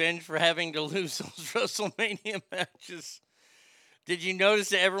H revenge for having to lose those WrestleMania matches. Did you notice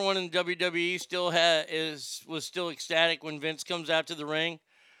that everyone in WWE was still ecstatic when Vince comes out to the ring?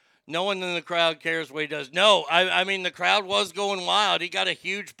 No one in the crowd cares what he does. No, I mean, the crowd was going wild. He got a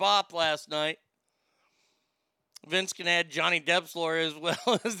huge pop last night. Vince can add Johnny Depp's lawyer as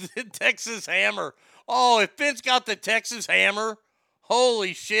well as the Texas Hammer. Oh, if Vince got the Texas Hammer,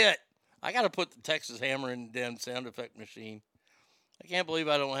 holy shit. I got to put the Texas Hammer in the damn sound effect machine. I can't believe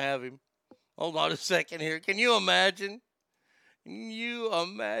I don't have him. Hold on a second here. Can you imagine? Can you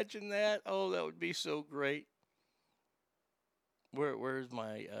imagine that? Oh, that would be so great. Where's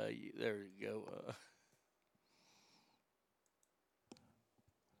my, there you go.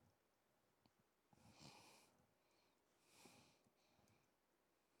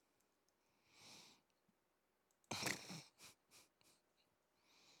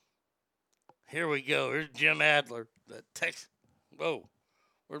 Here we go. Here's Jim Adler. The text. Whoa.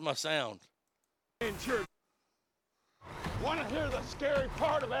 Where's my sound? Insurance. Want to hear the scary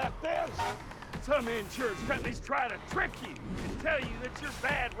part about this? Some insurance companies try to trick you and tell you that your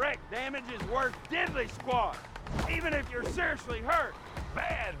bad wreck damage is worth diddly squat. Even if you're seriously hurt.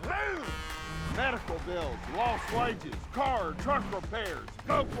 Bad news! Medical bills, lost wages, car or truck repairs.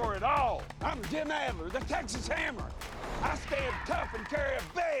 Go for it all. I'm Jim Adler, the Texas Hammer. I stand tough and carry a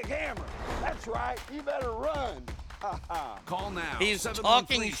big hammer. That's right, you better run. Call now. He's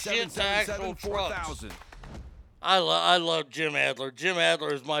talking shit to actual trucks. I love Jim Adler. Jim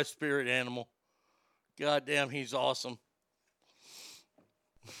Adler is my spirit animal. Goddamn, he's awesome.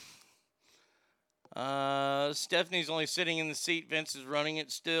 Stephanie's only sitting in the seat. Vince is running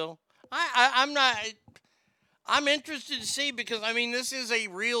it still. I'm not. I'm interested to see because, I mean, this is a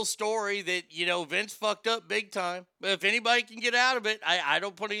real story that, you know, Vince fucked up big time. But if anybody can get out of it, I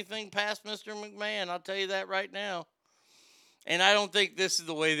don't put anything past Mr. McMahon. I'll tell you that right now. And I don't think this is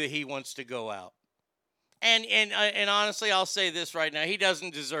the way that he wants to go out. And honestly, I'll say this right now. He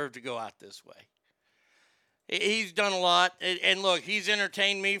doesn't deserve to go out this way. He's done a lot. And look, he's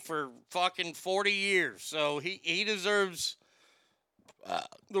entertained me for fucking 40 years. So he deserves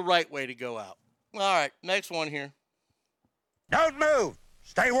the right way to go out. All right, next one here. Don't move.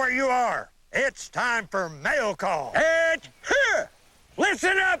 Stay where you are. It's time for mail call. It's here.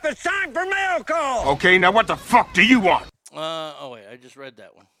 Listen up. It's time for mail call. Okay, now what the fuck do you want? Oh, wait, I just read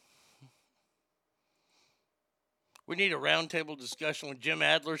that one. We need a roundtable discussion with Jim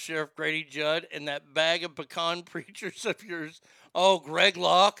Adler, Sheriff Grady Judd, and that bag of pecan preachers of yours. Oh, Greg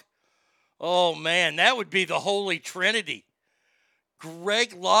Locke. Oh, man, that would be the holy trinity.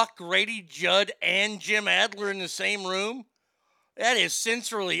 Greg Locke, Grady Judd, and Jim Adler in the same room? That is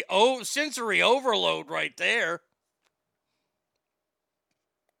sensory overload right there.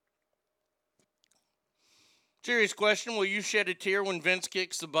 Serious question, will you shed a tear when Vince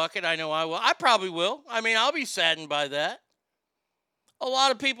kicks the bucket? I know I will. I probably will. I mean, I'll be saddened by that. A lot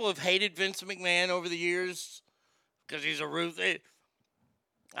of people have hated Vince McMahon over the years because he's a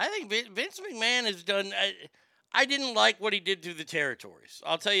I think Vince McMahon has done... I didn't like what he did to the territories.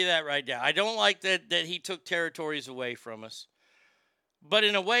 I'll tell you that right now. I don't like that he took territories away from us. But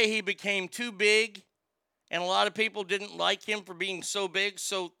in a way, he became too big, and a lot of people didn't like him for being so big,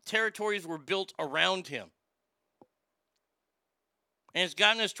 so territories were built around him. And it's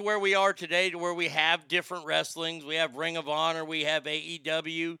gotten us to where we are today, to where we have different wrestlings. We have Ring of Honor. We have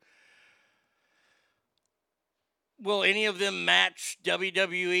AEW. Will any of them match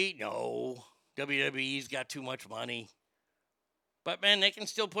WWE? No. WWE's got too much money. But, man, they can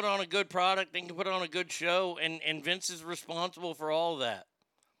still put on a good product. They can put on a good show, and Vince is responsible for all of that.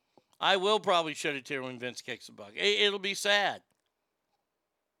 I will probably shed a tear when Vince kicks the bucket. It'll be sad.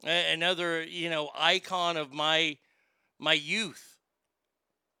 Another, icon of my youth.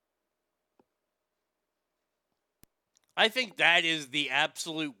 I think that is the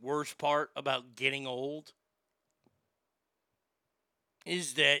absolute worst part about getting old.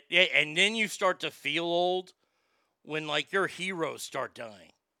 Is that, and then you start to feel old when, like, your heroes start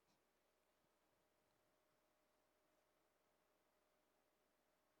dying.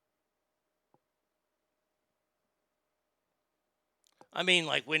 I mean,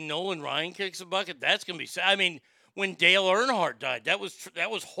 like, when Nolan Ryan kicks a bucket, that's going to be sad. I mean, when Dale Earnhardt died, that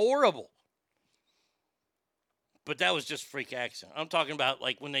was horrible. But that was just a freak accident. I'm talking about,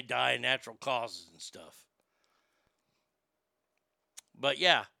 like, when they die of natural causes and stuff. But,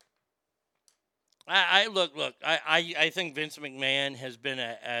 yeah. I think Vince McMahon has been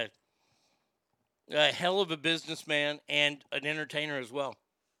a hell of a businessman and an entertainer as well.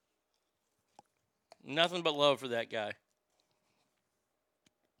 Nothing but love for that guy.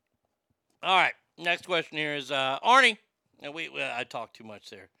 All right. Next question here is Arnie. Now, I talked too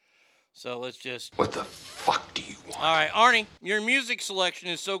much there. So let's just... What the fuck do you want? All right, Arnie, your music selection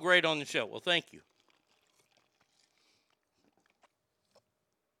is so great on the show. Well, thank you.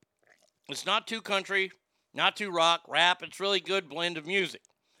 It's not too country, not too rock, rap. It's really good blend of music.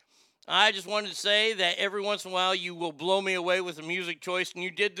 I just wanted to say that every once in a while you will blow me away with a music choice, and you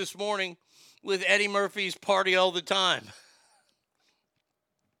did this morning with Eddie Murphy's Party All the Time.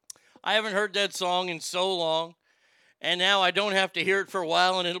 I haven't heard that song in so long. And now I don't have to hear it for a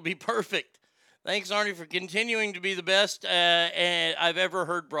while, and it'll be perfect. Thanks, Arnie, for continuing to be the best I've ever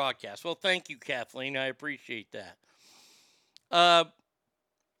heard broadcast. Well, thank you, Kathleen. I appreciate that.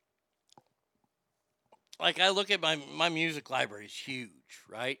 Like, I look at my music library is huge,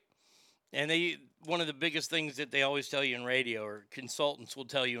 right? And one of the biggest things that they always tell you in radio, or consultants will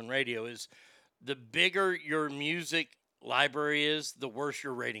tell you in radio, is the bigger your music library is, the worse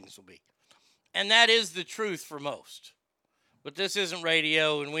your ratings will be. And that is the truth for most. But this isn't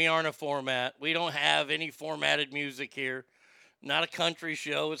radio, and we aren't a format. We don't have any formatted music here. Not a country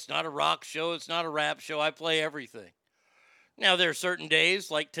show. It's not a rock show. It's not a rap show. I play everything. Now, there are certain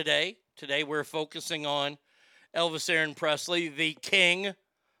days, like today. Today, we're focusing on Elvis Aaron Presley, the king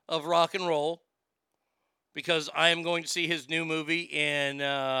of rock and roll, because I am going to see his new movie in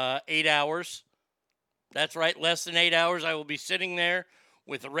 8 hours. That's right, less than 8 hours. I will be sitting there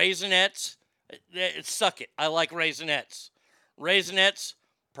with Raisinets. Suck it. I like Raisinets. Raisinets,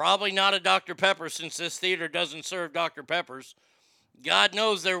 probably not a Dr. Pepper since this theater doesn't serve Dr. Peppers. God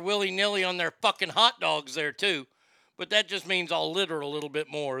knows they're willy-nilly on their fucking hot dogs there, too. But that just means I'll litter a little bit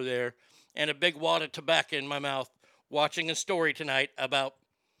more there and a big wad of tobacco in my mouth watching a story tonight about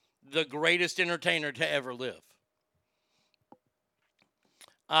the greatest entertainer to ever live.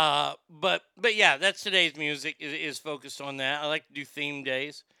 But yeah, that's today's music is focused on that. I like to do theme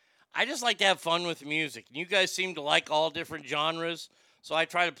days. I just like to have fun with music. You guys seem to like all different genres, so I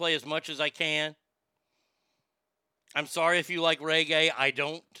try to play as much as I can. I'm sorry if you like reggae. I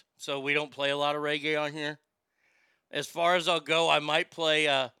don't, so we don't play a lot of reggae on here. As far as I'll go, I might play,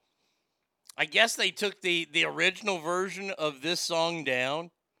 I guess they took the original version of this song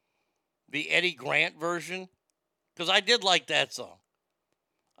down, the Eddie Grant version, because I did like that song.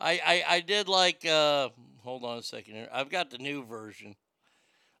 I did like, hold on a second here. I've got the new version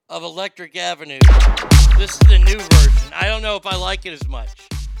of Electric Avenue. This is the new version. I don't know if I like it as much.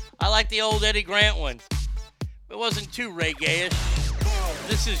 I like the old Eddie Grant one. It wasn't too reggae-ish.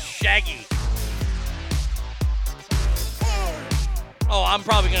 This is Shaggy. Oh, I'm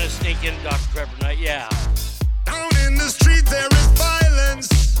probably going to sneak in Dr. Pepper Night. Yeah. Down in the street there is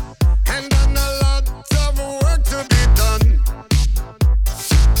violence, and a lot of work to be done.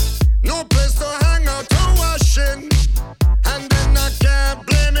 No place to hang out or wash in, and then I can't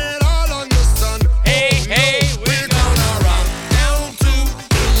blame it all on the sun. Hey, we're gonna rock down to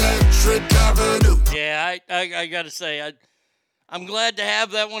Electric Avenue. Yeah, I got to say, I'm glad to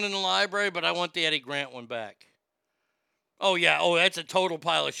have that one in the library, but I want the Eddie Grant one back. Oh, yeah. Oh, that's a total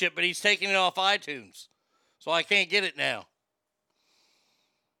pile of shit, but he's taking it off iTunes, so I can't get it now.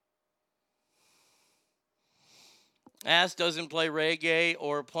 Ass doesn't play reggae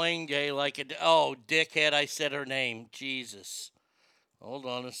or plain gay like it. Oh, dickhead, I said her name. Jesus. Hold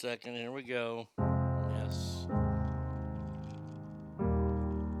on a second. Here we go. Yes.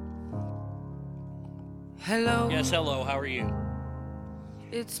 Hello. Yes, hello. How are you?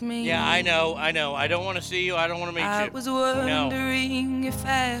 It's me. Yeah, I know. I don't want to see you. I don't want to meet you. I was wondering if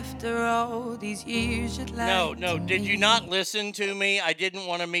after all these years you'd like No. Did you not listen to me? I didn't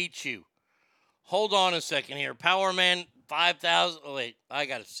want to meet you. Hold on a second here. Powerman 5000. Oh, wait. I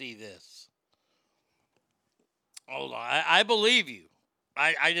got to see this. Hold on. I believe you.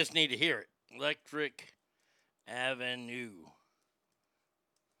 I just need to hear it. Electric Avenue.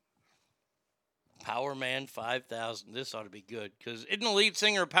 Powerman 5000. This ought to be good. Because isn't the lead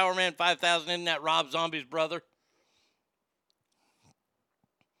singer of Powerman 5000, isn't that Rob Zombie's brother?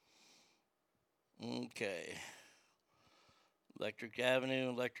 Okay. Electric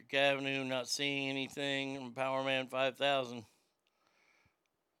Avenue, not seeing anything from Powerman 5000.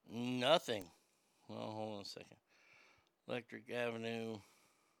 Nothing. Well, hold on a second. Electric Avenue.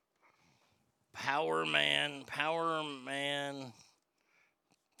 Powerman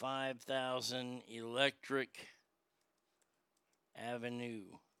 5000 Electric Avenue.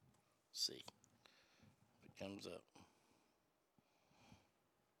 Let's see if it comes up.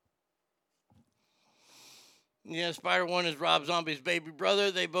 Yeah, Spider-1 is Rob Zombie's baby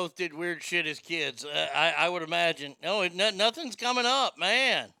brother. They both did weird shit as kids. I would imagine. No, nothing's coming up,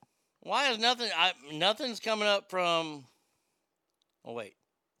 man. Why is nothing? Nothing's coming up from... Oh, wait.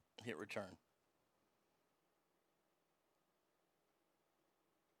 Hit return.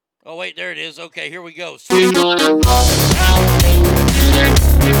 Oh, wait, there it is. Okay, here we go. That's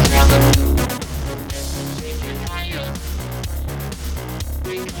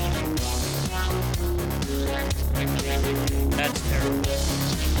terrible.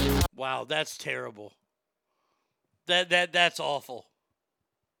 Wow, that's terrible. That's awful.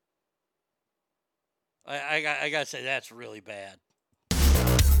 I gotta say that's really bad.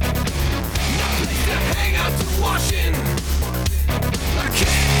 Hang out to washing. I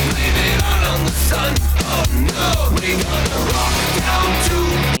can't blame it all on the sun. Oh no, we gonna rock down to.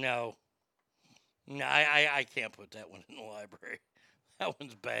 No, I can't put that one in the library. That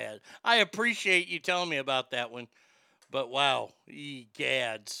one's bad. I appreciate you telling me about that one, but wow, ye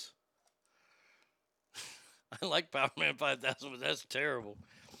gads. I like Powerman 5000, but that's terrible.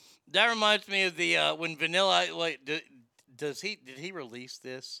 That reminds me of the when Vanilla. Did he release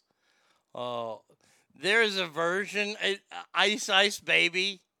this? Oh, there's a version, Ice Ice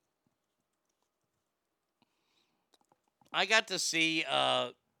Baby. I got to see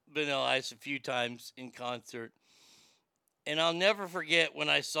Vanilla Ice a few times in concert, and I'll never forget when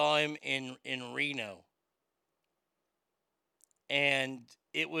I saw him in Reno. And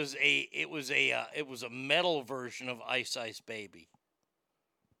it was a metal version of Ice Ice Baby.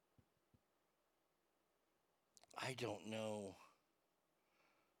 I don't know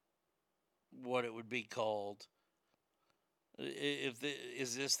what it would be called.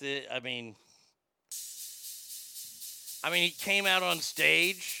 Is this the? I mean, he came out on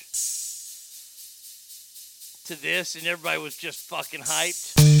stage to this, and everybody was just fucking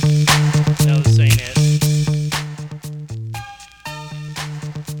hyped. No, this ain't it.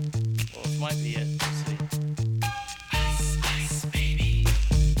 Well, this might be it. Let's see. Ice, ice, baby.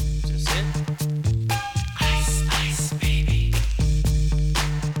 Is this it? Ice, ice, baby.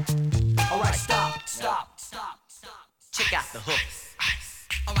 All right, stop. Check out the hook.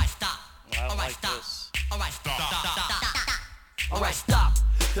 All right, stop. I don't like this. All right, stop. All right, stop.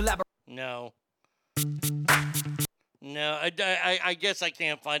 Collaborate. No. No, I guess I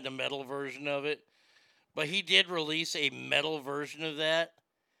can't find a metal version of it. But he did release a metal version of that.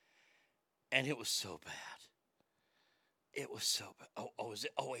 And it was so bad. It was so bad. Oh, is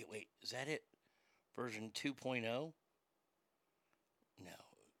it? Oh, wait. Is that it? Version 2.0? No.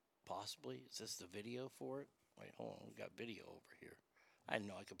 Possibly. Is this the video for it? Wait, hold on. We got video over here. I didn't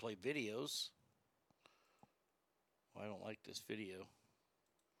know I could play videos. Well, I don't like this video.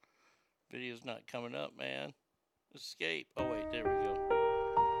 Video's not coming up, man. Escape. Oh, wait. There we go.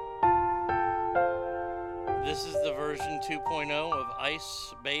 This is the version 2.0 of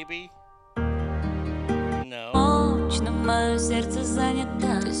Ice Baby. No.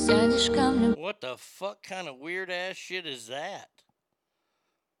 What the fuck kind of weird ass shit is that?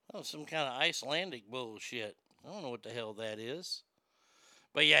 Oh, some kind of Icelandic bullshit. I don't know what the hell that is.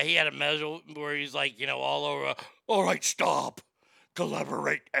 But yeah, he had a measure where he's like, all over. All right, stop.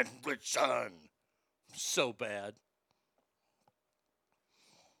 Collaborate and listen. So bad.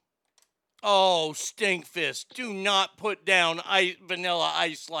 Oh, Stinkfist, do not put down Vanilla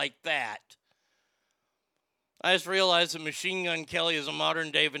Ice like that. I just realized that Machine Gun Kelly is a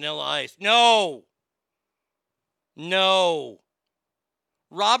modern-day Vanilla Ice. No!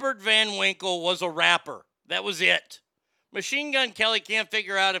 Robert Van Winkle was a rapper. That was it. Machine Gun Kelly can't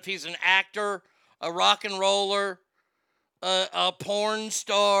figure out if he's an actor, a rock and roller, a porn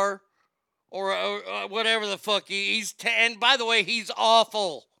star, or whatever the fuck he's. And by the way, he's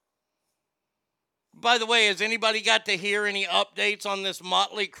awful. By the way, has anybody got to hear any updates on this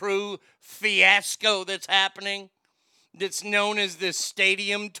Motley Crue fiasco that's happening? That's known as this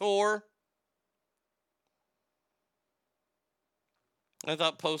stadium tour? I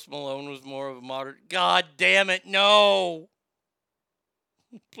thought Post Malone was more of a modern. God damn it, no!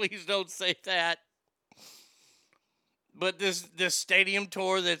 Please don't say that. But this stadium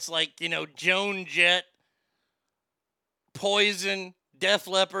tour that's like, Joan Jett, Poison, Def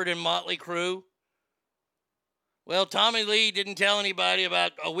Leppard, and Motley Crue. Well, Tommy Lee didn't tell anybody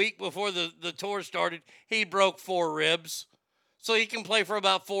about a week before the tour started. He broke 4 ribs. So he can play for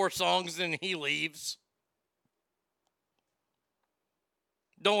about 4 songs, and he leaves.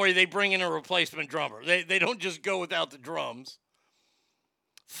 Don't worry, they bring in a replacement drummer. They don't just go without the drums.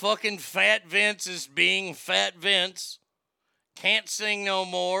 Fucking Fat Vince is being Fat Vince. Can't sing no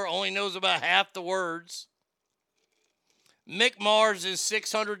more. Only knows about half the words. Mick Mars is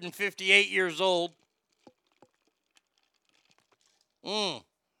 658 years old. All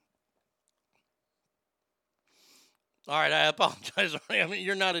right, I apologize. I mean,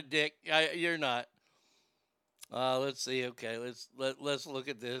 you're not a dick. You're not. Let's see. Okay, let's look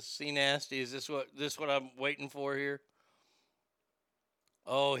at this. See Nasty. Is this what I'm waiting for here?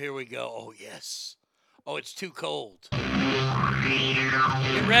 Oh, here we go. Oh yes. Oh, it's too cold. Get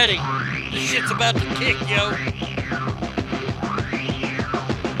ready. The shit's about to kick, yo.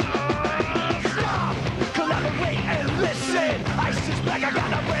 Collaborate and listen. Ice is back. I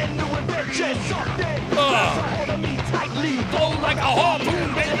got a brand new invention. Something. Hold me tightly. Blow like a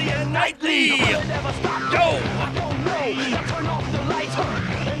harpoon, daily and nightly. Yo. I don't know. Now turn off the lights,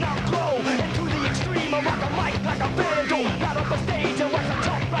 and I'll glow. And to the extreme, I rock a mic like a vandal. Got up a stage and wax a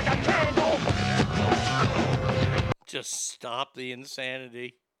top like a candle. Just stop the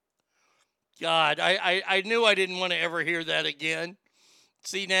insanity. God, I knew I didn't want to ever hear that again.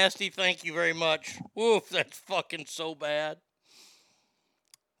 See, Nasty, thank you very much. Oof, that's fucking so bad.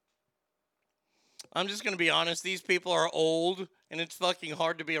 I'm just going to be honest. These people are old and it's fucking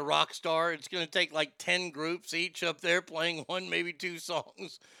hard to be a rock star. It's going to take like 10 groups each up there playing one, maybe two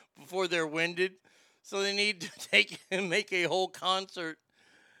songs before they're winded. So they need to take and make a whole concert.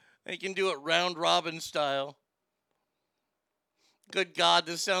 They can do it round robin style. Good God,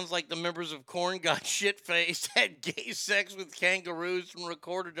 this sounds like the members of Korn got shit-faced, had gay sex with kangaroos, and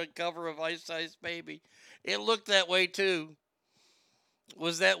recorded a cover of Ice Ice Baby. It looked that way too.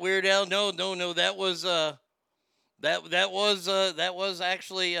 Was that Weird Al? No. That was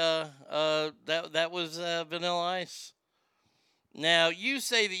actually Vanilla Ice. Now you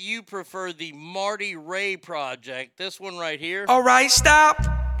say that you prefer the Marty Ray project. This one right here. All right, stop,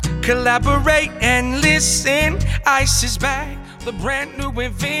 collaborate and listen. Ice is back, the brand new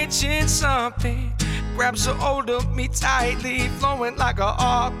invention. Something grabs a hold of me tightly, flowing like a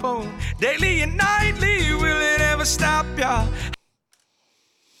harpoon, daily and nightly. Will it ever stop, y'all?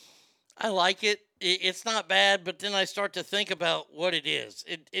 I like it. It's not bad, but then I start to think about what it is.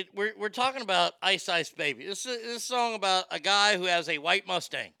 We're talking about Ice Ice Baby. This is a song about a guy who has a white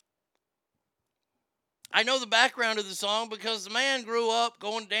Mustang. I know the background of the song because the man grew up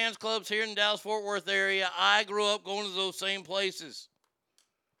going to dance clubs here in the Dallas-Fort Worth area. I grew up going to those same places.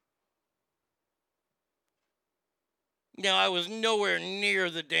 Now, I was nowhere near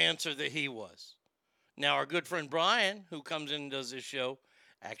the dancer that he was. Now, our good friend Brian, who comes in and does this show,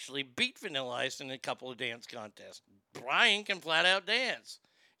 actually beat Vanilla Ice in a couple of dance contests. Brian can flat out dance.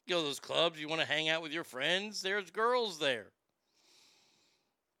 You go to those clubs, you want to hang out with your friends, there's girls there.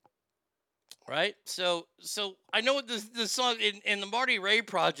 Right? So I know what this song, in the Marty Ray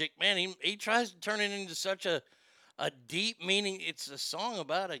project, man, he tries to turn it into such a deep meaning. It's a song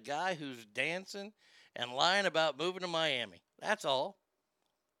about a guy who's dancing and lying about moving to Miami. That's all.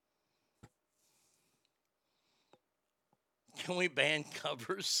 Can we ban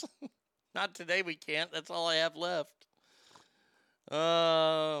covers? Not today, we can't. That's all I have left.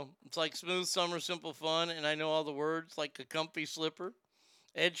 It's like Smooth Summer, Simple Fun, and I know all the words, like a comfy slipper.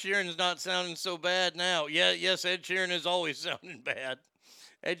 Ed Sheeran's not sounding so bad now. Yes, Ed Sheeran is always sounding bad.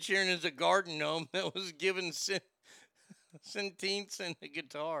 Ed Sheeran is a garden gnome that was given sentience and a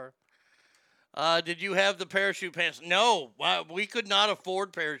guitar. Did you have the parachute pants? No, we could not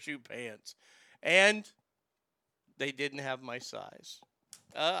afford parachute pants. And they didn't have my size.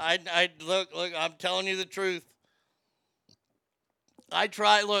 Look, I'm telling you the truth. I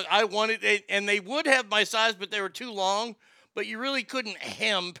tried, I wanted it, and they would have my size, but they were too long, but you really couldn't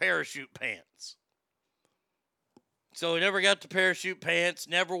hem parachute pants. So I never got the parachute pants,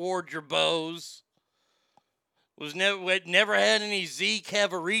 never wore Jerbo's, never had any Z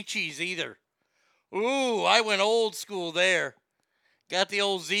Cavaricis either. Ooh, I went old school there. Got the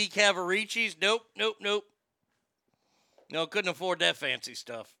old Z Cavaricis? Nope. No, couldn't afford that fancy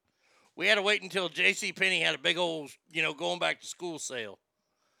stuff. We had to wait until JCPenney had a big old, going back to school sale.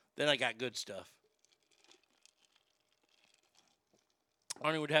 Then I got good stuff.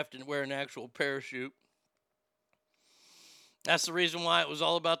 Arnie would have to wear an actual parachute. That's the reason why it was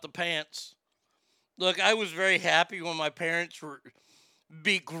all about the pants. Look, I was very happy when my parents were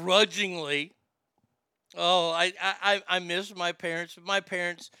begrudgingly. I miss my parents. My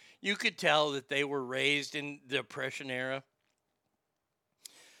parents, you could tell that they were raised in the Depression era.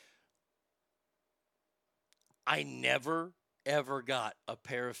 I never, ever got a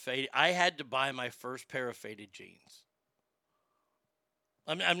pair of faded. I had to buy my first pair of faded jeans.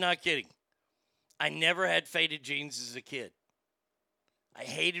 I'm not kidding. I never had faded jeans as a kid. I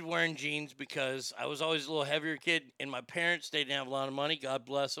hated wearing jeans because I was always a little heavier kid, and my parents, they didn't have a lot of money, God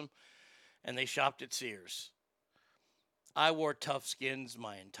bless them, and they shopped at Sears. I wore Tough Skins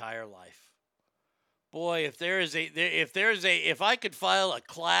my entire life. Boy, if I could file a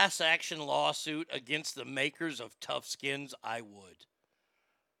class action lawsuit against the makers of Tough Skins, I would.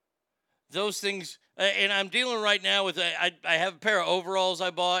 Those things, and I'm dealing right now with I have a pair of overalls I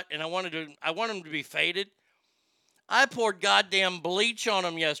bought, and I want them to be faded. I poured goddamn bleach on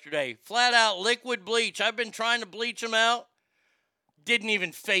them yesterday, flat out liquid bleach. I've been trying to bleach them out, didn't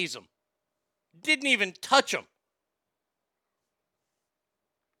even phase them, didn't even touch them.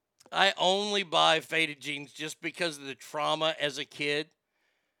 I only buy faded jeans just because of the trauma as a kid.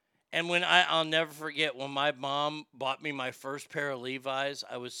 And I'll never forget when my mom bought me my first pair of Levi's,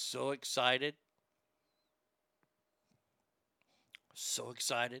 I was so excited. So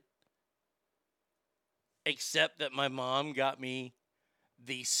excited. Except that my mom got me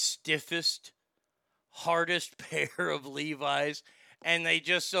the stiffest, hardest pair of Levi's, and they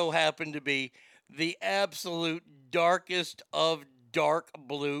just so happened to be the absolute darkest of dark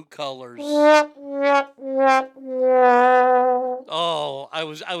blue colors. Oh, I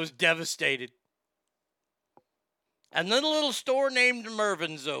was devastated. And then a little store named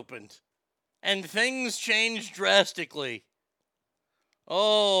Mervin's opened. And things changed drastically.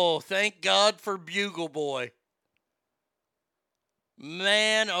 Oh, thank God for Bugle Boy.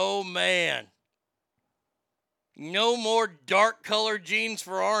 Man, oh man. No more dark colored jeans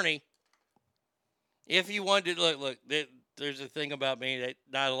for Arnie. If you wanted to, look, there's a thing about me that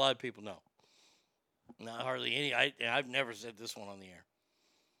not a lot of people know. Not hardly any. I've never said this one on the air.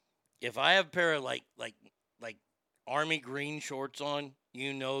 If I have a pair of like army green shorts on,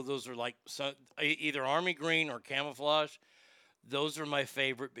 you know those are like either army green or camouflage. Those are my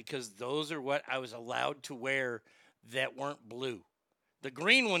favorite because those are what I was allowed to wear that weren't blue. The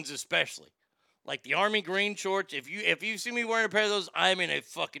green ones especially. Like the army green shorts, if you see me wearing a pair of those, I'm in a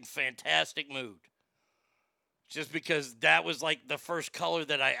fucking fantastic mood. Just because that was like the first color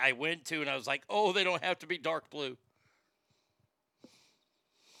that I went to, and I was like, oh, they don't have to be dark blue.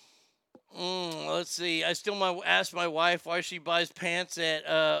 Let's see. I still might ask my wife why she buys pants that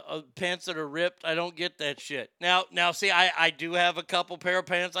are ripped. I don't get that shit. Now, see, I do have a couple pair of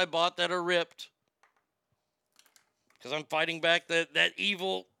pants I bought that are ripped. Because I'm fighting back that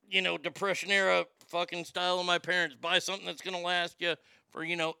evil, Depression era fucking style of my parents. Buy something that's going to last you for,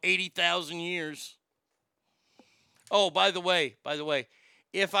 80,000 years. Oh, by the way,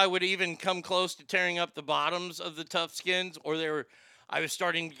 if I would even come close to tearing up the bottoms of the Tough Skins, or I was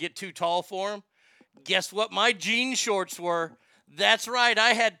starting to get too tall for them, guess what my jean shorts were? That's right,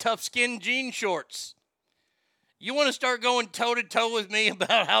 I had Tough Skin jean shorts. You want to start going toe-to-toe with me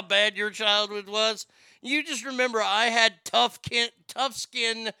about how bad your childhood was? You just remember I had tough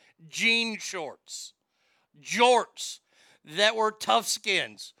skin jean shorts. Jorts that were Tough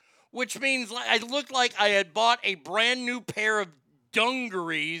Skins. Which means I looked like I had bought a brand new pair of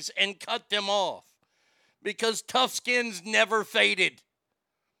dungarees and cut them off. Because Tough Skins never faded.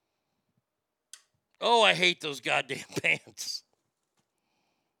 Oh, I hate those goddamn pants.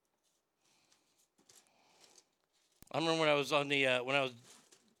 I remember when I was on when I was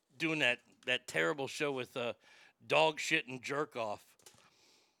doing that terrible show with Dog Shit and Jerk Off.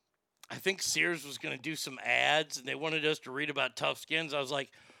 I think Sears was going to do some ads, and they wanted us to read about Tough Skins. I was like,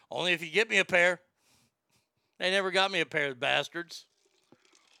 only if you get me a pair. They never got me a pair, the bastards.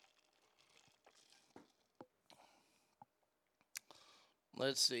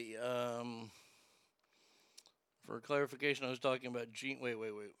 Let's see. For clarification, I was talking about Gene. Wait.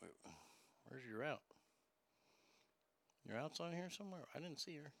 Where's your out? Your out's on here somewhere? I didn't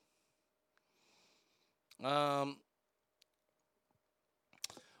see her.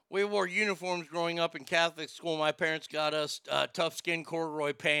 We wore uniforms growing up in Catholic school. My parents got us Tough Skin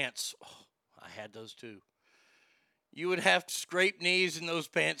corduroy pants. Oh, I had those too. You would have to scrape knees and those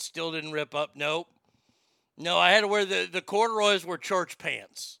pants still didn't rip up. Nope. No, I had to wear the corduroys were church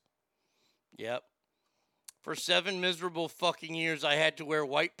pants. Yep. For 7 miserable fucking years, I had to wear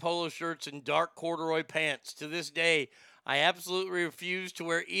white polo shirts and dark corduroy pants. To this day, I absolutely refuse to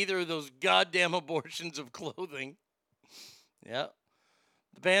wear either of those goddamn abortions of clothing. Yep.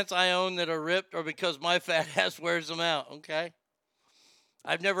 The pants I own that are ripped are because my fat ass wears them out, okay?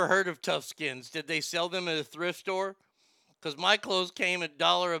 I've never heard of Tough Skins. Did they sell them at a thrift store? Because my clothes came at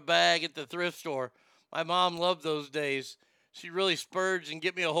 $1 a bag at the thrift store. My mom loved those days. She'd really splurge and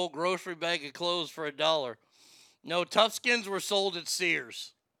get me a whole grocery bag of clothes for $1. No, Tough Skins were sold at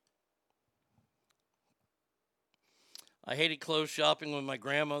Sears. I hated clothes shopping with my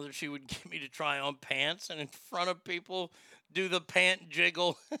grandmother. She would get me to try on pants and in front of people do the pant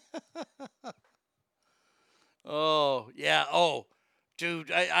jiggle. Oh, yeah. Oh,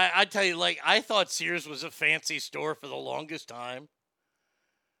 dude, I tell you, like, I thought Sears was a fancy store for the longest time.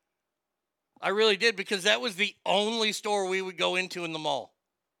 I really did, because that was the only store we would go into in the mall.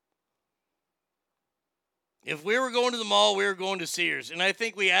 If we were going to the mall, we were going to Sears. And I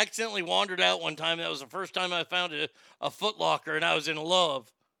think we accidentally wandered out one time. That was the first time I found a Foot Locker, and I was in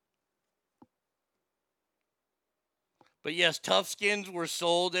love. But yes, Tough Skins were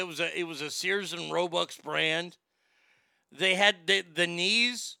sold. It was a Sears and Roebuck's brand. They had the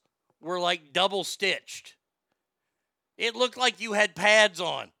knees were like double stitched. It looked like you had pads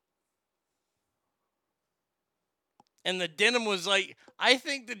on. And the denim was like, I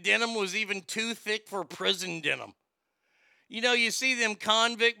think the denim was even too thick for prison denim. You know, you see them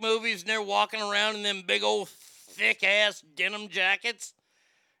convict movies and they're walking around in them big old thick ass denim jackets.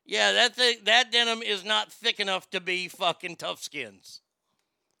 Yeah, that denim is not thick enough to be fucking Tough Skins.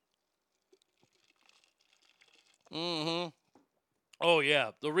 Mm-hmm. Oh,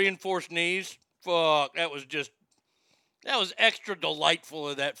 yeah. The reinforced knees. Fuck, that was extra delightful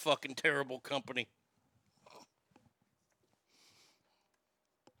of that fucking terrible company.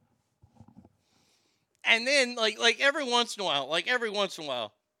 And then, like every once in a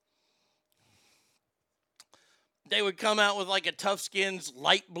while, they would come out with like a Tough Skins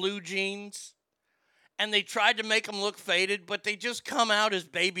light blue jeans, and they tried to make them look faded, but they just come out as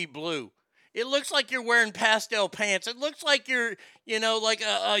baby blue. It looks like you're wearing pastel pants. It looks like you're, like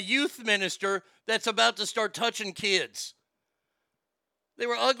a youth minister that's about to start touching kids. They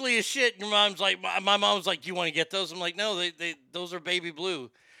were ugly as shit. And my mom's like, do you want to get those? I'm like, no, those are baby blue.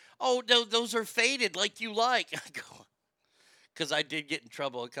 Oh, no, those are faded like you like. Because I did get in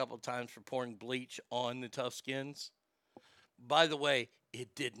trouble a couple times for pouring bleach on the Tough Skins. By the way,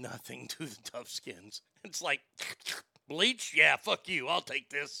 it did nothing to the Tough Skins. It's like, bleach? Yeah, fuck you. I'll take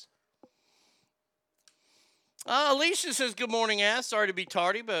this. Alicia says, good morning, ass. Sorry to be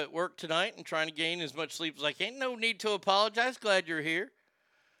tardy, but at work tonight and trying to gain as much sleep as I can. No need to apologize. Glad you're here.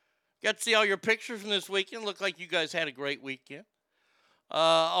 Got to see all your pictures from this weekend. Looked like you guys had a great weekend.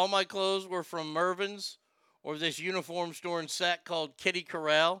 All my clothes were from Mervyn's or this uniform store in Sac called Kitty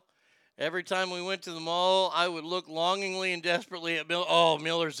Corral. Every time we went to the mall, I would look longingly and desperately at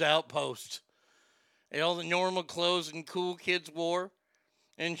Miller's Outpost. And all the normal clothes and cool kids wore.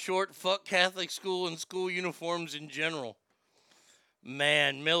 In short, fuck Catholic school and school uniforms in general.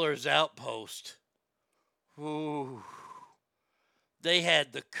 Man, Miller's Outpost. Ooh. They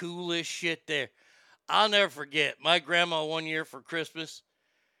had the coolest shit there. I'll never forget. My grandma one year for Christmas,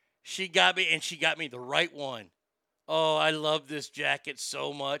 she got me the right one. Oh, I love this jacket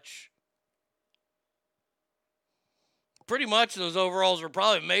so much. Pretty much those overalls were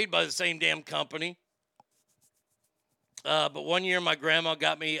probably made by the same damn company. But one year my grandma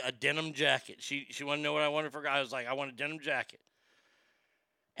got me a denim jacket. She wanted to know what I wanted for her. I was like, I want a denim jacket.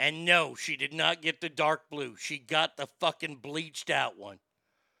 And no, she did not get the dark blue. She got the fucking bleached out one.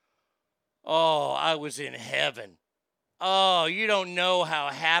 Oh, I was in heaven. Oh, you don't know how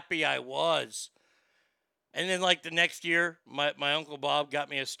happy I was. And then like the next year, my Uncle Bob got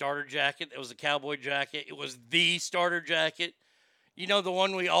me a starter jacket. It was a cowboy jacket. It was the starter jacket. You know, the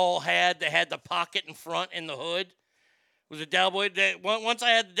one we all had that had the pocket in front and the hood? It was a cowboy. Once I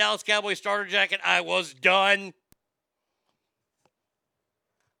had the Dallas Cowboy starter jacket, I was done.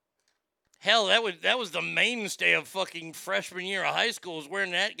 Hell, that was the mainstay of fucking freshman year of high school, was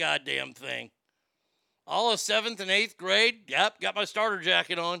wearing that goddamn thing. All of 7th and 8th grade, yep, got my starter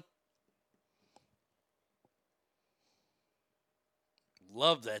jacket on.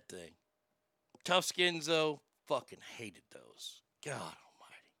 Love that thing. Tough Skins, though, fucking hated those. God almighty.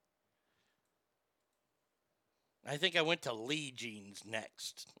 I think I went to Lee jeans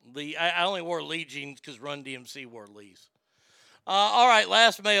next. I only wore Lee jeans because Run DMC wore Lee's. All right,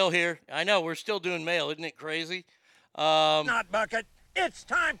 last mail here. I know, we're still doing mail. Isn't it crazy? Not Bucket. It's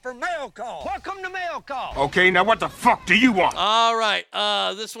time for Mail Call. Welcome to Mail Call. Okay, now what the fuck do you want? All right.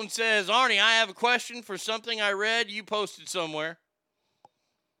 This one says, Arnie, I have a question for something I read you posted somewhere.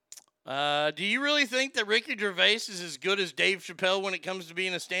 Do you really think that Ricky Gervais is as good as Dave Chappelle when it comes to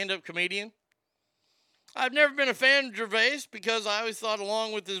being a stand-up comedian? I've never been a fan of Gervais because I always thought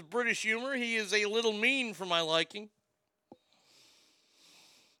along with his British humor, he is a little mean for my liking.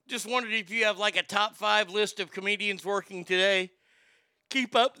 Just wondered if you have like a top 5 list of comedians working today.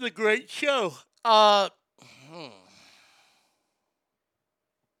 Keep up the great show. Grant.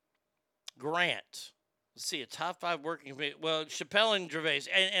 Let's see, a top 5 working comedian. Well, Chappelle and Gervais.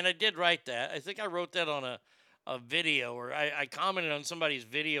 And I did write that. I think I wrote that on a video, or I commented on somebody's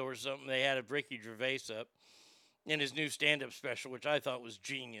video or something they had of Ricky Gervais up in his new stand-up special, which I thought was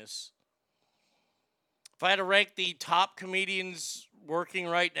genius. If I had to rank the top comedians working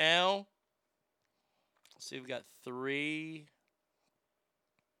right now, let's see, we've got 3.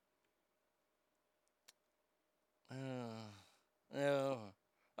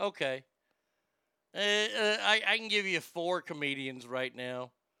 Okay. I can give you 4 comedians right now.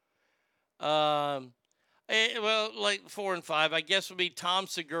 Well, like 4 and 5, I guess would be Tom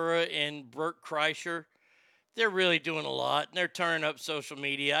Segura and Bert Kreischer. They're really doing a lot, and they're turning up social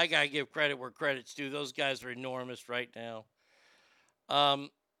media. I got to give credit where credit's due. Those guys are enormous right now.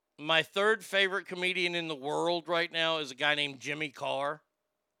 My 3rd favorite comedian in the world right now is a guy named Jimmy Carr.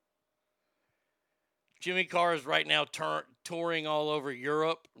 Jimmy Carr is right now touring all over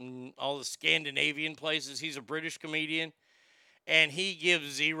Europe and all the Scandinavian places. He's a British comedian, and he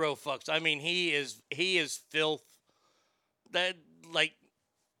gives 0 fucks. I mean, he is filth. That like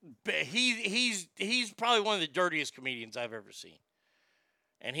he's probably one of the dirtiest comedians I've ever seen,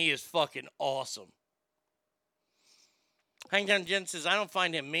 and he is fucking awesome. Hangtown Jen says, I don't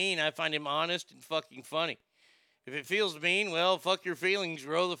find him mean. I find him honest and fucking funny. If it feels mean, well, fuck your feelings.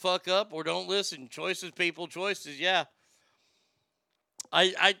 Grow the fuck up or don't listen. Choices, people, choices, yeah.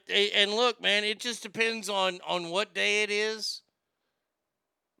 And look, man, it just depends on what day it is.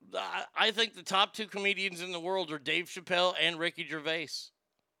 I think the top two comedians in the world are Dave Chappelle and Ricky Gervais.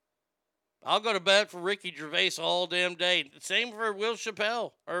 I'll go to bat for Ricky Gervais all damn day. Same for Will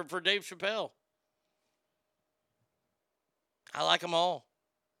Chappelle or for Dave Chappelle. I like them all.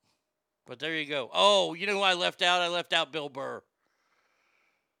 But there you go. Oh, you know who I left out? I left out Bill Burr.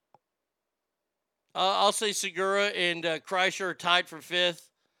 I'll say Segura and Kreischer are tied for fifth.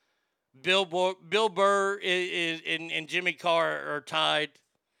 Bill Burr and Jimmy Carr are tied.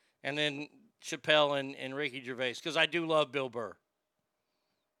 And then Chappelle and Ricky Gervais. Because I do love Bill Burr.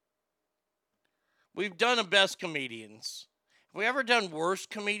 We've done a best comedians. Have we ever done worst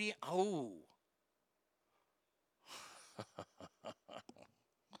comedian? Oh.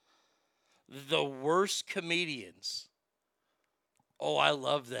 The worst comedians. Oh, I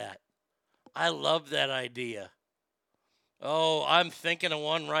love that. I love that idea. Oh, I'm thinking of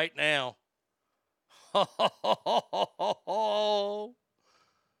one right now.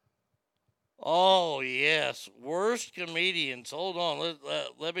 Oh, yes. Worst comedians. Hold on.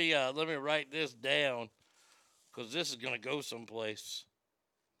 Let me write this down. Because this is going to go someplace.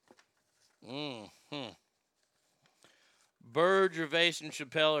 Burr, Gervais, and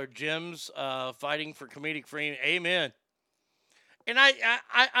Chappelle are gems fighting for comedic freedom. Amen. And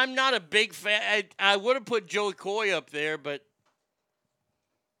I'm not a big fan. I would have put Joey Coy up there, but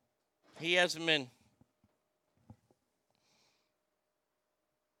he hasn't been.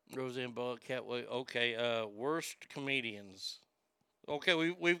 Roseanne Ball, Catway. Okay, worst comedians.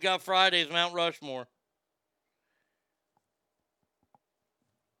 Okay, we've got Friday's Mount Rushmore.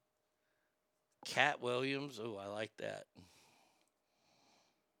 Cat Williams. Oh, I like that.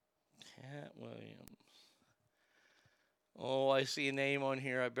 Cat Williams. Oh, I see a name on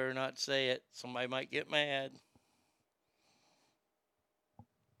here. I better not say it. Somebody might get mad.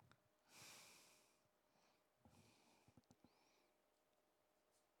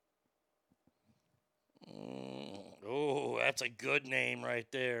 Oh, that's a good name right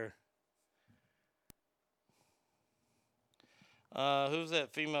there. Who's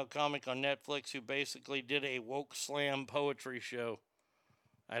that female comic on Netflix who basically did a woke slam poetry show?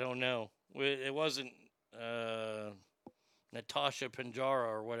 I don't know. It wasn't Natasha Panjara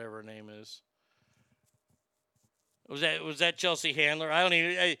or whatever her name is. Was that Chelsea Handler? I don't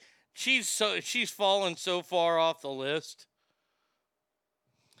even. She's fallen so far off the list.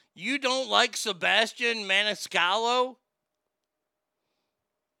 You don't like Sebastian Maniscalco?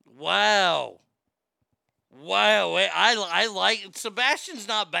 Wow. I like Sebastian's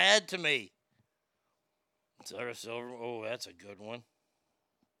not bad to me. Sarah Silver. Oh, that's a good one.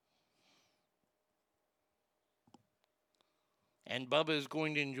 And Bubba is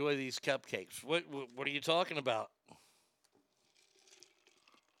going to enjoy these cupcakes. What are you talking about?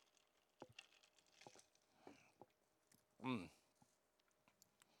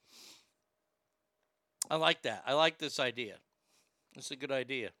 I like that. I like this idea. It's a good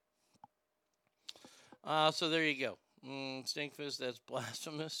idea. So there you go. Stinkfist, that's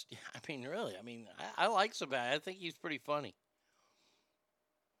blasphemous. Yeah, I mean, really. I mean, I like Sebastian. I think he's pretty funny.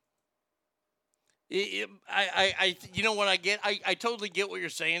 You know what I get? I totally get what you're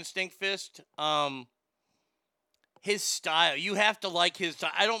saying, Stinkfist. His style. You have to like his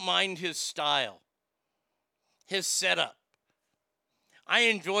style. I don't mind his style. His setup. I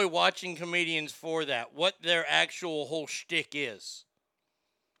enjoy watching comedians for that, what their actual whole shtick is.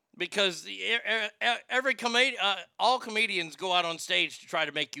 Because all comedians go out on stage to try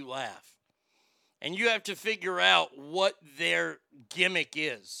to make you laugh. And you have to figure out what their gimmick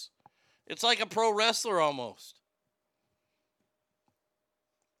is. It's like a pro wrestler almost.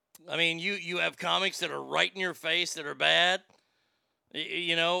 I mean, you have comics that are right in your face that are bad,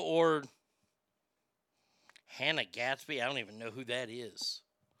 you know, or Hannah Gatsby. I don't even know who that is.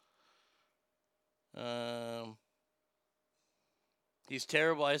 He's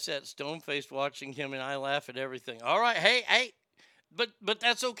terrible. I sat stone-faced watching him, and I laugh at everything. All right, hey, but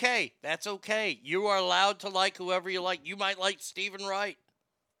that's okay. That's okay. You are allowed to like whoever you like. You might like Stephen Wright.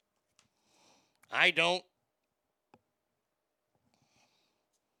 I don't.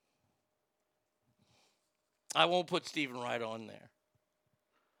 I won't put Stephen Wright on there.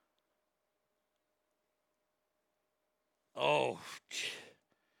 Oh,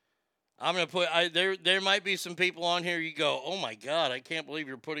 I'm going to put, there might be some people on here you go, oh my God, I can't believe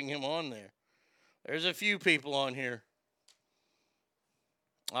you're putting him on there. There's a few people on here.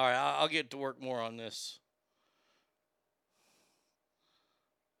 All right, I'll get to work more on this.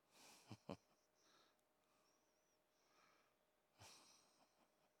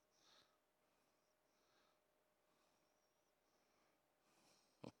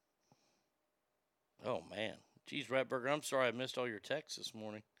 Oh, man. Geez, Ratburger, I'm sorry I missed all your texts this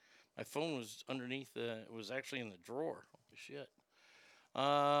morning. My phone was underneath it was actually in the drawer. Holy shit.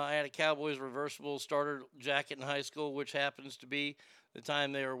 I had a Cowboys reversible starter jacket in high school, which happens to be the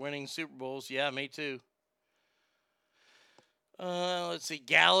time they were winning Super Bowls. Yeah, me too. Let's see.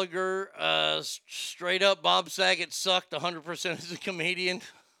 Gallagher, straight up, Bob Saget sucked 100% as a comedian.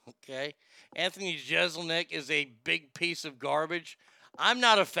 Okay. Anthony Jeselnik is a big piece of garbage. I'm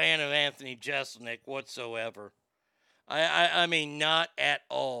not a fan of Anthony Jeselnik whatsoever. I mean, not at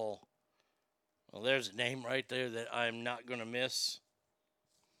all. Well, there's a name right there that I'm not going to miss.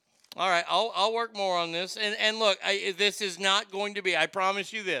 All right, I'll work more on this. And look, this is not going to be, I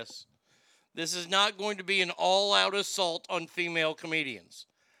promise you this. This is not going to be an all-out assault on female comedians.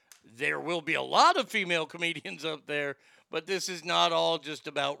 There will be a lot of female comedians up there, but this is not all just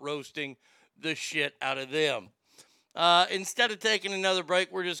about roasting the shit out of them. Instead of taking another break,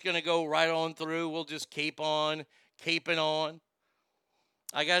 we're just going to go right on through. We'll just keep on keeping on.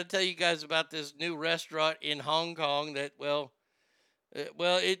 I got to tell you guys about this new restaurant in Hong Kong that,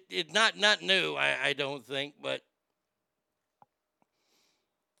 it's not new, I don't think, but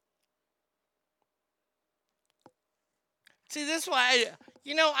see, this why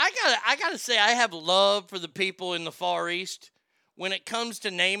I gotta say I have love for the people in the Far East when it comes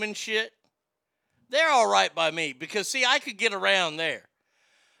to naming shit. They're all right by me because see, I could get around there.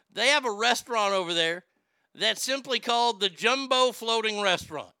 They have a restaurant over there that's simply called the Jumbo Floating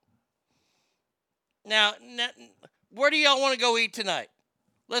Restaurant. Now, where do y'all want to go eat tonight?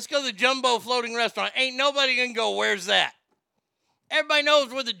 Let's go to the Jumbo Floating Restaurant. Ain't nobody gonna go, where's that? Everybody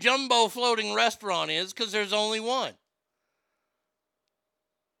knows where the Jumbo Floating Restaurant is because there's only one.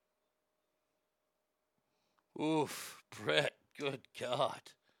 Oof, Brett, good God.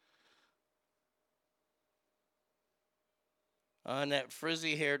 On that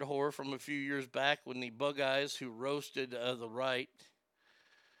frizzy-haired whore from a few years back when the bug eyes who roasted the right.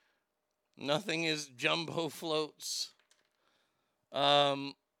 Nothing is jumbo floats. Yeah,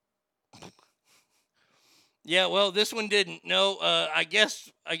 well, this one didn't. No, I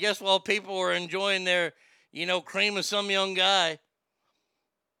guess while people were enjoying their, cream of some young guy,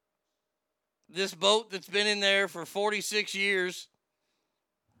 this boat that's been in there for 46 years,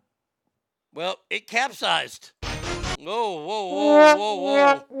 well, it capsized. Whoa, whoa, whoa,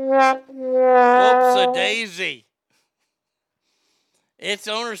 whoa, whoa. Whoops-a-daisy. Its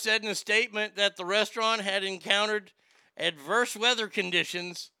owner said in a statement that the restaurant had encountered adverse weather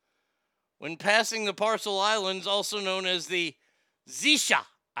conditions when passing the Parcel Islands, also known as the Xisha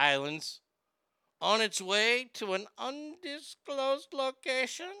Islands, on its way to an undisclosed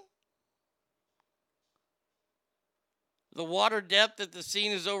location. The water depth at the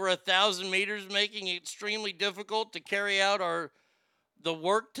scene is over 1,000 meters, making it extremely difficult to carry out the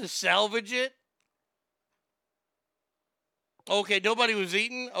work to salvage it. Okay, nobody was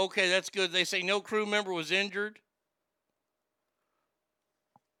eaten. Okay, that's good. They say no crew member was injured.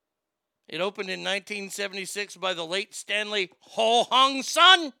 It opened in 1976 by the late Stanley Ho Hung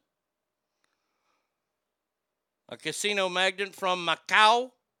Sun, a casino magnate from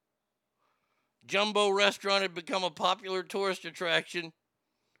Macau. Jumbo restaurant had become a popular tourist attraction.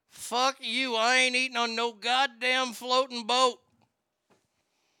 Fuck you, I ain't eating on no goddamn floating boat.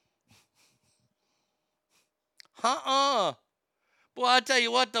 Boy, I tell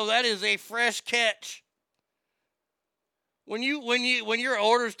you what though, that is a fresh catch. When your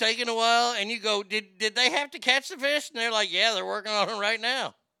order's taking a while and you go, did they have to catch the fish? And they're like, yeah, they're working on it right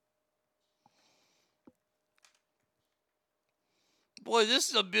now. Boy, this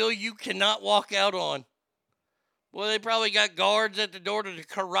is a bill you cannot walk out on. Boy, they probably got guards at the door to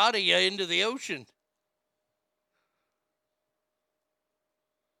karate you into the ocean.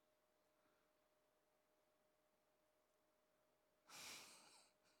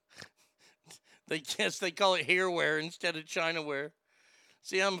 They call it hereware instead of Chinaware.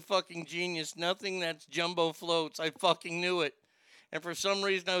 See, I'm a fucking genius. Nothing that's jumbo floats. I fucking knew it. And for some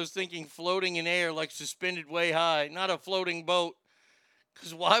reason, I was thinking floating in air, like suspended way high, not a floating boat.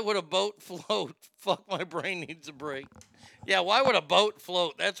 Because why would a boat float? Fuck, my brain needs a break. Yeah, why would a boat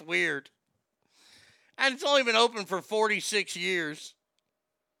float? That's weird. And it's only been open for 46 years.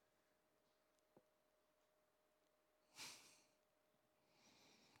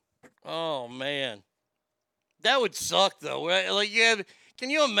 Oh, man. That would suck, though. Right? Like can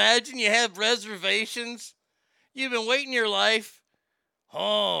you imagine you have reservations? You've been waiting your life.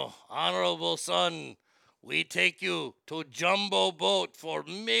 Oh, honorable son, we take you to Jumbo Boat for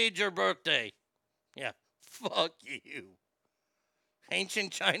major birthday. Yeah, fuck you.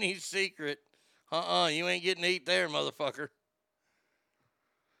 Ancient Chinese secret. You ain't getting to eat there, motherfucker.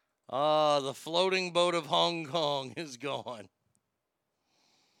 The floating boat of Hong Kong is gone.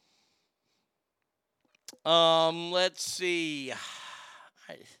 Let's see.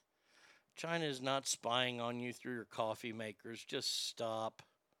 China is not spying on you through your coffee makers. Just stop.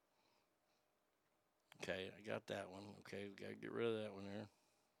 Okay, I got that one. Okay, we gotta get rid of that one there.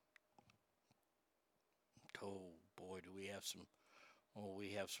 Oh boy, do we have some. Oh,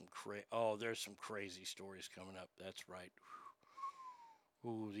 we have some there's some crazy stories coming up. That's right.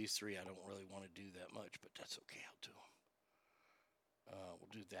 Ooh, these three I don't really want to do that much, but that's okay. I'll do them.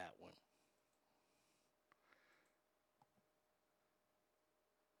 We'll do that one.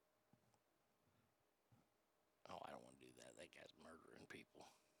 Oh, I don't want to do that. That guy's murdering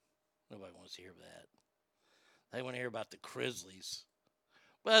people. Nobody wants to hear that. They want to hear about the Grizzlies.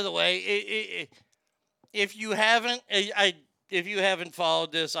 By the way, if you haven't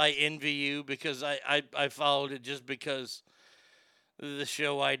followed this, I envy you, because I followed it just because of the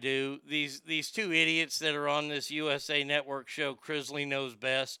show I do. These two idiots that are on this USA Network show, Crisley Knows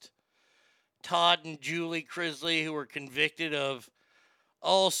Best, Todd and Julie Crisley, who were convicted of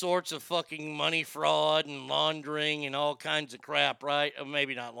all sorts of fucking money fraud and laundering and all kinds of crap, right? Or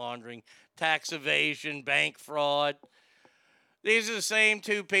maybe not laundering, tax evasion, bank fraud. These are the same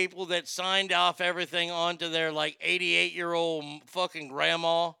two people that signed off everything onto their, 88-year-old fucking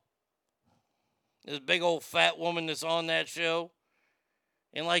grandma. This big old fat woman that's on that show.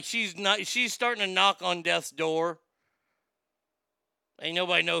 And, she's starting to knock on death's door. Ain't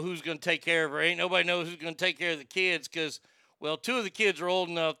nobody know who's going to take care of her. Ain't nobody know who's going to take care of the kids, because, well, two of the kids are old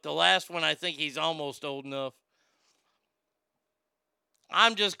enough. The last one, I think he's almost old enough.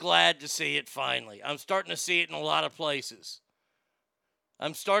 I'm just glad to see it finally. I'm starting to see it in a lot of places.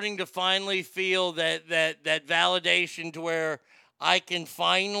 I'm starting to finally feel that validation to where I can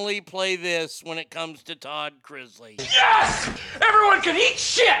finally play this when it comes to Todd Crisley. Yes! Everyone can eat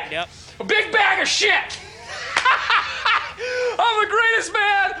shit! Yep. A big bag of shit! I'm the greatest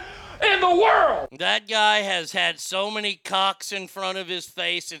man in the world! That guy has had so many cocks in front of his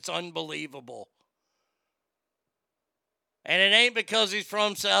face, it's unbelievable. And it ain't because he's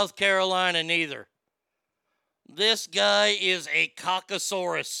from South Carolina, neither. This guy is a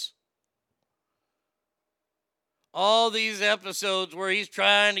cockosaurus. All these episodes where he's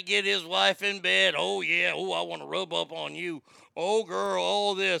trying to get his wife in bed. Oh, yeah. Oh, I want to rub up on you. Oh, girl,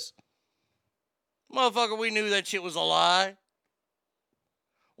 all this. Motherfucker, we knew that shit was a lie.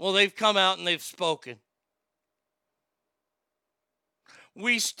 Well, they've come out and they've spoken.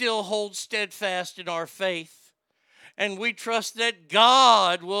 We still hold steadfast in our faith. And we trust that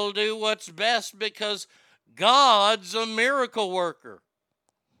God will do what's best, because God's a miracle worker.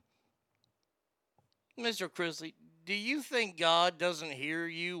 Mr. Crisley, do you think God doesn't hear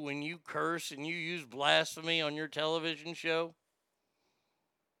you when you curse and you use blasphemy on your television show?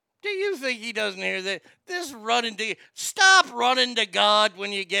 Do you think he doesn't hear that? Stop running to God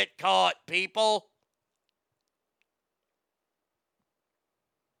when you get caught, people.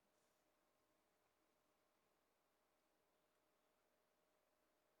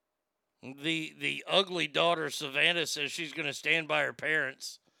 The ugly daughter, Savannah, says she's going to stand by her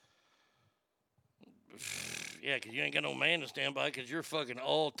parents. Yeah, because you ain't got no man to stand by, because you're fucking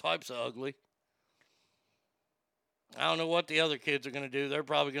all types of ugly. I don't know what the other kids are going to do. They're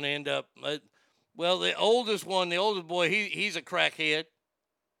probably going to end up... well, the oldest boy, he's a crackhead.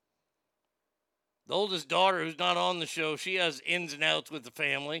 The oldest daughter, who's not on the show, she has ins and outs with the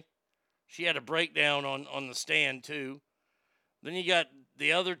family. She had a breakdown on the stand, too. Then you got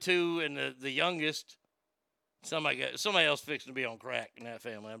the other two and the youngest. Somebody else fixing to be on crack in that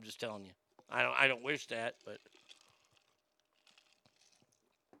family. I'm just telling you. I don't wish that, but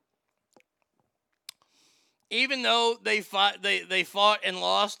even though they fought and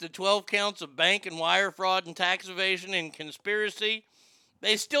lost the 12 counts of bank and wire fraud and tax evasion and conspiracy,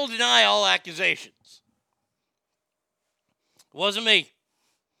 they still deny all accusations. Wasn't me.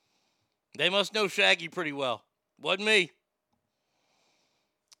 They must know Shaggy pretty well. Wasn't me.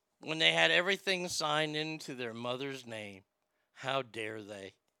 When they had everything signed into their mother's name, how dare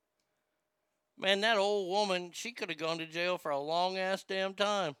they? Man, that old woman, she could have gone to jail for a long-ass damn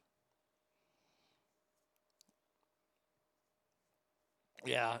time.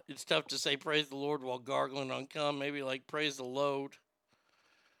 Yeah, it's tough to say praise the Lord while gargling on cum. Maybe praise the load.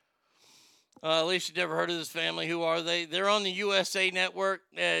 At least you never heard of this family. Who are they? They're on the USA Network.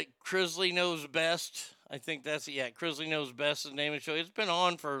 Crisley Knows Best. I think that's it. Yeah, Crisley Knows Best is the name of the show. It's been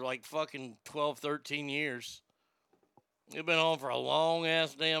on for fucking 12, 13 years. It's been on for a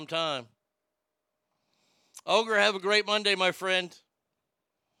long-ass damn time. Ogre, have a great Monday, my friend.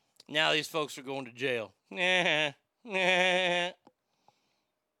 Now these folks are going to jail.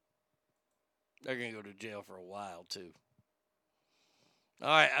 They're going to go to jail for a while, too. All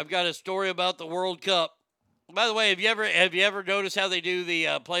right, I've got a story about the World Cup. By the way, have you ever noticed how they do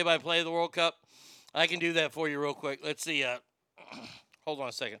the play-by-play of the World Cup? I can do that for you real quick. Let's see. Hold on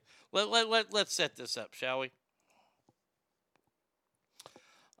a second. Let's set this up, shall we?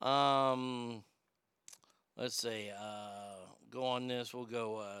 Let's see. Go on this. We'll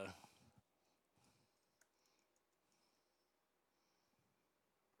go.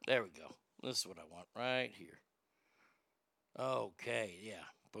 There we go. This is what I want right here. Okay. Yeah.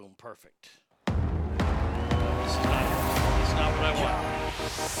 Boom. Perfect. It's not what I want.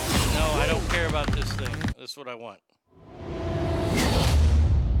 No, I don't care about this thing. This is what I want.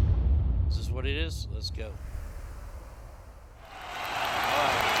 Is this what it is? Let's go.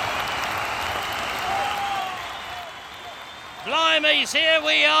 Blimey's, here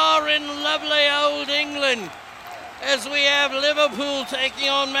we are in lovely old England as we have Liverpool taking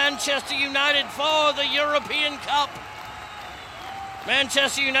on Manchester United for the European Cup.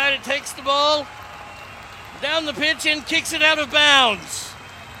 Manchester United takes the ball down the pitch and kicks it out of bounds.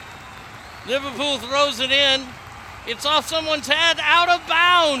 Liverpool throws it in. It's off someone's head, out of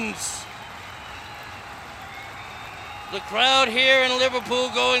bounds. The crowd here in Liverpool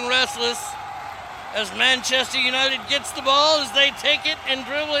going restless as Manchester United gets the ball as they take it and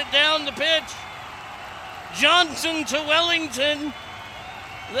dribble it down the pitch. Johnson to Wellington.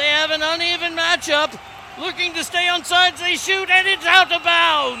 They have an uneven matchup. Looking to stay on sides, they shoot, and it's out of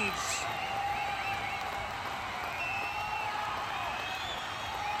bounds.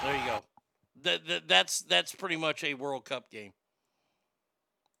 There you go. That's pretty much a World Cup game.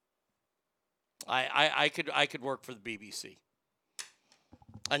 I could work for the BBC.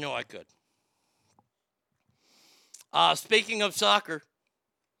 I know I could. Speaking of soccer,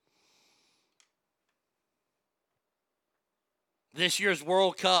 this year's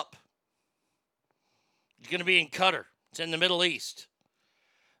World Cup is going to be in Qatar. It's in the Middle East.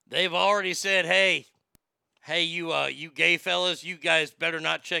 They've already said, hey, you gay fellas, you guys better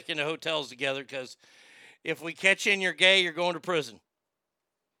not check into hotels together because if we catch you and you're gay, you're going to prison.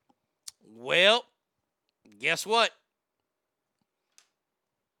 Well, guess what?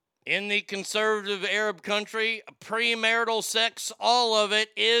 In the conservative Arab country, premarital sex, all of it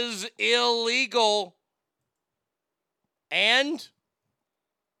is illegal. And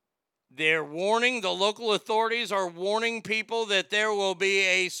they're warning, the local authorities are warning people that there will be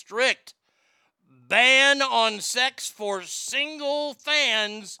a strict ban on sex for single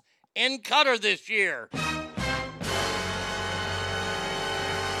fans in Qatar this year.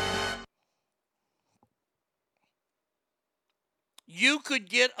 You could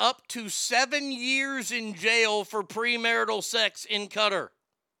get up to 7 years in jail for premarital sex in Qatar.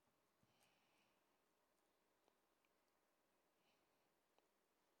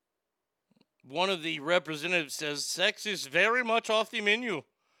 One of the representatives says sex is very much off the menu.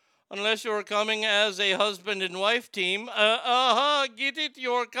 Unless you're coming as a husband and wife team. Get it?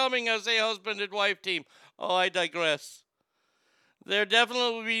 You're coming as a husband and wife team. Oh, I digress. There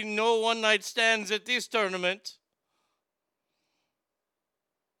definitely will be no one-night stands at this tournament.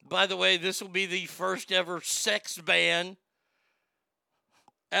 By the way, this will be the first ever sex ban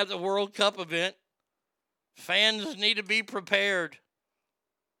at the World Cup event. Fans need to be prepared.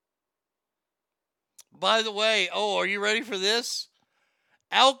 By the way, are you ready for this?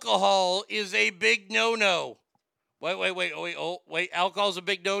 Alcohol is a big no-no. Wait. Alcohol's a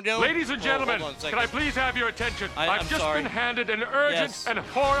big no-no? Ladies and gentlemen, can I please have your attention? I've just been handed an urgent and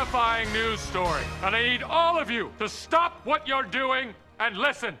horrifying news story. And I need all of you to stop what you're doing and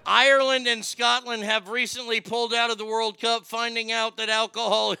listen. Ireland and Scotland have recently pulled out of the World Cup, finding out that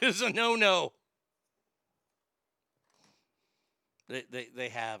alcohol is a no-no. They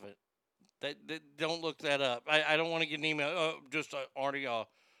haven't. They don't look that up. I don't want to get an email. Already,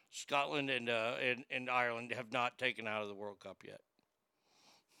 Scotland and Ireland have not taken out of the World Cup yet.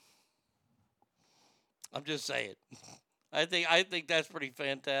 I'm just saying. I think that's pretty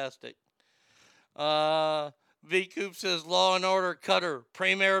fantastic. V. Coop says, Law and Order Qatar,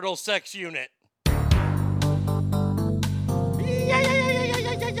 premarital sex unit.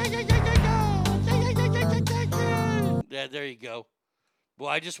 Yeah, there you go. Well,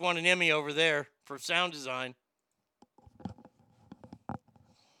 I just won an Emmy over there for sound design.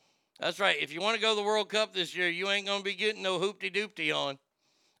 That's right. If you want to go to the World Cup this year, you ain't going to be getting no hoopty-doopty on.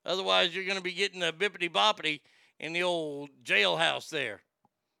 Otherwise, you're going to be getting a bippity-boppity in the old jailhouse there.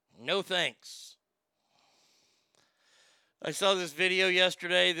 No thanks. I saw this video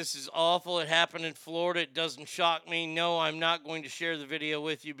yesterday. This is awful. It happened in Florida. It doesn't shock me. No, I'm not going to share the video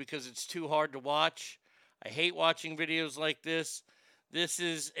with you because it's too hard to watch. I hate watching videos like this. This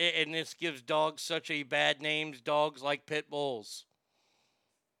gives dogs such a bad name, dogs like pit bulls.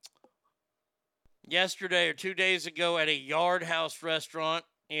 Yesterday or 2 days ago at a Yard House restaurant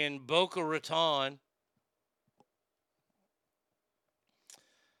in Boca Raton,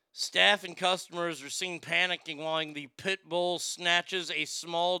 staff and customers are seen panicking while the pit bull snatches a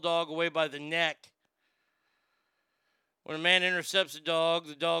small dog away by the neck. When a man intercepts the dog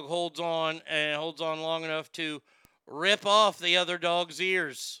holds on long enough to rip off the other dog's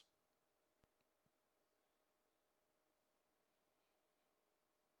ears.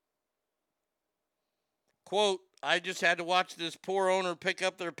 Quote, I just had to watch this poor owner pick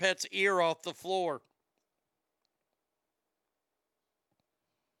up their pet's ear off the floor.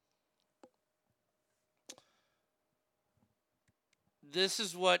 This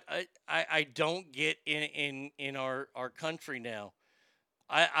is what I don't get in our country now.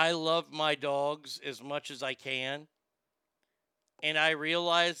 I love my dogs as much as I can. And I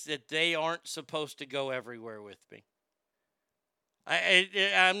realize that they aren't supposed to go everywhere with me.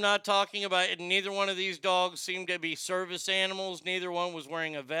 I'm not talking about it. Neither one of these dogs seem to be service animals. Neither one was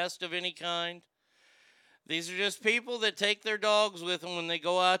wearing a vest of any kind. These are just people that take their dogs with them when they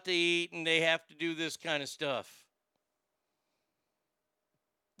go out to eat and they have to do this kind of stuff.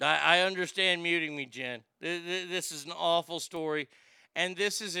 I understand muting me, Jen. This is an awful story, and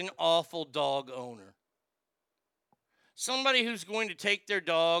this is an awful dog owner. Somebody who's going to take their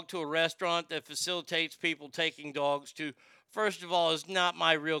dog to a restaurant that facilitates people taking dogs to, first of all, is not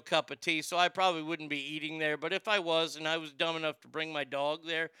my real cup of tea, so I probably wouldn't be eating there. But if I was and I was dumb enough to bring my dog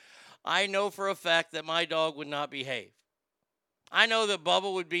there, I know for a fact that my dog would not behave. I know that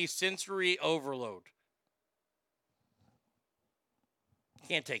Bubba would be sensory overload.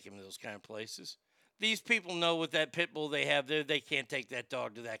 Can't take him to those kind of places. These people know with that pit bull they have there, they can't take that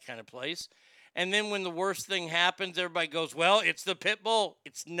dog to that kind of place. And then when the worst thing happens, everybody goes, well, it's the pit bull.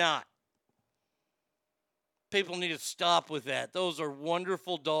 It's not. People need to stop with that. Those are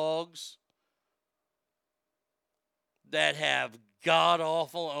wonderful dogs that have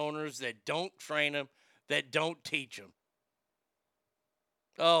god-awful owners that don't train them, that don't teach them.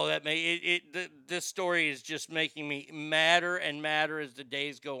 Oh, this story is just making me madder and madder as the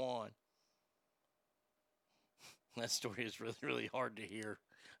days go on. That story is really, really hard to hear.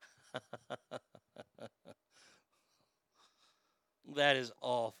 That is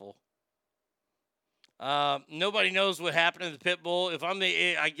awful. Nobody knows what happened to the pit bull.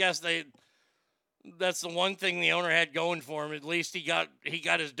 I guess that's the one thing the owner had going for him. At least he got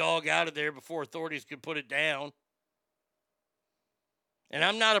his dog out of there before authorities could put it down. And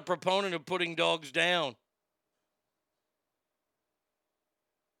I'm not a proponent of putting dogs down.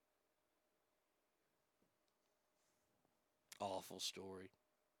 Awful story.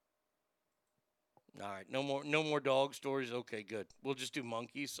 All right, no more dog stories. Okay, good. We'll just do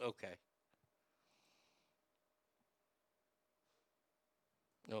monkeys. Okay.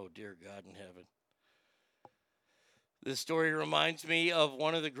 Oh, dear God in heaven. This story reminds me of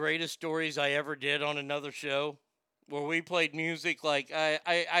one of the greatest stories I ever did on another show, where we played music like,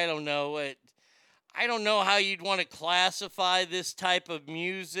 I don't know. I don't know how you'd want to classify this type of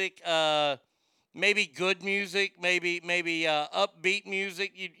music. Maybe good music, maybe upbeat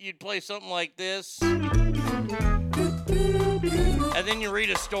music. You'd play something like this. And then you read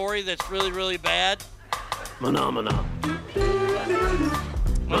a story that's really, really bad. Phenomena.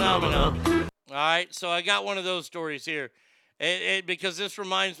 All right, so I got one of those stories here. Because this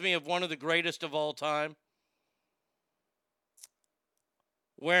reminds me of one of the greatest of all time.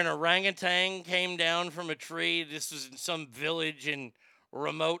 Where an orangutan came down from a tree. This was in some village in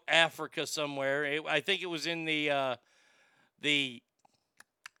remote Africa somewhere. I think it was in the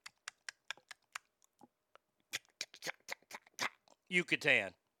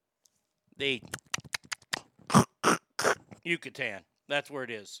Yucatan. The Yucatan. That's where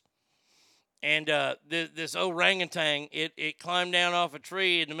it is. And this orangutan, it climbed down off a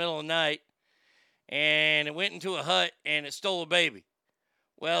tree in the middle of the night, and it went into a hut, and it stole a baby.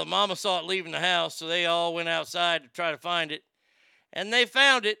 Well, Mama saw it leaving the house, so they all went outside to try to find it. And they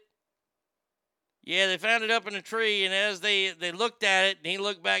found it. Yeah, they found it up in a tree, and as they looked at it, and he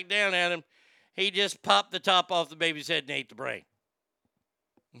looked back down at him, he just popped the top off the baby's head and ate the brain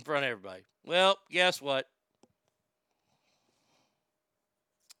in front of everybody. Well, guess what?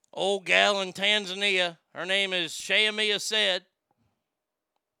 Old gal in Tanzania, her name is Shayamia Said.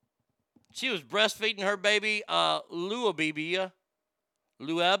 She was breastfeeding her baby, Luabia,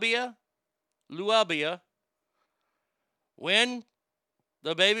 when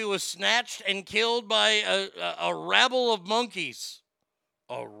the baby was snatched and killed by a rabble of monkeys.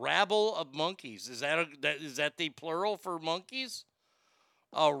 A rabble of monkeys. Is that the plural for monkeys?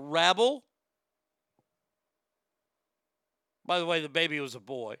 A rabble. By the way, the baby was a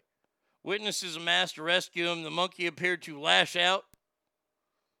boy. Witnesses amassed to rescue him. The monkey appeared to lash out.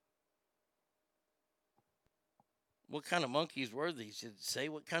 What kind of monkeys were these? Did it say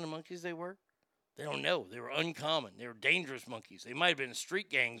what kind of monkeys they were? They don't know. They were uncommon. They were dangerous monkeys. They might have been street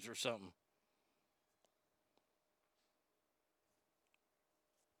gangs or something.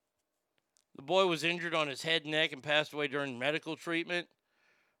 The boy was injured on his head and neck and passed away during medical treatment.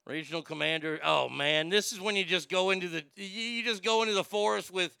 Regional commander, oh man, this is when you just go into the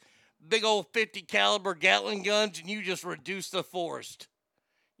forest with big old 50 caliber Gatling guns and you just reduce the forest.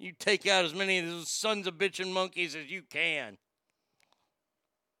 You take out as many of those sons of bitchin' monkeys as you can.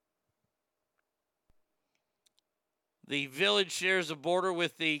 The village shares a border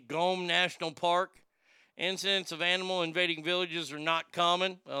with the Gome National Park. Incidents of animal invading villages are not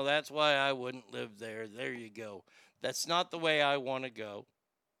common. Well, that's why I wouldn't live there. There you go. That's not the way I want to go.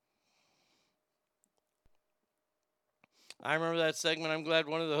 I remember that segment. I'm glad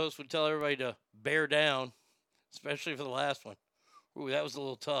one of the hosts would tell everybody to bear down, especially for the last one. Ooh, that was a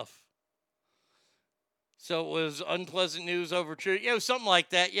little tough. So it was unpleasant news over true. Yeah, it was something like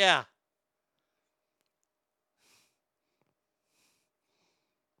that, yeah.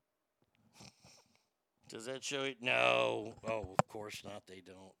 Does that show it? No. Oh, of course not. They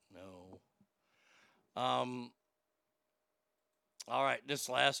don't. No. All right, this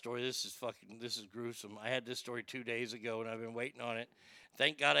last story, this is gruesome. I had this story 2 days ago, and I've been waiting on it.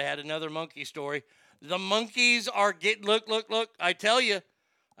 Thank God I had another monkey story. The monkeys are getting, look. I tell you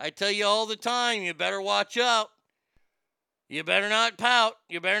all the time, you better watch out. You better not pout.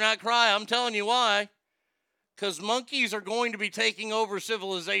 You better not cry. I'm telling you why. Because monkeys are going to be taking over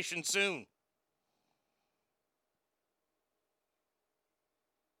civilization soon.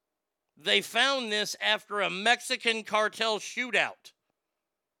 They found this after a Mexican cartel shootout.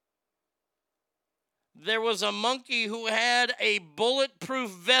 There was a monkey who had a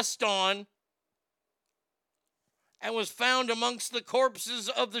bulletproof vest on and was found amongst the corpses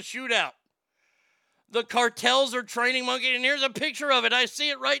of the shootout. The cartels are training monkeys, and here's a picture of it. I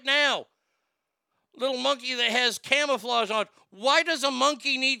see it right now. Little monkey that has camouflage on. Why does a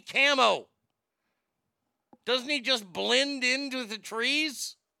monkey need camo? Doesn't he just blend into the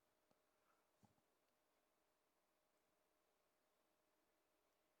trees?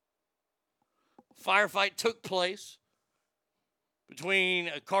 Firefight took place between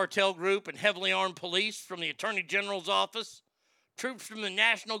a cartel group and heavily armed police from the Attorney General's office, troops from the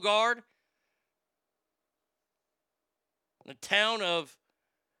National Guard, the town of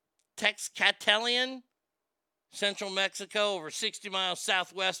Texcatlian, central Mexico, over 60 miles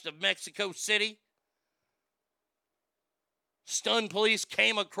southwest of Mexico City. Stunned police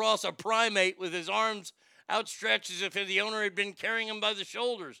came across a primate with his arms outstretched as if the owner had been carrying him by the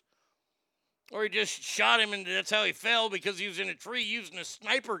shoulders. Or he just shot him and that's how he fell because he was in a tree using a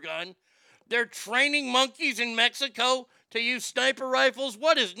sniper gun. They're training monkeys in Mexico to use sniper rifles.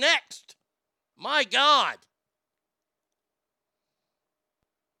 What is next? My God.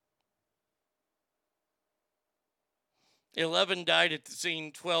 $11 died at the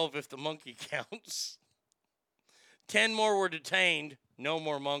scene, 12 if the monkey counts. 10 more were detained, no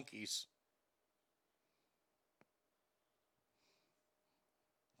more monkeys.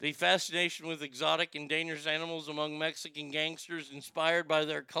 The fascination with exotic and dangerous animals among Mexican gangsters inspired by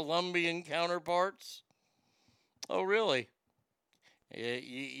their Colombian counterparts? Oh, really?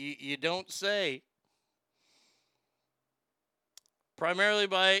 You don't say. Primarily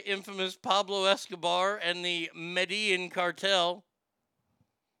by infamous Pablo Escobar and the Medellin cartel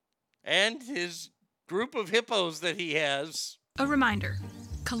and his group of hippos that he has. A reminder.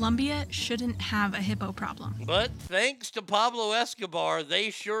 Colombia shouldn't have a hippo problem. But thanks to Pablo Escobar, they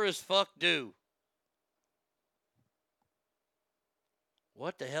sure as fuck do.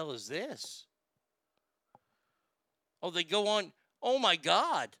 What the hell is this? Oh, they go on. Oh, my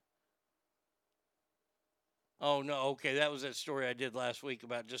God. Oh, no. Okay, that was that story I did last week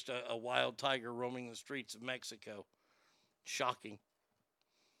about just a wild tiger roaming the streets of Mexico. Shocking.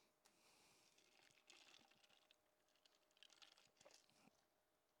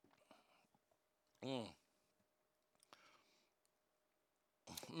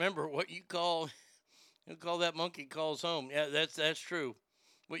 Remember, what you call that monkey calls home. Yeah, that's true.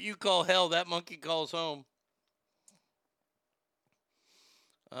 What you call hell, that monkey calls home.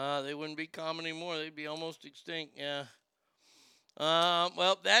 They wouldn't be common anymore. They'd be almost extinct. Yeah.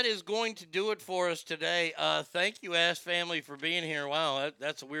 Well, that is going to do it for us today. Thank you, Ass Family, for being here. Wow,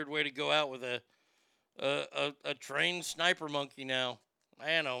 that's a weird way to go out with a trained sniper monkey now.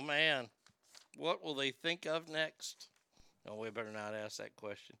 Man, oh man. What will they think of next? No, we better not ask that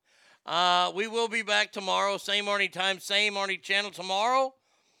question. We will be back tomorrow. Same Arnie time, same Arnie channel tomorrow.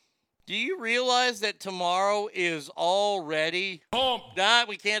 Do you realize that tomorrow is already...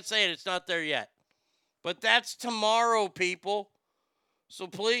 we can't say it. It's not there yet. But that's tomorrow, people. So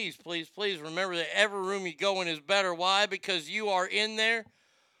please, please, please remember that every room you go in is better. Why? Because you are in there.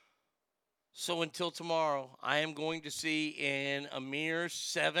 So until tomorrow, I am going to see in a mere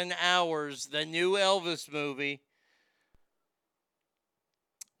 7 hours the new Elvis movie.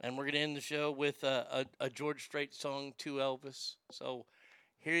 And we're going to end the show with a George Strait song to Elvis. So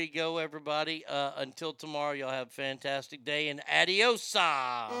here you go, everybody. Until tomorrow, y'all have a fantastic day, and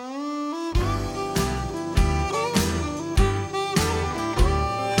adiosa.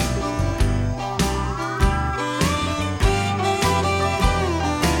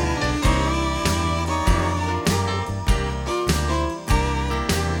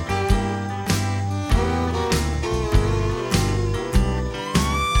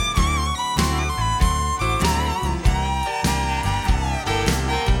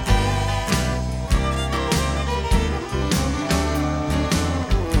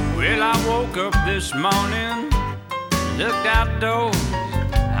 Woke up this morning, looked outdoors.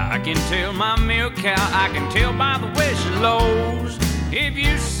 I can tell my milk cow, I can tell by the way she lows. If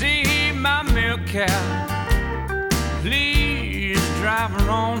you see my milk cow, please drive her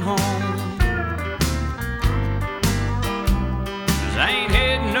on home. 'Cause I ain't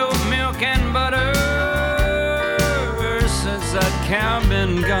had no milk and butter since that cow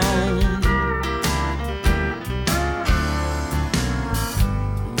been gone.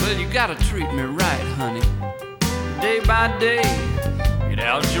 Well, you gotta treat me right, honey, day by day. Get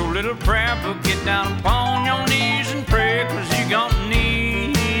out your little prayer book, get down upon your knees and pray, 'cause you're gonna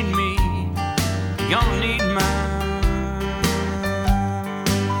need me, you're gonna need my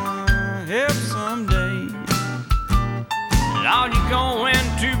help someday. And all you're going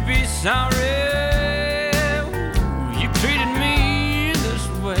to be sorry you treated me this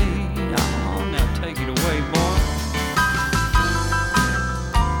way. Oh, now take it away, boy.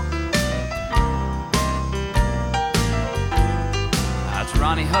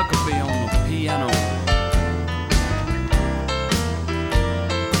 Ronnie Huckabee on the piano.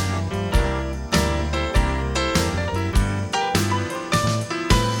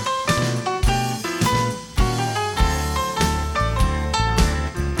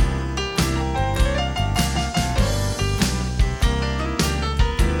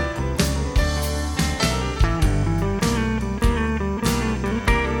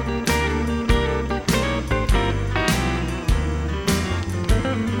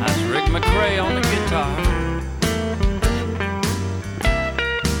 McRae on the guitar.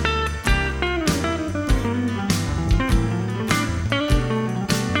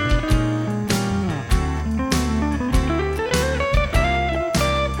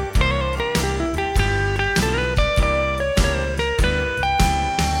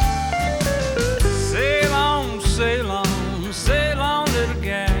 Sail on, sail on, sail on, little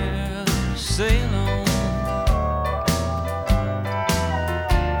gal, sail on.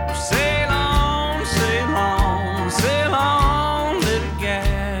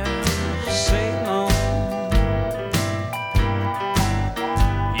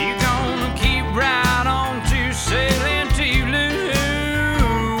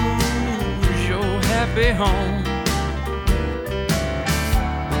 Home.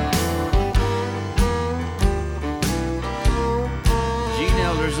 Gene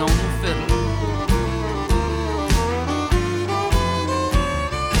Elder's on the fiddle.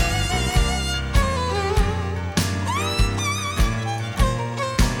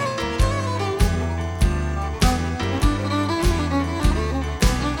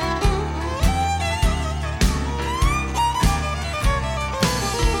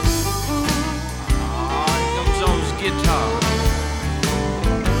 Guitar.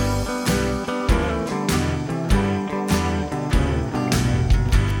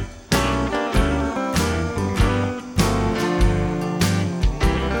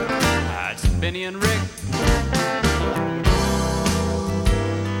 It's Benny and Rick.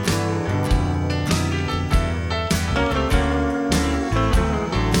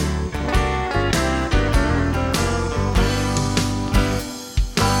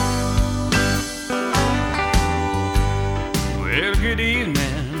 Good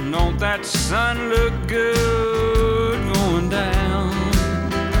evening, don't that sun look good going down?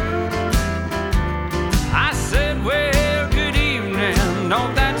 I said, well, good evening,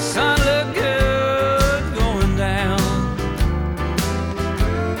 don't that sun look good going down?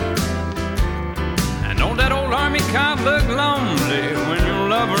 And don't that old army cop look lonely when your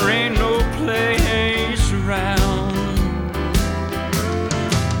lover ain't no place around?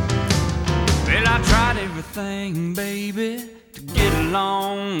 everything, baby, to get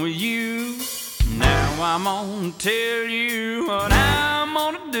along with you. Now I'm gonna tell you what I'm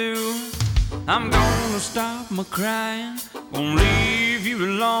gonna do. I'm gonna stop my crying, gonna leave you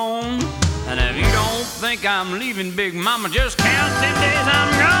alone. And if you don't think I'm leaving, Big Mama, just count them days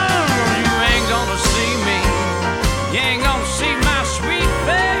I'm gone. You ain't gonna see me, you ain't gonna see my sweet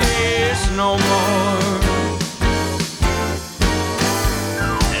face no more.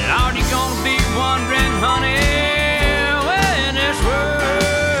 And all you gonna be wondering, honey, when this world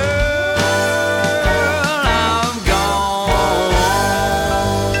I'm gone.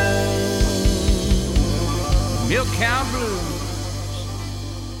 Milk Cow Blues.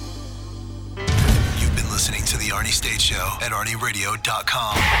 Listening to the Arnie State Show at ArnieRadio.com.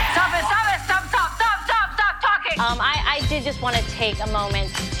 Stop it, stop talking. I did just want to take a moment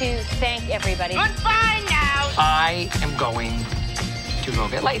to thank everybody. Goodbye now. I am going to go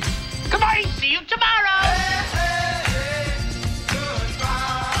get late. Goodbye. See you tomorrow.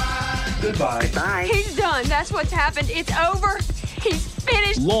 Goodbye. Bye. He's done. That's what's happened. It's over. He's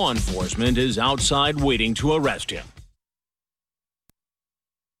finished. Law enforcement is outside waiting to arrest him.